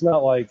 it's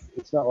not like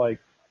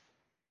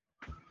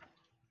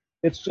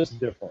it's just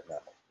different now.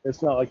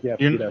 It's not like you have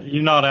to get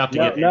You're not out to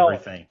get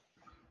everything.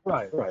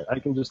 Right. I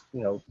can just,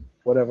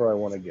 whatever I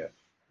want to get,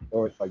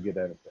 or if I get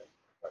anything.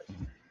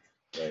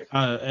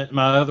 Right.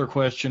 My other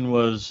question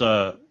was,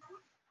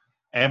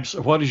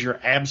 what is your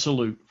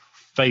absolute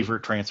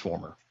favorite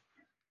Transformer?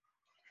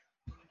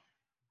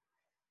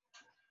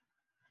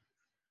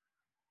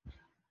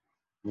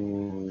 I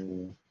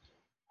mean,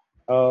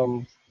 I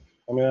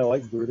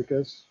like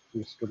Bruticus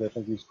just because I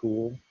think he's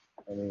cool.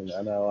 I mean,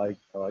 and I like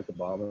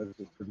Abominus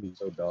just because he's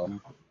so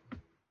dumb.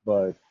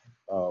 But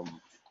I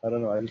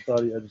don't know. I just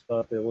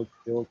thought they looked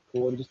cool.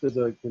 And just as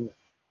a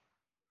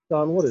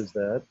Don, what is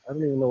that? I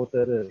don't even know what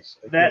that is.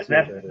 That's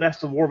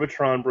the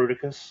Warbitron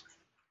Bruticus.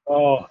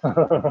 Oh,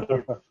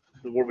 the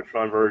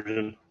Warbitron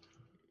version.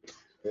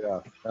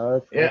 Yeah.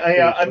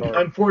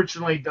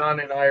 Unfortunately, Don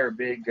and I are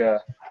big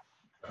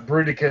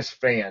Bruticus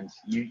fans.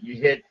 You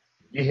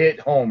hit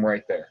home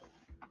right there.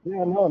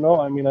 Yeah, no.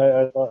 I mean,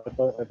 I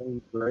think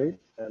he's great,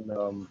 and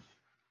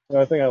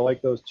I think I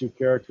like those two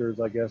characters.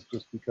 I guess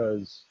just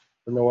because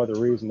for no other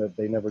reason that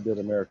they never did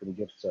American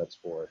gift sets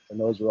for it, and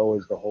those were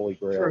always the holy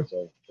grails.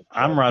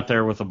 I'm right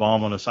there with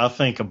Abominus. I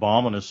think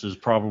Abominus is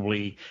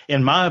probably,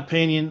 in my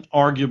opinion,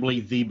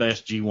 arguably the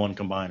best G1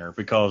 combiner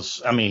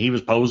because I mean he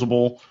was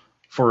posable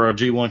for a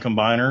G1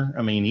 combiner.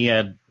 I mean he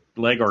had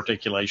leg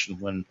articulation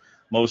when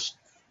most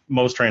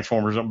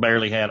Transformers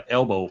barely had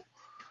elbow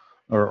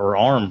or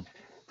arm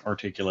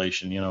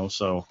articulation,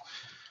 so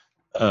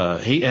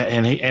he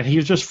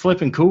was just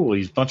flipping cool.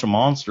 He's a bunch of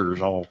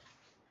monsters all.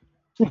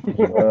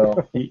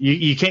 Well,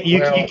 you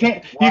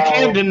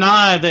can't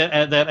deny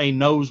that a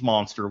nose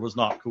monster was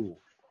not cool.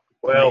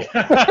 Well,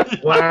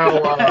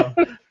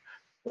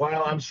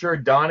 while I'm sure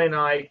Don and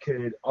I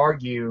could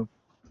argue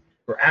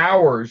for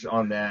hours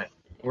on that,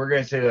 we're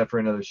going to save that for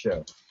another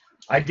show.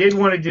 I did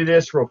want to do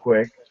this real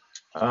quick.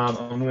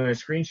 I'm going to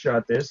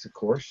screenshot this, of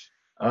course.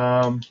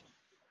 Upcoming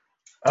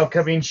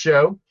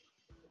show,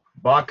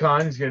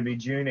 BotCon is going to be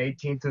June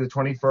 18th to the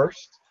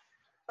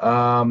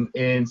 21st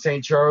in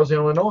St. Charles,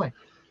 Illinois.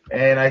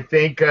 And I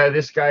think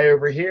this guy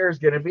over here is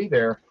going to be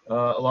there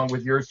along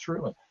with yours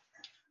truly.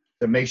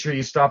 So make sure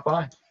you stop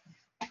by.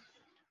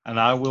 And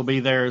I will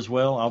be there as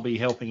well. I'll be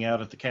helping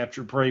out at the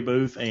Capture Prey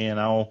booth, and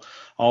I'll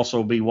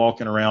also be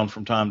walking around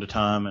from time to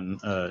time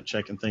and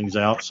checking things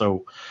out.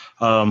 So,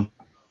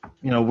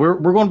 we're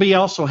going to be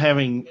also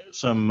having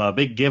some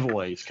big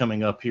giveaways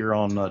coming up here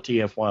on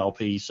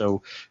TFYLP.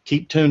 So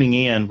keep tuning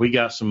in. We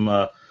got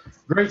some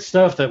great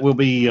stuff that we'll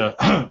be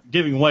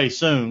giving away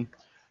soon.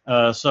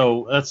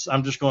 So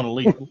I'm just going to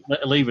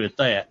leave it at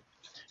that.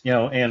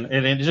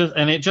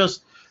 And it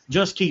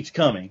just keeps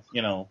coming.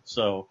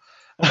 So.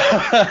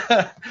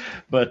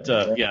 But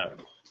yeah,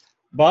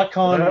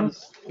 BotCon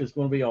is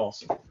going to be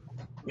awesome.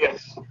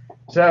 Yes.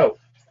 So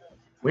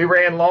we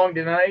ran long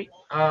tonight.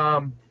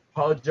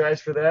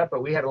 Apologize for that,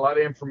 but we had a lot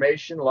of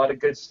information, a lot of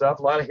good stuff,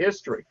 a lot of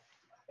history,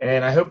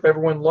 and I hope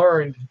everyone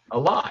learned a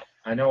lot.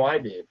 I know I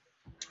did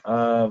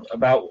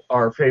about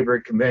our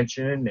favorite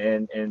convention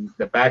and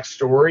the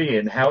backstory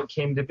and how it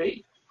came to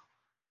be.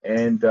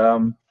 And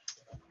I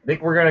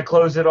think we're going to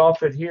close it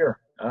off at here.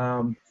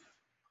 Don,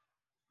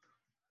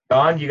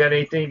 you got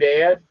anything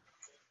to add?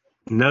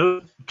 No,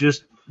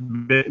 just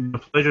been a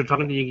pleasure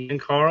talking to you again,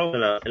 Carl,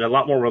 in a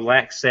lot more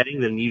relaxed setting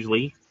than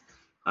usually,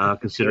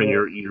 considering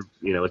you're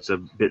it's a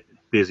bit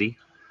busy.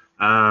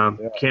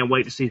 Can't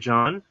wait to see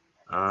John,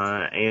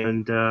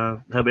 and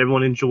hope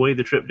everyone enjoyed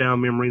the trip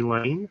down memory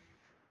lane.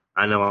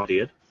 I know I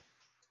did.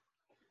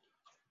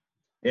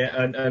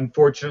 Yeah,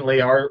 unfortunately,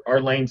 our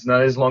lane's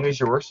not as long as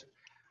yours.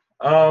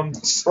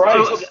 Bryce.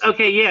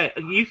 Okay, yeah,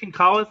 you can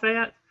call it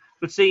that,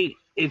 but see,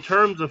 in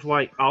terms of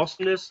like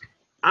awesomeness,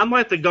 I'm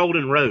like the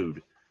Golden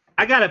Road.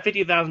 I got a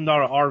 $50,000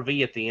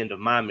 RV at the end of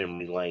my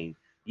memory lane.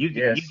 You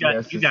got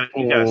a scooter. The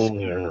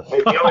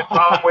only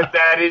problem with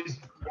that is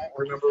you won't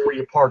remember where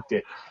you parked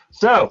it.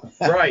 So,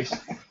 Bryce,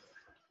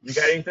 you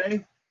got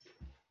anything?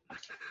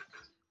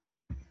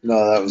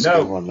 No, that was a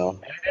good one though.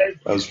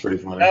 That was pretty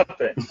funny.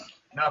 Nothing.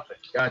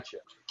 Gotcha.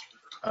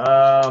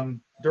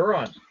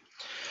 Duran.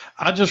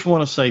 I just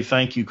want to say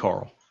thank you,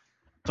 Carl.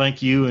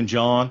 Thank you and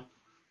John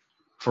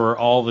for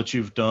all that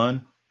you've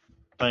done.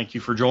 Thank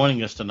you for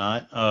joining us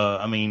tonight.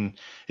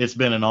 It's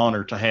been an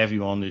honor to have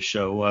you on this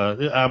show.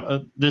 I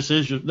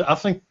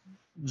think,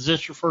 is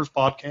this your first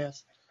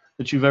podcast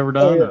that you've ever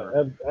done?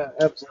 Oh, yeah,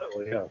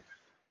 absolutely, yeah.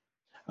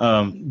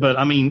 But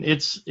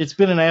it's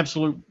been an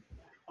absolute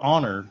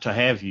honor to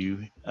have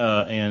you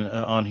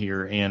on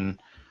here, and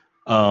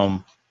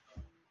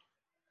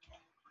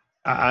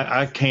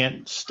I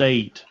can't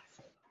state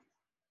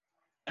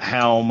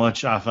how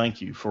much I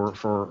thank you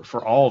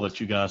for all that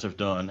you guys have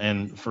done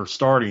and for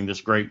starting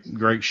this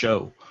great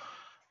show.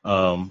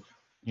 Whenever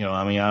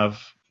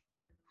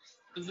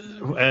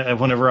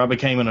I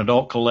became an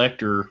adult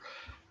collector,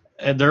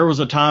 there was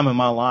a time in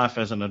my life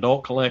as an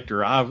adult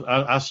collector,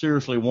 I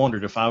seriously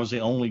wondered if I was the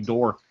only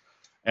dork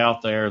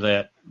out there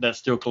that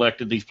still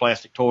collected these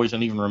plastic toys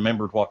and even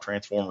remembered what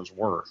Transformers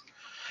were.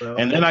 Well,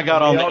 and then I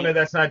got on. We all know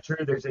that's not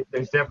true. There's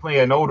definitely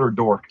an older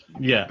dork.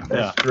 Yeah,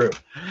 that's true.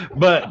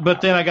 But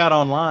then I got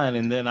online,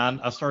 and then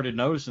I started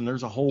noticing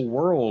there's a whole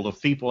world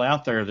of people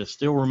out there that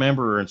still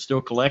remember and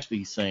still collect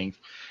these things.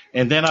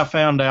 And then I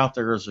found out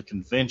there is a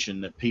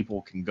convention that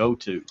people can go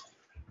to,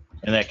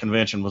 and that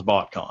convention was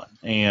BotCon.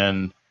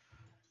 And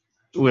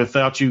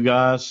without you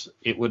guys,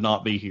 it would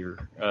not be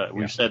here.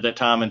 We've said that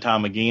time and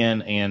time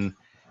again, and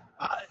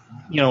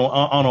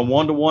on a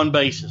one-to-one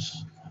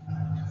basis.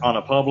 On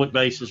a public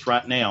basis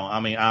right now,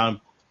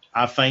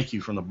 I thank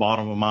you from the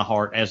bottom of my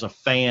heart as a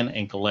fan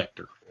and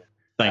collector.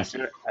 Thank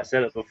you. I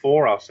said it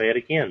before. I'll say it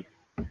again.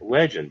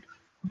 Legend.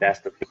 That's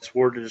the best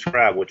word to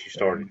describe what you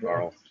started,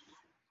 Carl.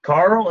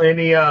 Carl,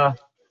 any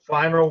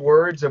final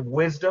words of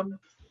wisdom?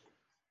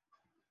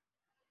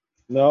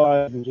 No,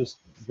 I'm just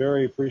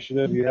very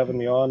appreciative of you having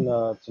me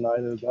on tonight.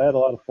 I had a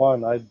lot of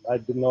fun. I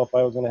didn't know if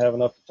I was going to have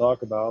enough to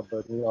talk about,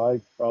 but I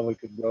probably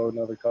could go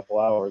another couple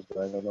hours,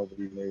 but I know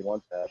nobody may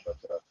want that. But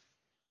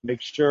make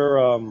sure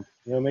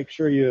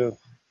you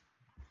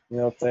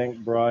thank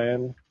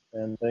Brian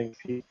and thank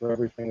Pete for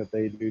everything that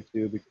they do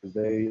too, because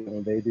they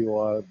do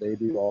all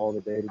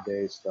the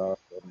day-to-day stuff,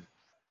 and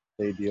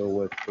they deal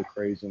with the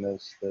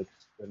craziness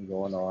that's been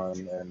going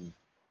on and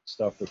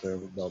stuff that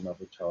they'll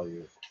never tell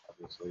you,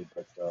 obviously.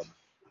 But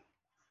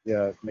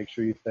make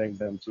sure you thank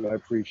them too. I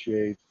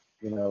appreciate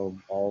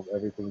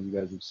everything you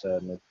guys have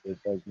said, and it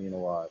does mean a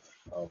lot.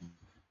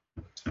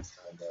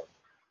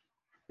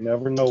 You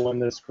never know when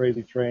this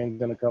crazy train's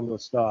going to come to a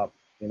stop.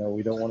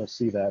 We don't want to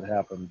see that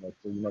happen, but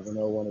you never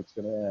know when it's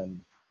going to end.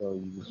 So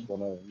you just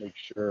want to make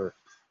sure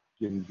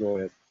you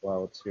enjoy it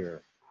while it's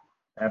here.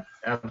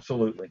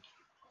 Absolutely.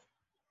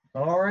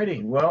 All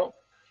righty. Well,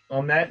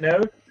 on that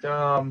note,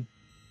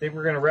 think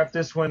we're going to wrap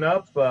this one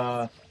up.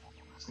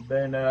 It's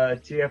been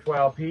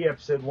TFYLP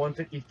episode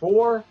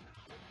 154.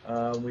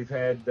 We've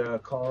had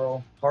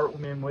Carl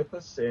Hartman with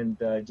us, and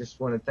just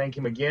want to thank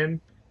him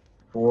again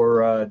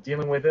for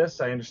dealing with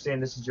us. I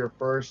understand this is your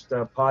first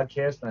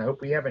podcast, and I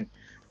hope we haven't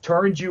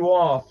turned you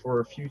off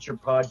for future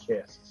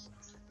podcasts.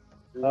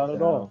 Not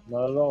at all.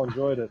 Not at all.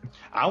 Enjoyed it.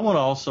 I want to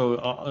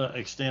also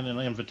extend an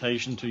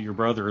invitation to your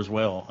brother as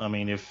well. I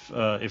mean,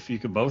 if you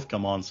could both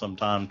come on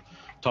sometime,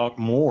 talk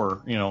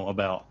more,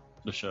 about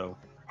the show.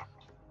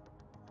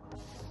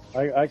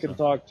 I can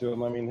talk to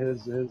him. I mean,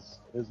 his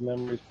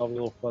memory's probably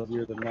a little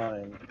fuzzier than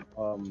mine,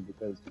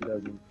 because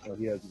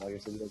he hasn't, like I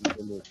said, he hasn't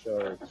been to a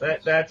show.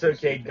 That's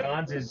okay.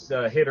 Don's is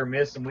hit or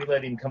miss, and we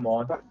let him come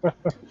on.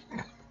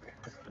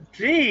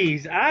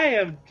 Jeez, I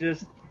am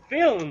just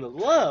feeling the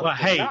love. Well,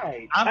 hey,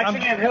 tonight. I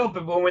can't help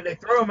it, but when they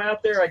throw him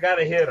out there, I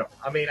gotta hit him.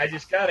 I mean, I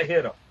just gotta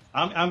hit him.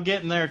 I'm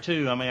getting there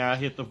too. I mean, I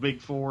hit the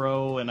big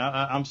 4-0, and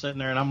I'm sitting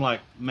there and I'm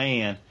like,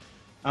 man,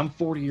 I'm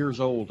 40 years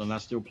old and I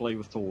still play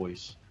with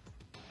toys,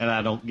 and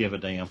I don't give a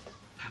damn.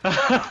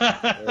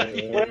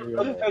 Okay,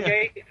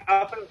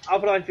 I'll put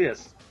it like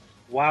this: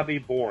 why be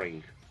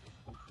boring?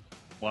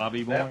 Why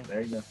be boring? Yep,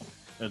 there you go.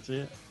 That's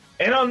it.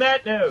 And on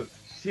that note,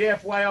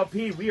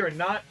 CFYLP, we are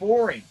not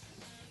boring.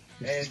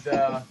 And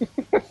again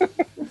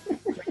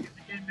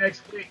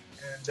next week.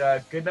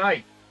 And good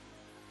night.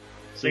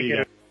 See you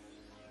guys.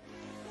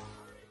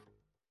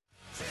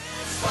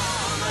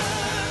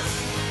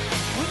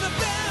 When the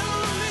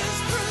battle is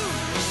through,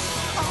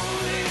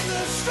 only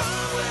the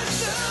strong will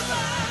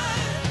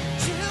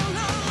survive. Children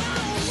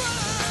run.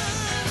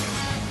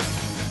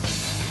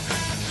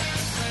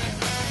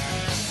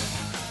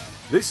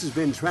 This has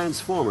been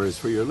Transformers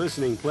for your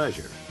listening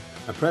pleasure,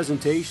 a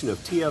presentation of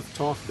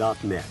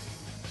tftalk.net.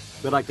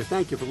 We'd like to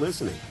thank you for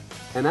listening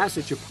and ask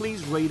that you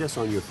please rate us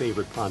on your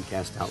favorite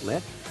podcast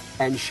outlet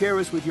and share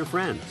us with your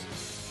friends.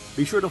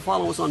 Be sure to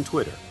follow us on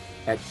Twitter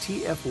at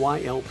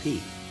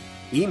TFYLP.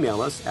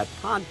 Email us at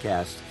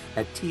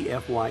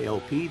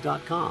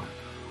podcast@tfylp.com.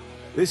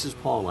 This is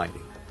Paul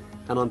Lighting,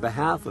 and on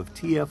behalf of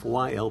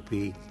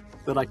TFYLP,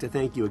 we'd like to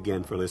thank you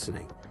again for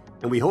listening.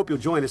 And we hope you'll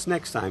join us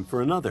next time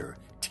for another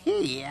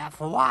TFYLP.